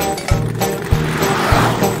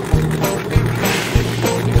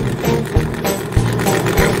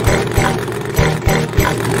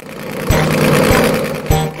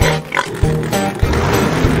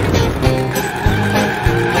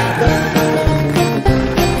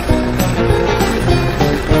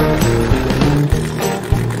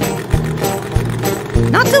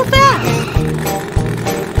 Not so fast!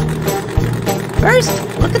 First,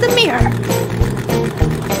 look at the mirror.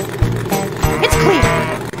 It's clear.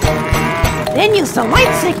 Then use the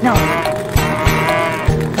light signal.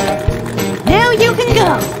 Now you can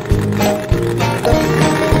go.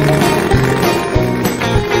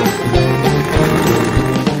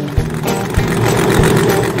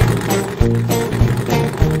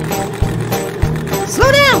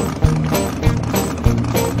 Slow down!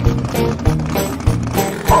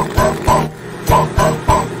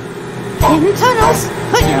 In the tunnels,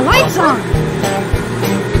 put your lights on!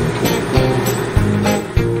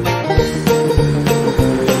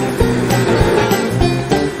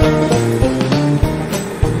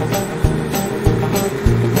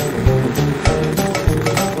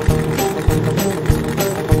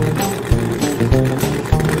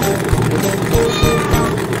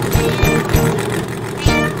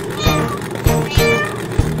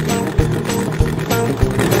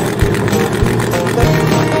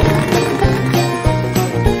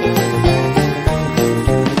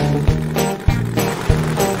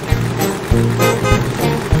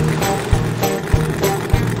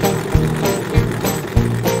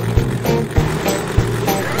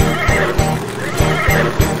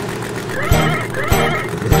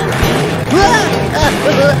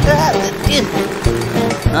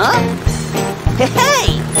 Huh?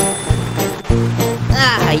 Hey!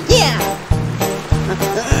 Ah, yeah!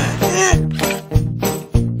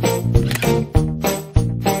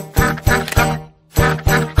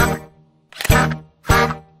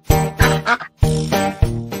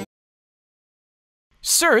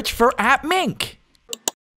 Search for appMink.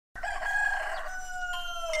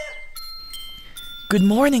 Good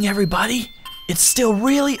morning, everybody. It's still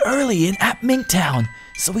really early in appMink Town,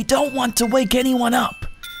 so we don't want to wake anyone up.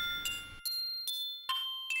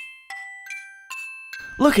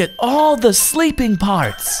 Look at all the sleeping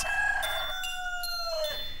parts.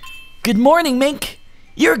 Good morning, Mink.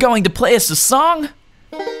 You're going to play us a song?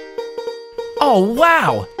 Oh,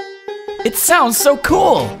 wow. It sounds so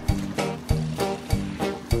cool.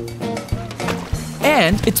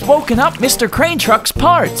 And it's woken up Mr. Crane Truck's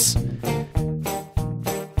parts.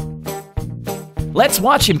 Let's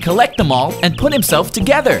watch him collect them all and put himself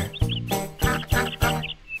together.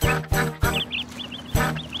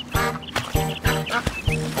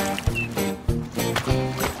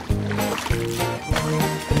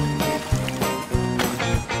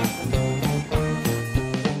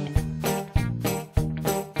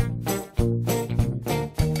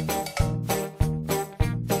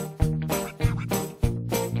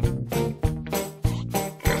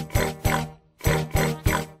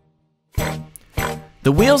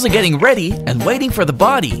 The wheels are getting ready and waiting for the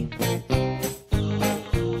body.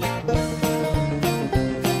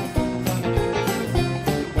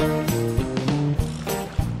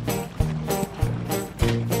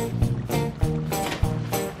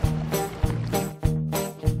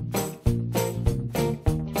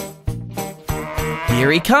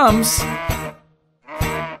 Here he comes.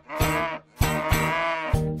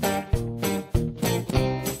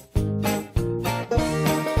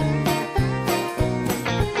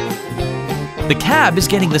 The cab is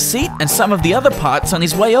getting the seat and some of the other parts on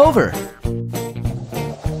his way over.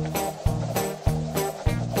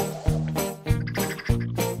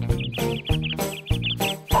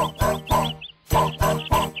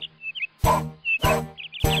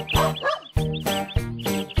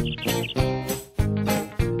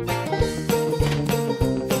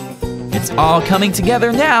 It's all coming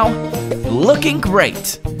together now. Looking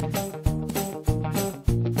great.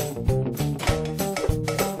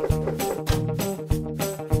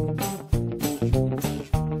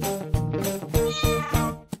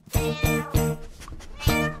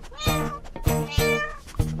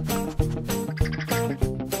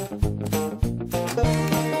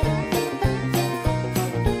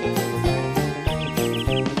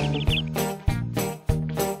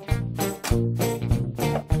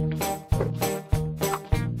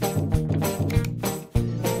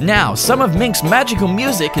 Now, some of Mink's magical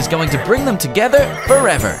music is going to bring them together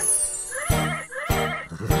forever.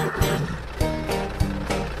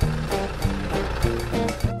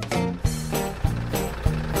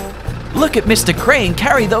 Look at Mr. Crane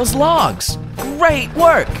carry those logs. Great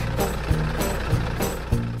work!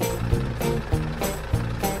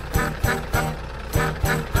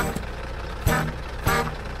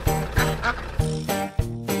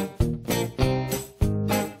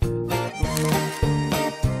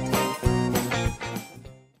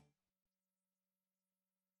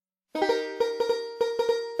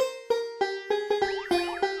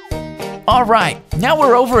 Alright, now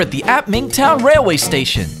we're over at the appMink Town Railway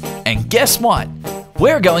Station. And guess what?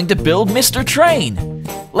 We're going to build Mr. Train.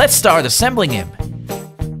 Let's start assembling him.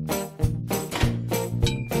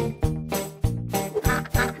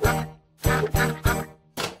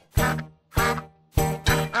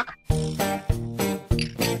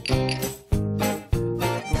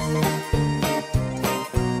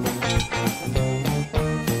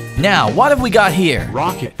 Now, what have we got here?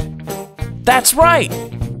 Rocket. That's right!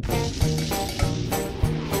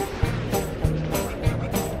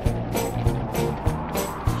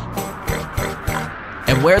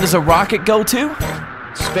 And where does a rocket go to?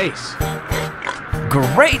 Space.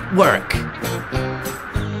 Great work!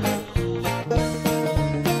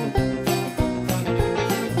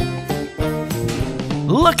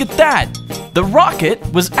 Look at that! The rocket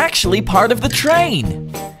was actually part of the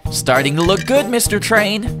train! Starting to look good, Mr.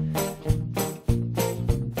 Train.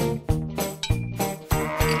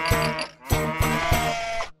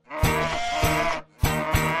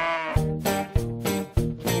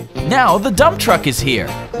 Now the dump truck is here.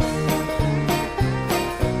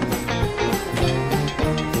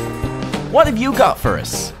 What have you got for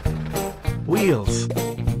us? Wheels.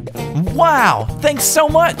 Wow, thanks so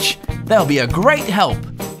much. That'll be a great help.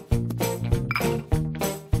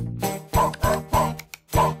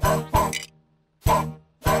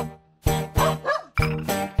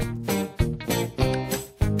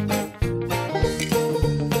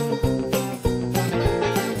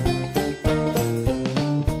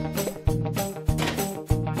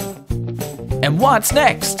 And what's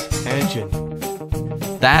next? Engine.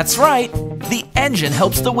 That's right. The engine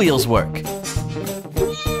helps the wheels work.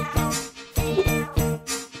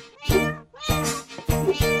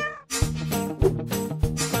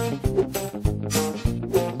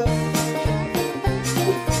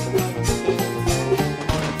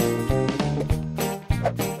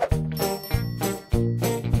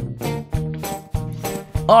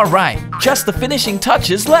 All right, just the finishing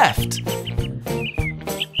touches left.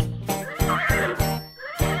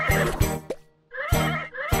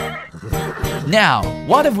 Now,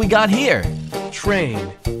 what have we got here?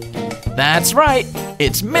 Train. That's right,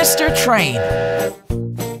 it's Mr. Train.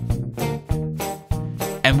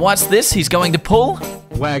 And what's this he's going to pull?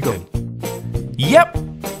 Wagon. Yep,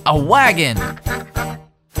 a wagon.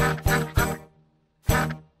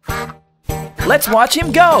 Let's watch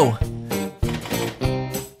him go.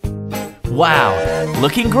 Wow,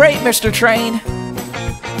 looking great, Mr. Train.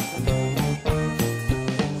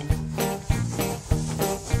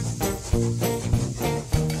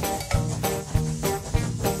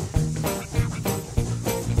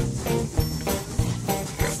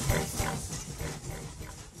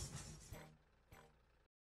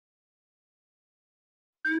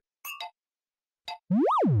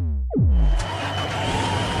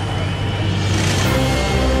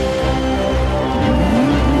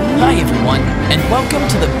 Hi everyone, and welcome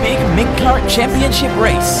to the Big Mink Cart Championship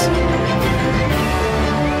Race.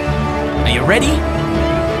 Are you ready?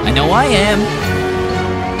 I know I am.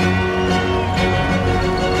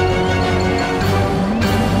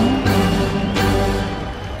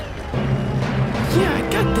 Yeah, I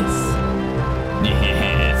got this.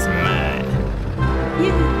 Yeah, it's mine.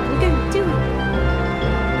 Yeah, we're gonna do it.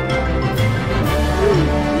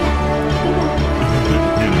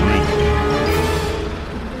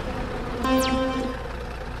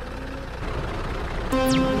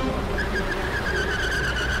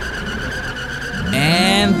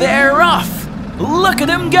 Look at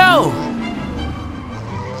him go!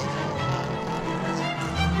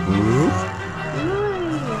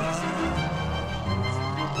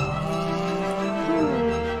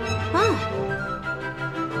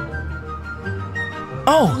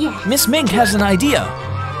 Oh, Yes. Miss Mink has an idea.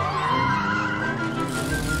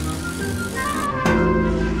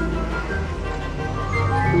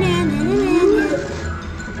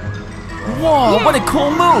 Whoa, what a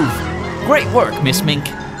cool move! Great work, Miss Mink.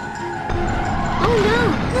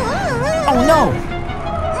 Oh no!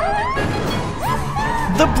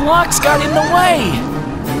 The blocks got in the way!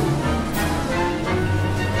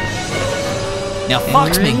 Now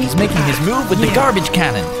Fox Mink is making his move with the garbage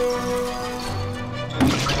cannon.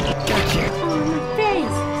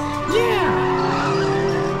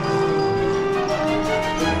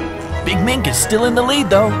 Big Mink is still in the lead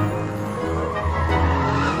though.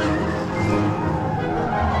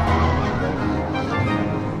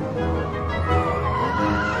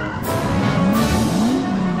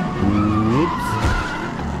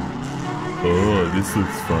 Oh, this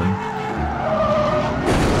looks fun.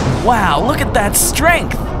 Wow, look at that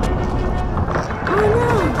strength!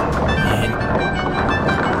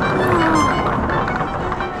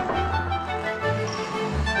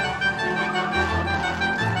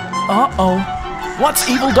 Uh-oh. What's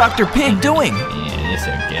evil Dr. Pig doing? Yeah,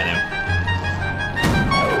 this'll get him.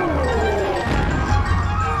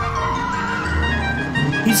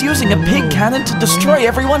 He's using a pig cannon to destroy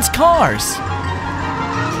everyone's cars.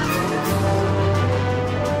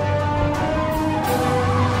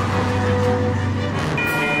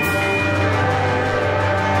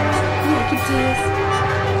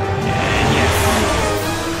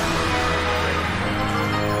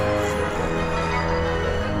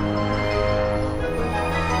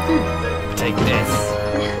 Take this.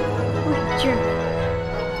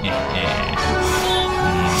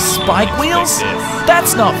 Spike wheels?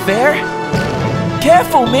 That's not fair.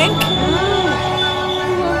 Careful, Mink.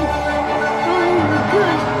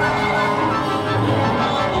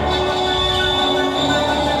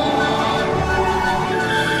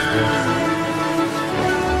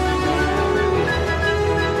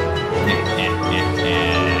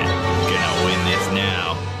 Gonna win this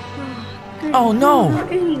now. Oh no!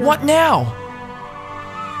 What now?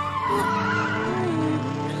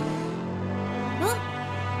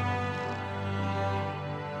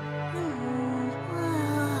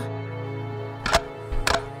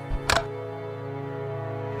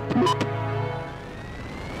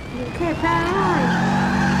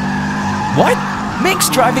 What? Mink's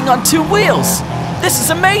driving on 2 wheels! This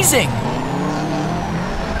is amazing!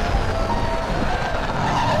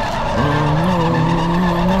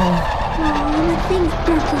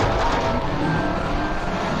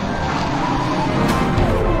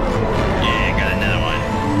 Yeah, got another one.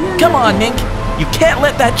 Come on, Mink! You can't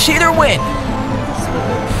let that cheater win!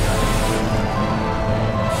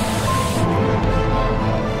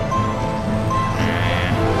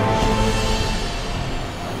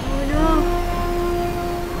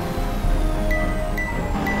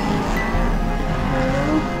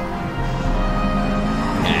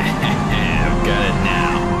 I've got it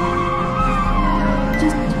now.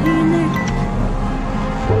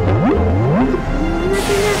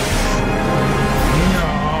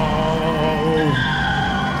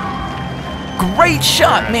 Great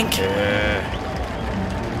shot, Mink! They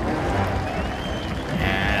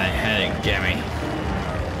had to get me.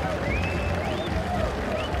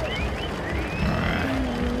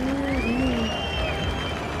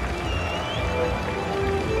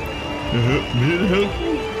 Me to help?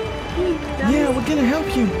 Yeah, we're gonna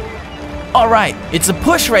help you. Alright, it's a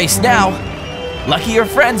push race now. Lucky your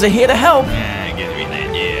friends are here to help. Yeah, gives me an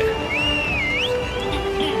idea.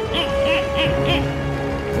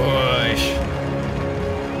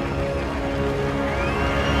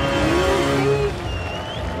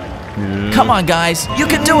 Push. Come on, guys, you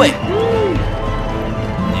can do it!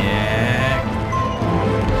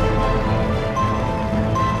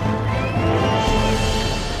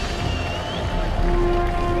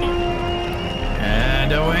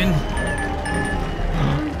 Doing?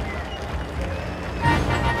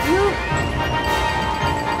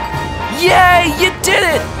 Yay, you did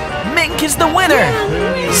it! Mink is the winner!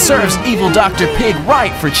 Serves evil Dr. Pig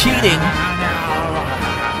right for cheating.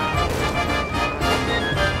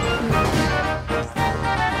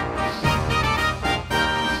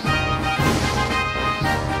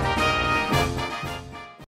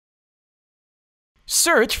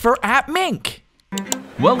 Search for appMink.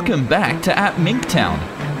 Welcome back to appMink Town.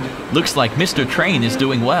 Looks like Mr. Train is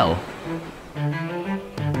doing well.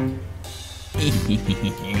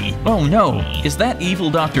 Oh no, is that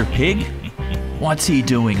evil Dr. Pig? What's he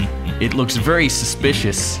doing? It looks very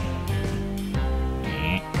suspicious.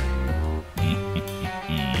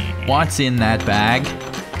 What's in that bag?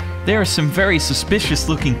 There are some very suspicious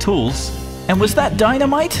looking tools. And was that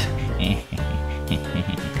dynamite?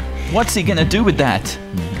 What's he gonna do with that?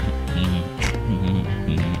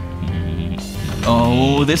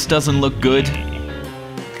 Oh, this doesn't look good.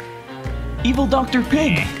 Evil Dr.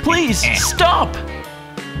 Pig, please stop!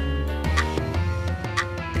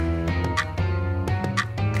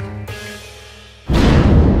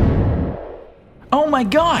 Oh my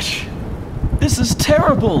gosh! This is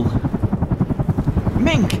terrible!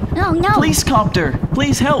 Mink! Oh no! Police copter!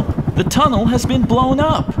 Please help! The tunnel has been blown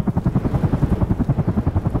up!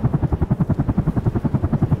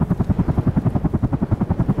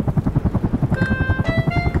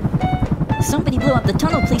 Somebody blew up the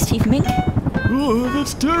tunnel, please, Chief Mink. Oh,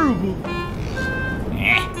 that's terrible.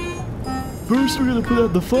 First we're gonna put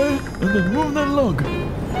out the fire and then move that log.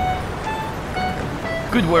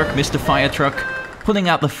 Good work, Mr. Fire Truck. Putting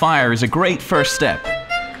out the fire is a great first step.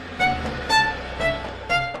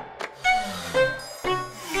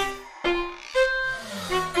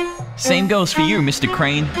 Same goes for you, Mr.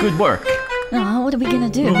 Crane. Good work. Oh, what are we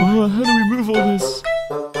gonna do? How do we move all this?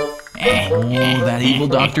 Oh, that evil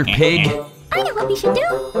Dr. Pig. I know what we should do.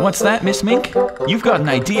 What's that, Miss Mink? You've got an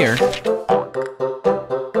idea.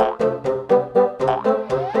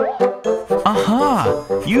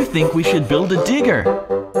 Aha! You think we should build a digger?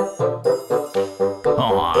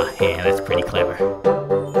 Oh, yeah, that's pretty clever.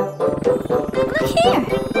 Look here.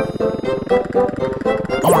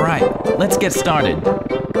 All right, let's get started.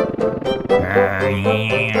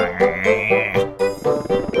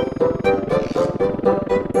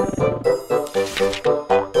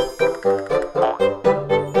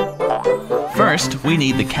 First, we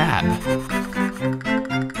need the cab.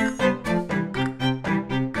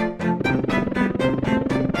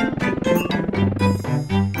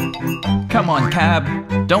 Come on, cab.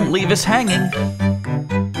 Don't leave us hanging.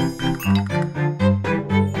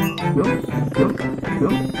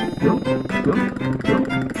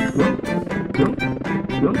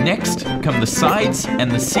 Next come the sides and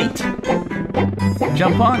the seat.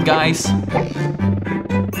 Jump on, guys.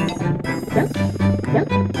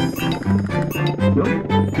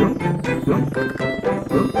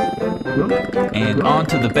 And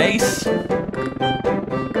onto the base.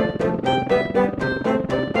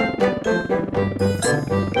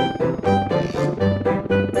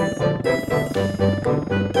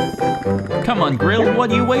 Come on, Grill,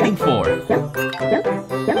 what are you waiting for?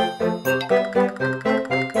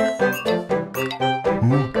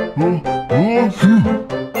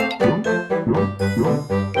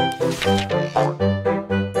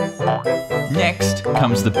 Next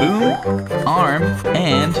comes the boom, arm,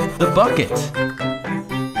 and the bucket.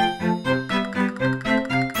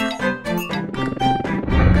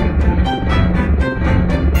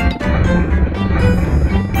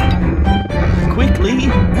 Quickly,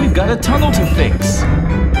 we've got a tunnel to fix.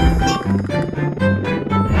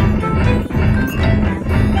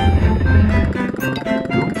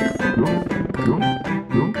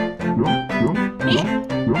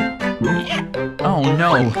 Oh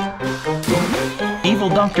no! Evil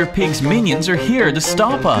Dr. Pig's minions are here to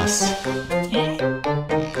stop us.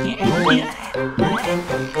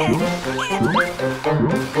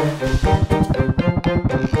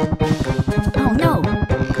 Oh no!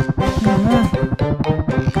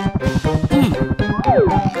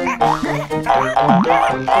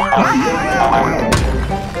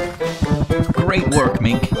 Great work,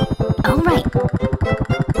 Mink. All right.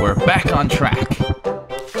 We're back on track.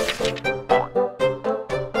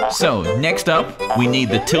 So, next up, we need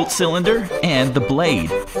the tilt cylinder and the blade.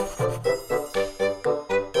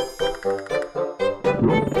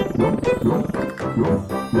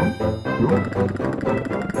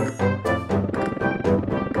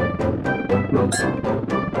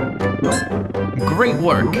 Great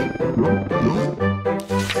work!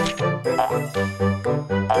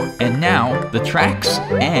 And now, the tracks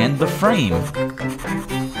and the frame.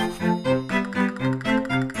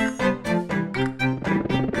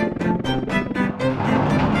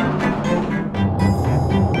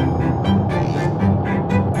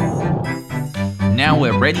 Now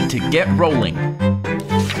we're ready to get rolling.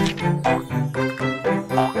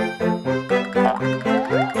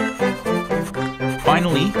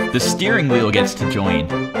 Finally, the steering wheel gets to join.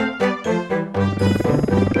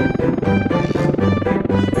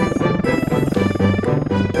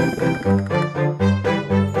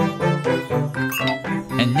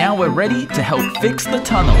 And now we're ready to help fix the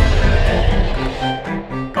tunnel.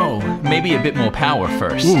 Oh, maybe a bit more power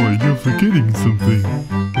first. Oh, you're forgetting something.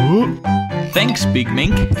 Oh. Thanks, Big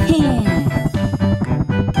Mink.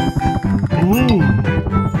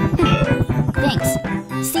 Thanks.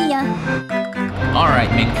 See ya. All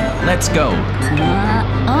right, Mink, let's go.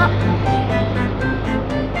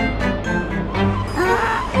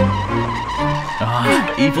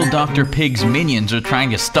 Evil Dr. Pig's minions are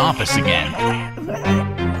trying to stop us again.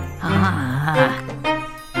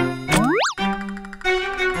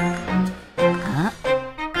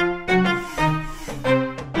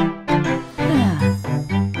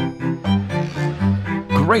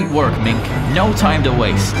 Great work, Mink. No time to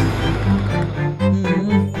waste.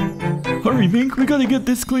 Hurry, Mink, we gotta get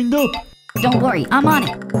this cleaned up. Don't worry, I'm on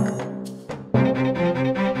it.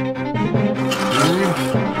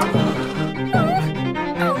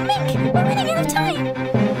 Oh, Mink, we're running out of time.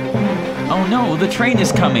 Oh no, the train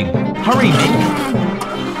is coming. Hurry, Mink.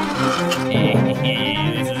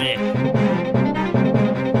 This is it.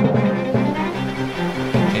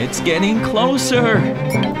 It's getting closer.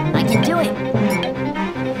 I can do it.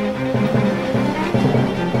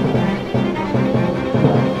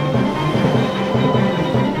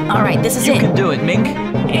 All right, this is You it. can do it, Mink. I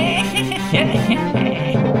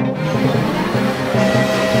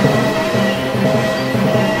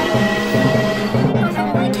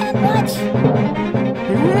can't watch.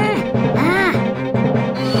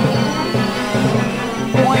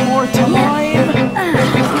 One more time.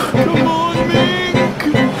 Come on, Mink!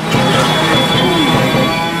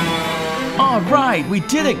 All right, we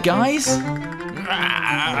did it, guys.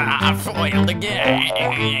 Foiled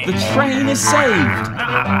again. The train is saved.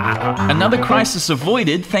 Another crisis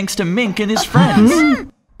avoided thanks to Mink and his friends.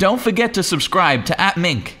 Don't forget to subscribe to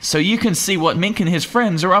appMink so you can see what Mink and his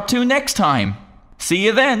friends are up to next time. See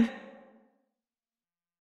you then.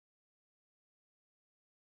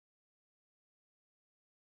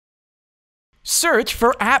 Search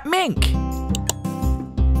for appMink.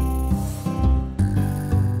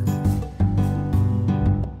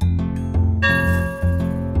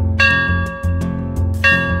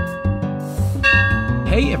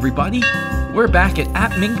 Hey everybody, we're back at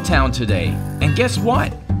appMink Town today, and guess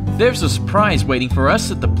what? There's a surprise waiting for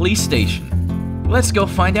us at the police station. Let's go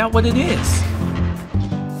find out what it is.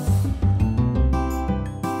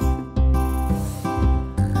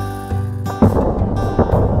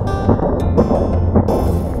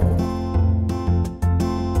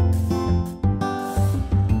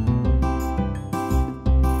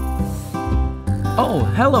 Oh,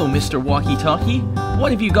 hello Mr. Walkie-Talkie.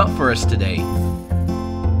 What have you got for us today?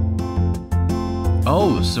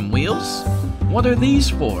 Oh, some wheels? What are these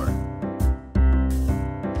for?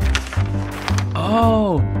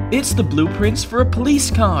 Oh, it's the blueprints for a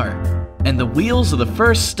police car. And the wheels are the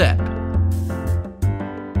first step.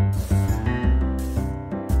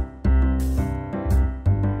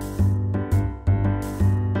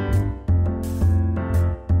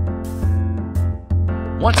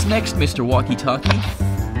 What's next, Mr. Walkie-Talkie?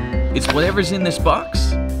 It's whatever's in this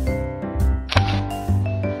box?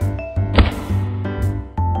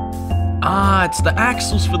 Ah, it's the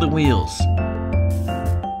axles for the wheels.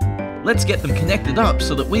 Let's get them connected up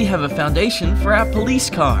so that we have a foundation for our police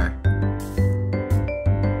car.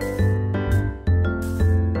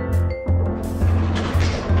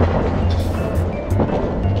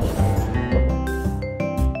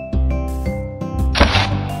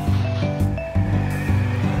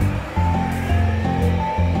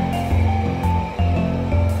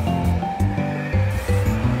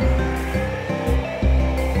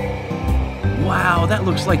 Wow, that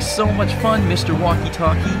looks like so much fun, Mr.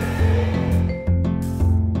 Walkie-Talkie.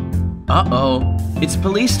 Uh-oh, it's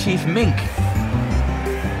Police Chief Mink.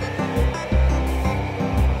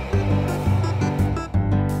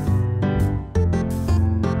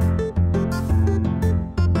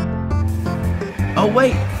 Oh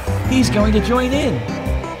wait, he's going to join in.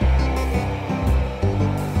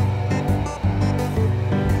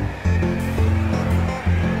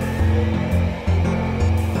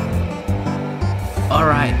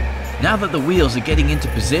 Alright, now that the wheels are getting into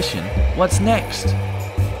position, what's next?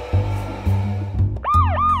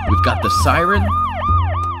 We've got the siren,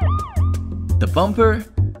 the bumper,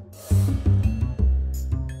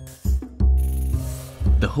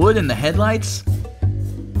 the hood and the headlights,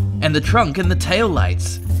 and the trunk and the tail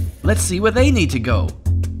lights. Let's see where they need to go.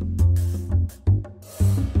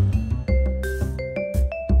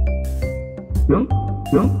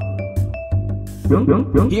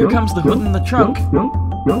 Here comes the hood and the trunk.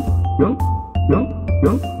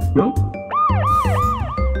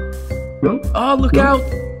 Oh, look out!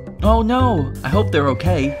 Oh no, I hope they're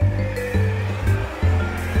okay.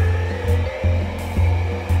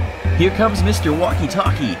 Here comes Mr.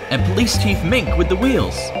 Walkie-Talkie and Police Chief Mink with the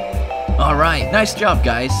wheels. Alright, nice job,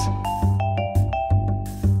 guys.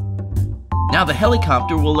 Now the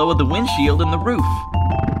helicopter will lower the windshield and the roof.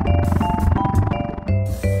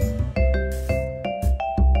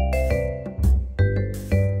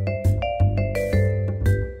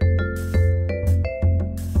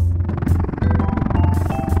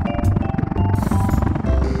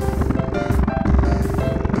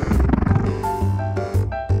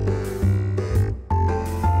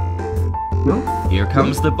 Here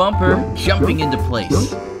comes the bumper, jumping into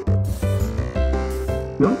place.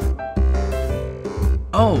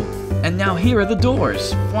 Oh, and now here are the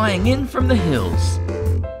doors, flying in from the hills.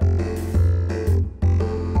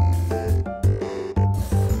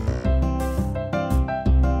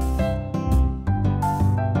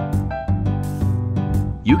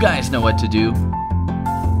 You guys know what to do.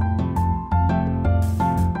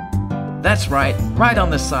 That's right on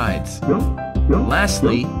the sides.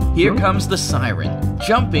 Lastly, here comes the siren,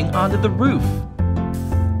 jumping onto the roof.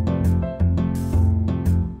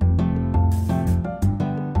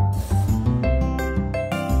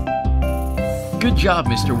 Good job,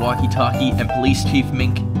 Mr. Walkie-Talkie and Police Chief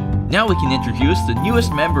Mink. Now we can introduce the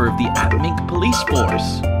newest member of the appMink Police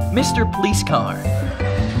Force, Mr. Police Car.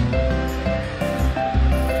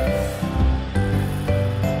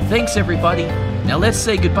 Thanks, everybody. Now let's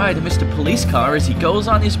say goodbye to Mr. Police Car as he goes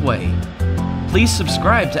on his way. Please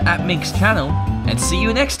subscribe to appMink's channel, and see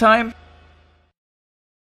you next time!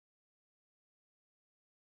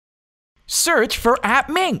 Search for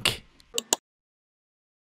appMink!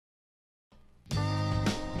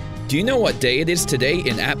 Do you know what day it is today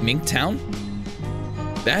in appMink Town?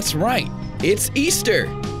 That's right, it's Easter,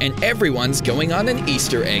 and everyone's going on an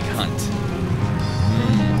Easter egg hunt.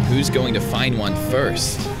 Who's going to find one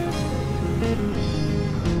first?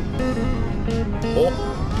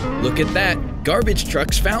 Oh, look at that. Garbage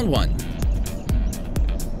trucks found one.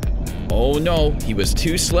 Oh no, he was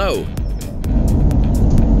too slow.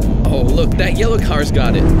 Oh look, that yellow car's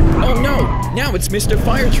got it. Oh no, now it's Mr.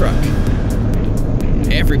 Fire Truck.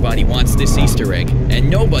 Everybody wants this Easter egg, and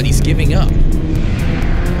nobody's giving up.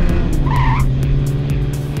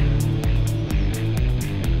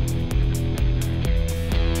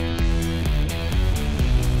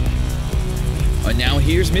 And now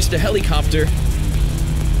here's Mr. Helicopter.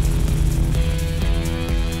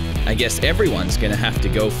 I guess everyone's gonna have to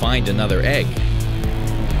go find another egg.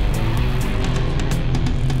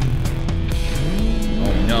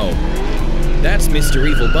 Oh no, that's Mr.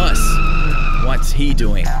 Evil Bus. What's he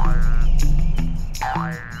doing?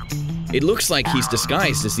 It looks like he's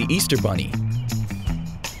disguised as the Easter Bunny.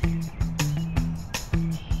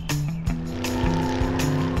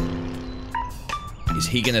 Is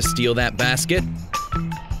he gonna steal that basket?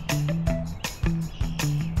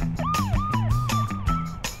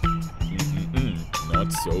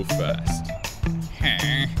 Not so fast.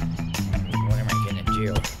 What am I gonna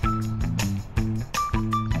do?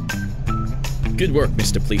 Good work,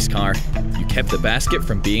 Mr. Police Car. You kept the basket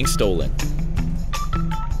from being stolen.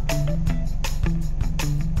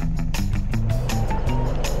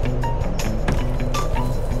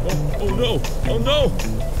 Oh no! Oh no!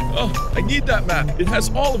 Oh, I need that map. It has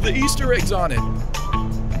all of the Easter eggs on it.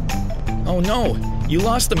 Oh no! You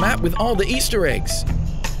lost the map with all the Easter eggs.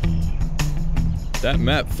 That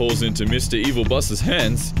map falls into Mr. Evil Bus's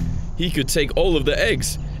hands. He could take all of the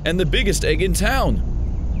eggs, and the biggest egg in town.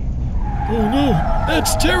 Oh no,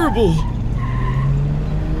 that's terrible!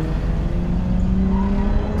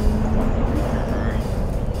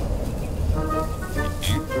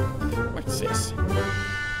 What's this?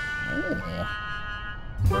 Oh.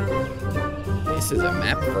 This is a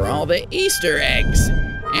map for all the Easter eggs.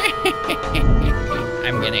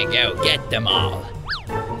 I'm gonna go get them all.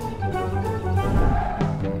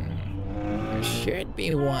 There should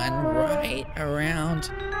be one right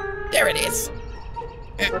around. There it is.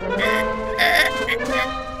 Can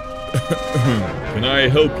I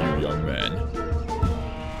help you, young man?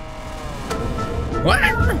 What?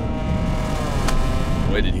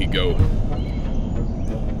 Where did he go?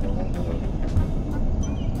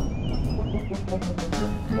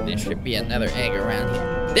 There should be another egg around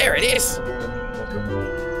here. There it is!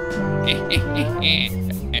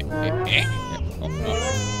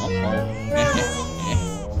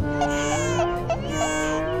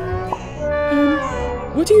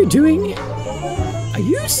 What are you doing? Are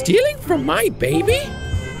you stealing from my baby?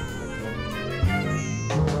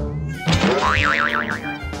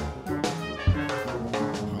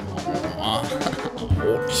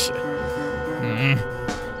 Ouch.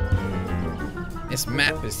 This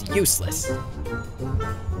map is useless.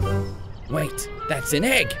 Wait, that's an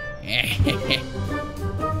egg.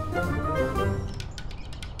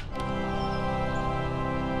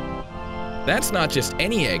 That's not just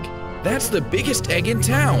any egg. That's the biggest egg in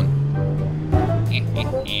town.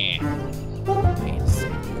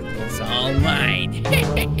 It's all mine.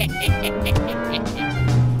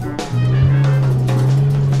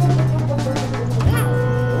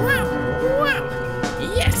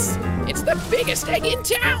 Yes, it's the biggest egg in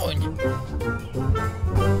town.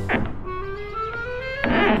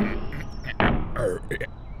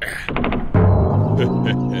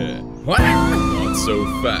 What? Not so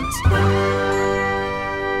fast.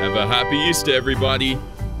 Have a happy Easter, everybody.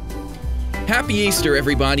 Happy Easter,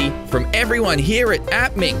 everybody, from everyone here at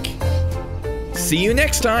appMink. See you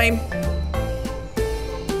next time.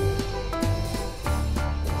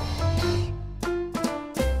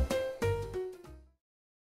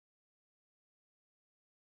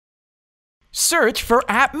 Search for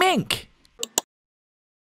appMink.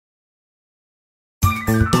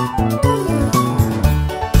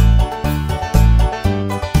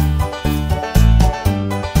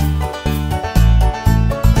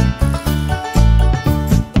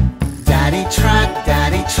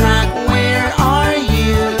 Daddy truck, where are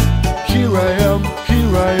you? Here I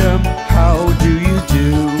am, how do you do?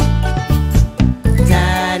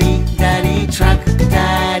 Daddy truck,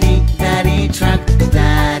 daddy truck,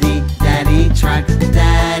 daddy truck,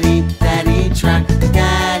 daddy truck,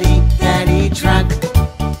 daddy truck.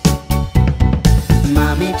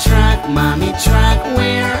 Mommy truck,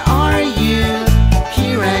 where are you?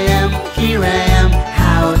 Here I am,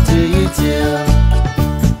 how do you do?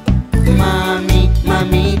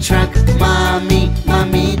 Mommy truck, mommy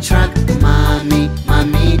truck, mommy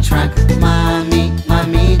truck,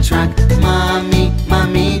 mommy truck,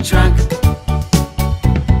 mommy truck.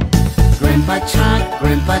 Grandpa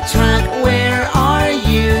truck, where are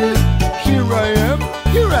you? Here I am,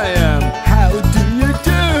 how do you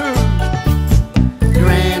do?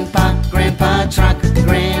 Grandpa truck,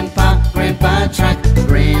 grandpa truck, grandpa truck,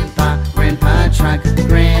 grandpa truck,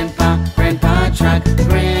 grandpa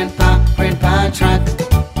truck.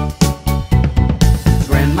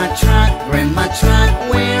 Grandma truck,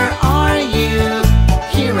 where are you?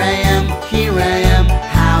 Here I am,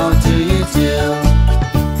 how do you do?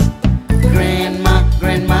 Grandma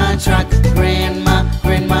truck, grandma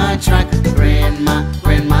truck, grandma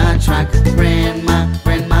truck,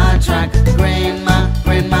 grandma truck,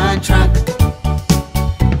 grandma truck.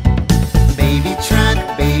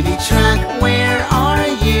 Baby truck, where are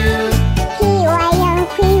you? Here I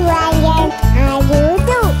am, how do you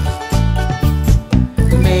do?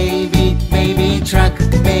 Baby truck,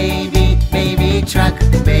 baby truck,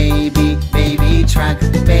 baby truck,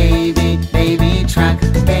 baby truck,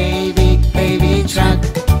 baby truck.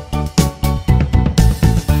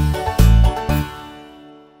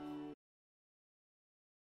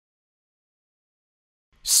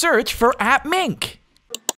 Search for appMink.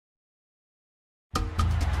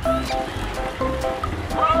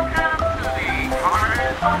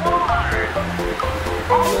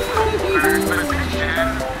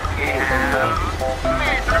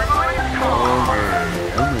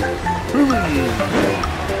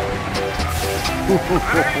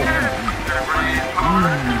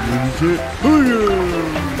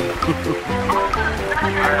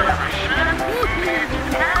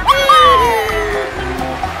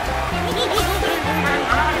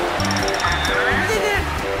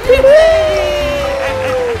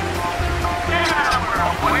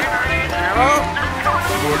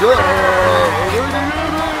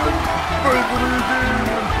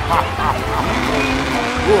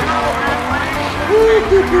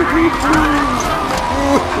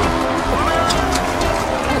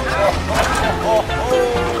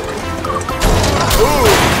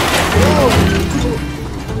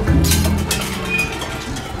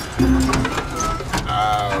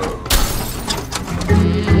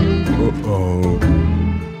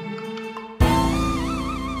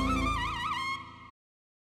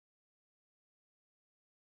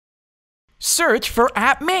 Search for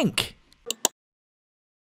appMink.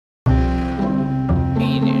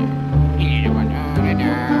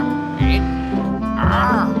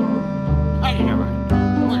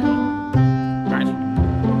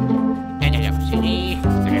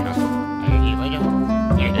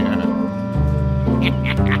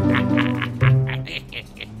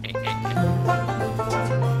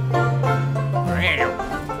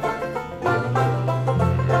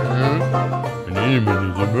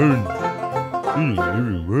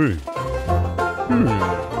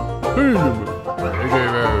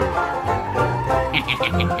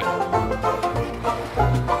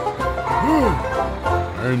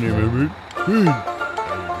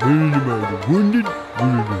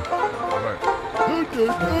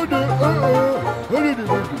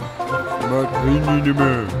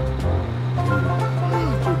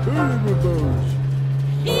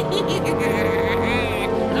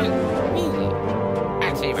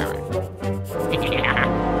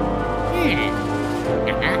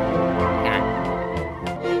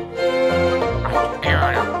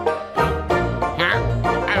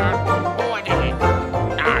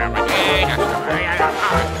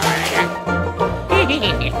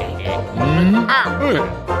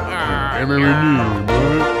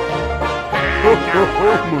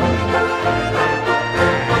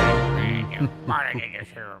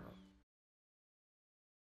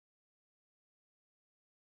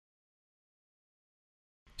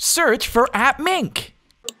 Search for appMink.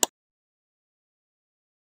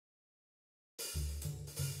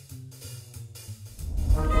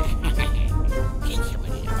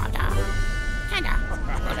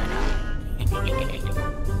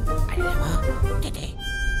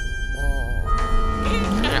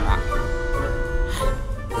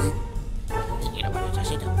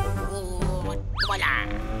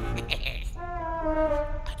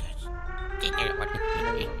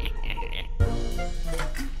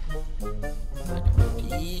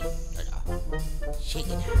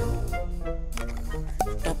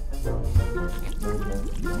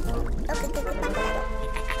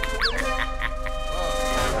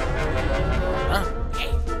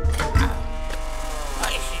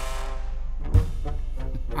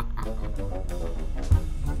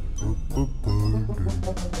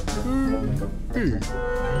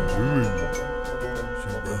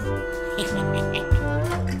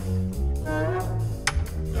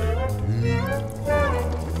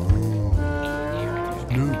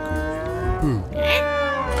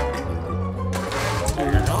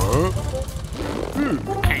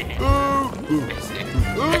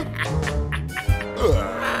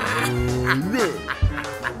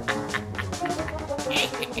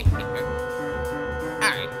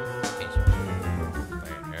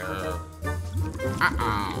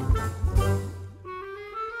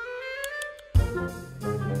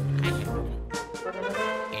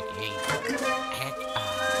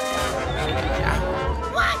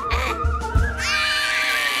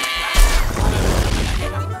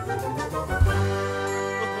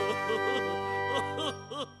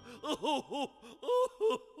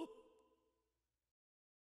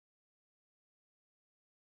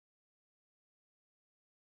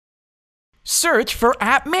 Search for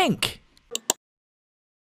appMink.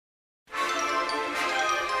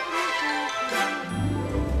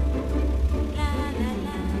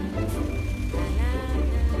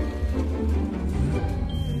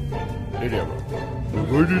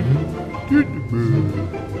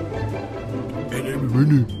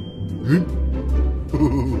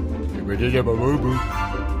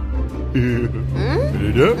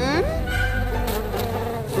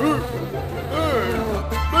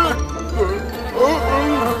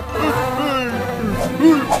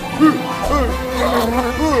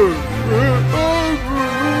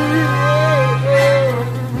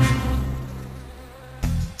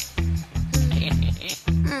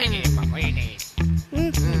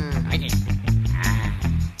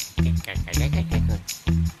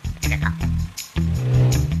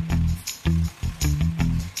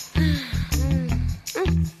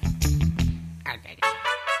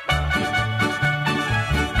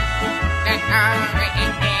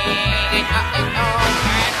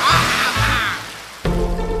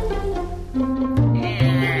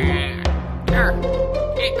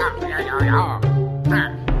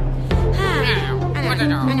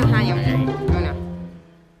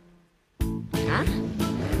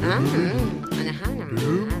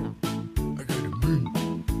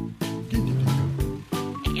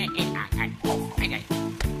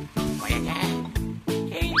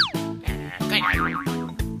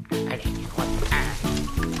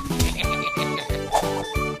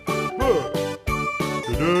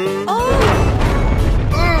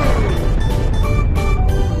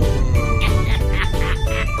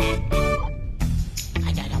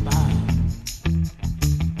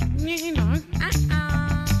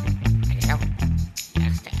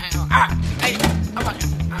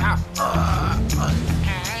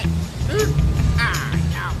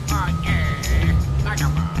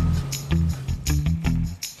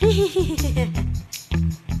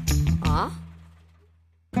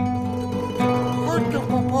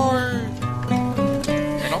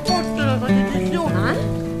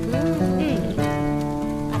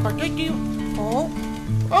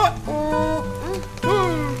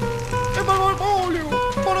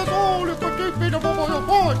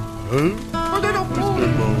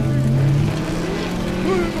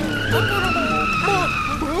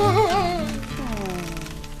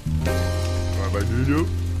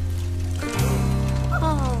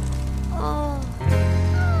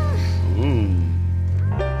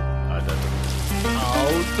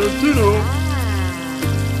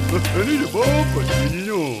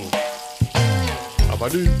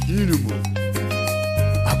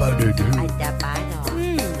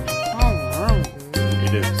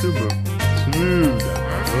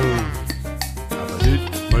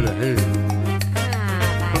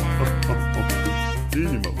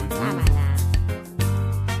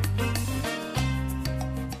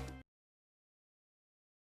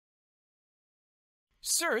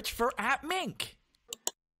 Search for appMink.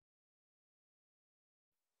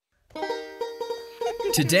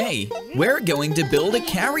 Today, we're going to build a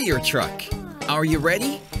carrier truck. Are you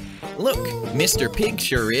ready? Look, Mr. Pig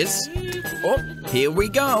sure is. Oh, here we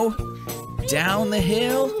go. Down the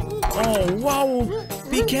hill. Oh, whoa.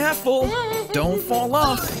 Be careful. Don't fall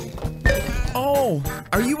off. Oh,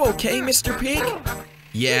 are you okay, Mr. Pig?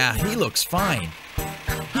 Yeah, he looks fine.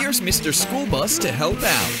 Here's Mr. School Bus to help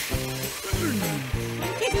out.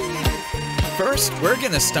 First, we're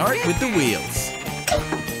gonna start with the wheels.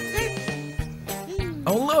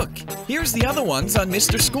 Oh look, here's the other ones on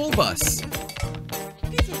Mr. School Bus.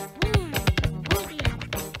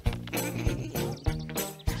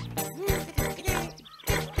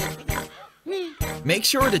 Make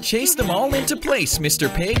sure to chase them all into place,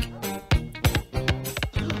 Mr. Pig.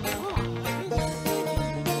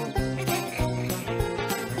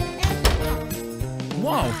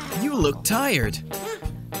 Whoa, you look tired.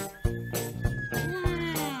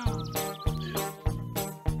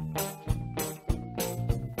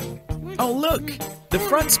 Oh look, the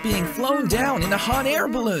front's being flown down in a hot air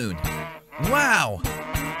balloon. Wow!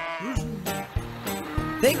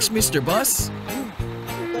 Thanks, Mr. Bus.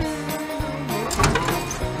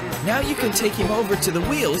 Now you can take him over to the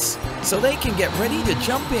wheels so they can get ready to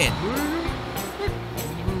jump in.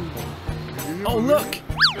 Oh look!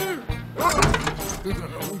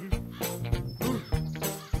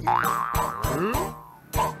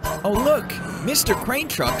 Oh look, Mr. Crane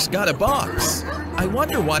Truck's got a box. I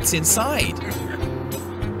wonder what's inside.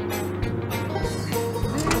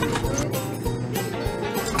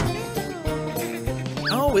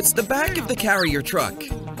 Oh, it's the back of the carrier truck.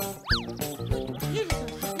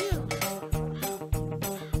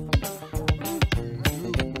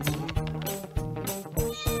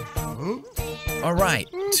 All right,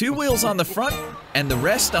 2 wheels on the front and the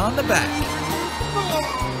rest on the back.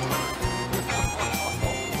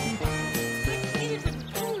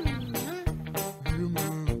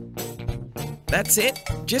 That's it.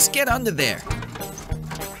 Just get under there.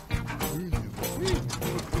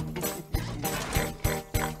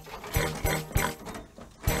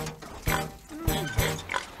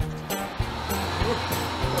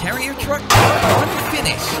 Carrier truck part 1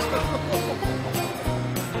 finished.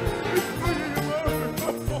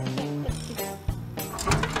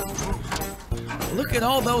 Look at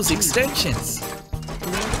all those extensions.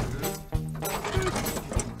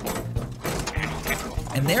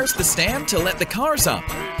 And there's the stand to let the cars up.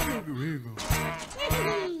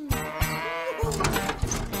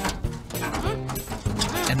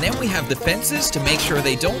 And then we have the fences to make sure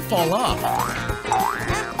they don't fall off.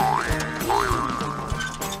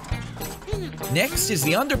 Next is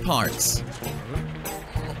the underparts.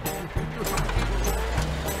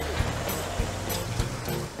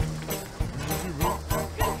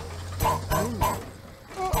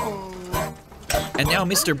 And now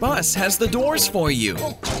Mr. Bus has the doors for you.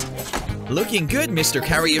 Looking good, Mr.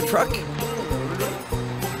 Carrier Truck.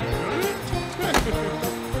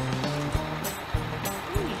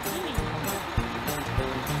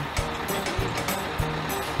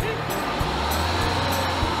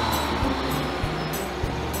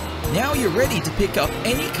 Now you're ready to pick up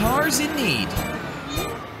any cars in need.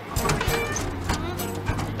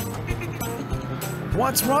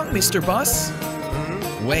 What's wrong, Mr. Bus?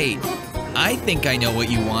 Wait. I think I know what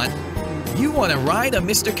you want. You want to ride a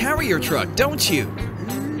Mr. Carrier Truck, don't you?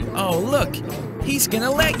 Oh, look, he's gonna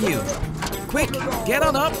let you. Quick, get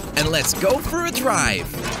on up and let's go for a drive.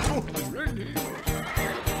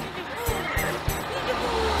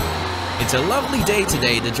 It's a lovely day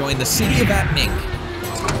today to join the city of appMink.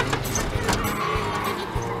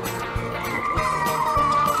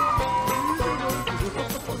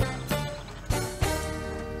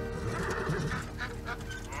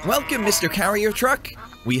 Welcome, Mr. Carrier Truck.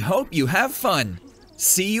 We hope you have fun.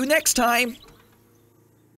 See you next time.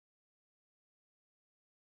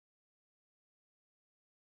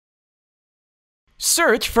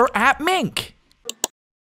 Search for appMink.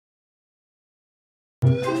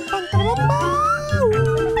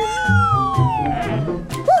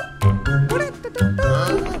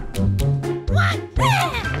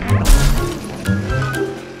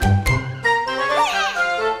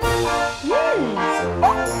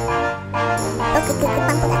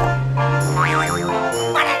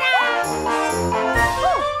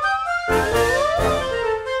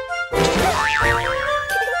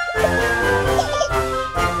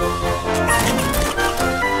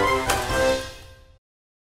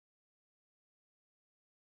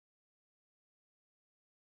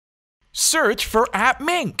 Search for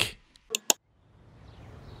appMink.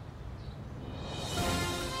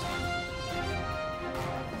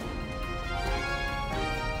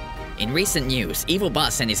 In recent news, Evil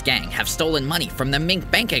Bus and his gang have stolen money from the Mink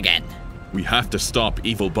Bank again. We have to stop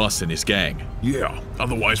Evil Bus and his gang. Yeah,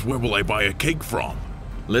 otherwise where will I buy a cake from?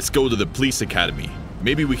 Let's go to the police academy.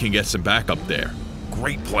 Maybe we can get some backup there.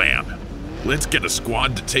 Great plan. Let's get a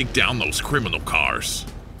squad to take down those criminal cars.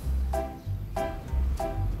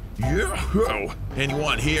 Yeah,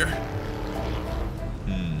 anyone here?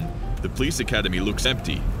 The police academy looks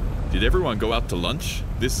empty. Did everyone go out to lunch?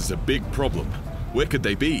 This is a big problem. Where could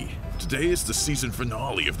they be? Today is the season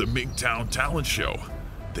finale of the Minktown Talent Show.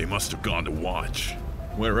 They must have gone to watch.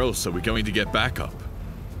 Where else are we going to get backup?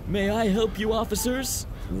 May I help you, officers?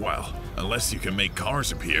 Well, unless you can make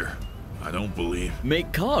cars appear, I don't believe.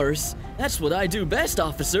 Make cars? That's what I do best,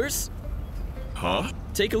 officers. Huh?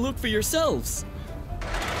 Take a look for yourselves.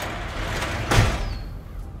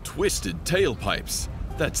 Twisted tailpipes.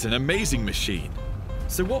 That's an amazing machine.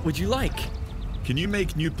 So what would you like? Can you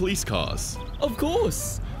make new police cars? Of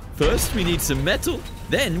course. First we need some metal,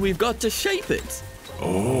 then we've got to shape it.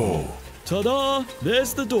 Oh. Ta-da!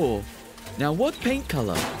 There's the door. Now what paint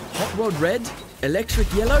color? Hot rod red?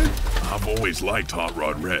 Electric yellow? I've always liked hot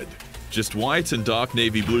rod red. Just white and dark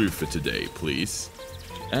navy blue for today, please.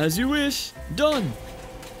 As you wish. Done.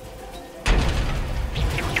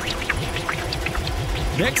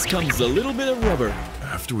 Next comes a little bit of rubber.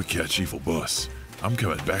 After we catch Evil Bus, I'm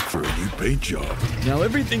coming back for a new paint job. Now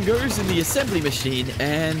everything goes in the assembly machine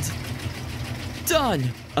and...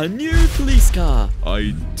 done! A new police car!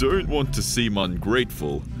 I don't want to seem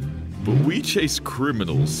ungrateful, but we chase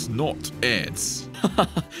criminals, not ants.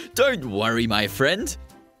 Don't worry, my friend.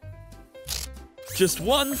 Just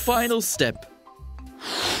one final step.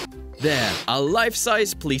 There, a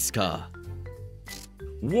life-size police car.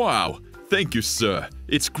 Wow, thank you, sir.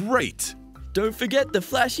 It's great. Don't forget the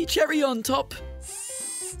flashy cherry on top.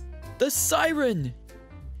 The siren.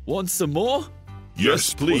 Want some more?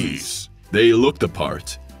 Yes, please. They look the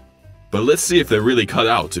part. But let's see if they're really cut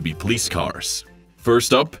out to be police cars.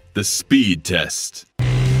 First up, the speed test.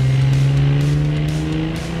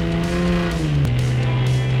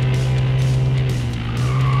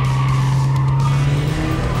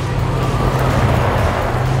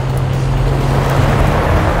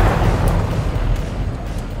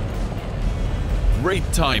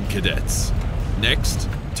 Great time, cadets. Next,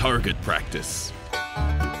 target practice.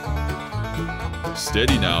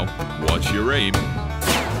 Steady now. Watch your aim.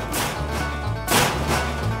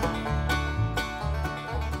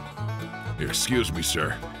 Excuse me,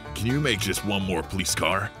 sir. Can you make just one more police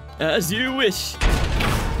car? As you wish.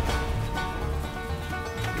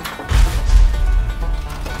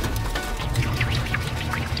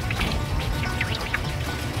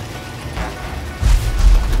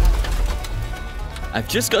 I've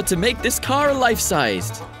just got to make this car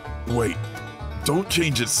life-sized. Wait, don't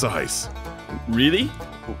change its size. Really?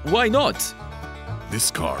 Why not? This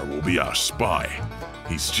car will be our spy.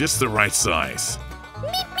 He's just the right size.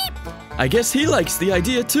 I guess he likes the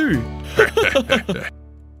idea too.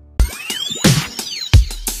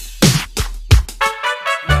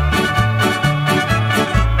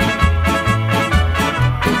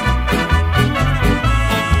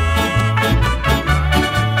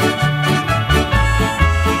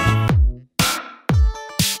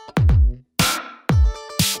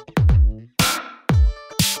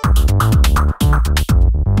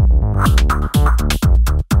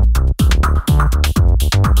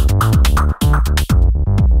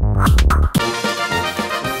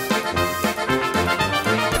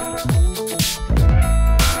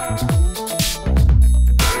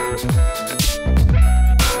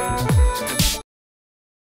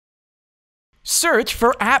 Search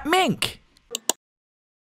for appMink.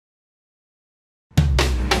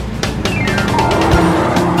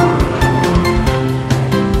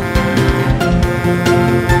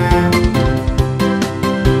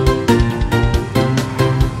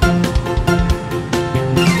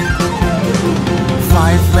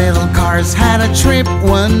 Five little cars had a trip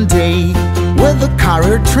one day with a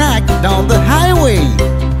car track down the highway.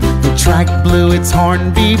 The track blew its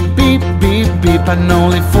horn, beep, beep, beep, beep, and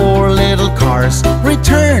only four little cars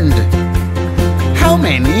returned. How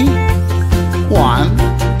many? 1,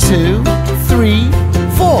 2, 3,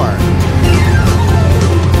 4.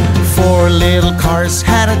 Four little cars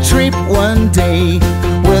had a trip one day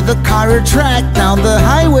with a car track down the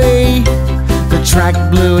highway. The track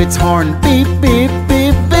blew its horn, beep, beep,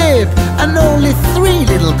 beep, beep, and only three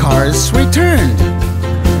little cars returned.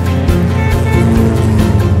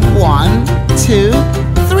 1, 2,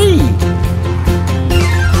 3.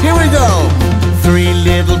 Here we go. 3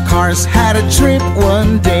 little cars had a trip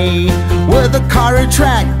one day with a car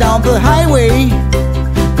track down the highway.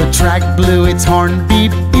 The track blew its horn,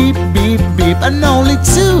 beep, beep, beep, beep, and only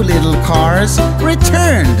 2 little cars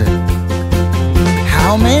returned.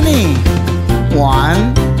 How many?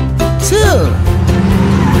 1, 2.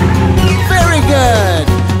 Very good.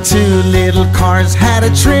 2 little cars had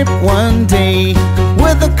a trip one day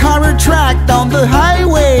with a car track down the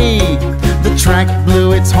highway. The track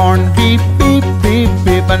blew its horn, beep, beep, beep,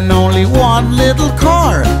 beep, and only 1 little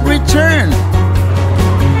car returned.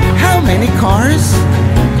 How many cars?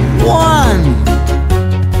 1.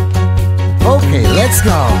 Okay, let's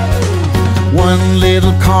go. 1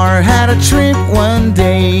 little car had a trip one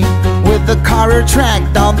day with the car track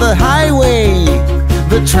down the highway.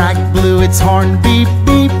 The track blew its horn, beep,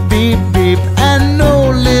 beep, beep, beep, and no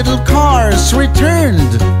little cars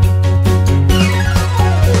returned.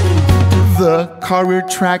 The car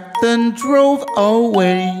track then drove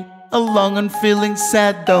away, along and feeling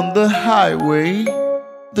sad down the highway.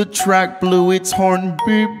 The track blew its horn,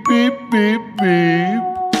 beep, beep, beep, beep.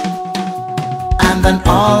 And then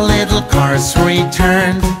all little cars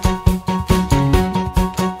returned.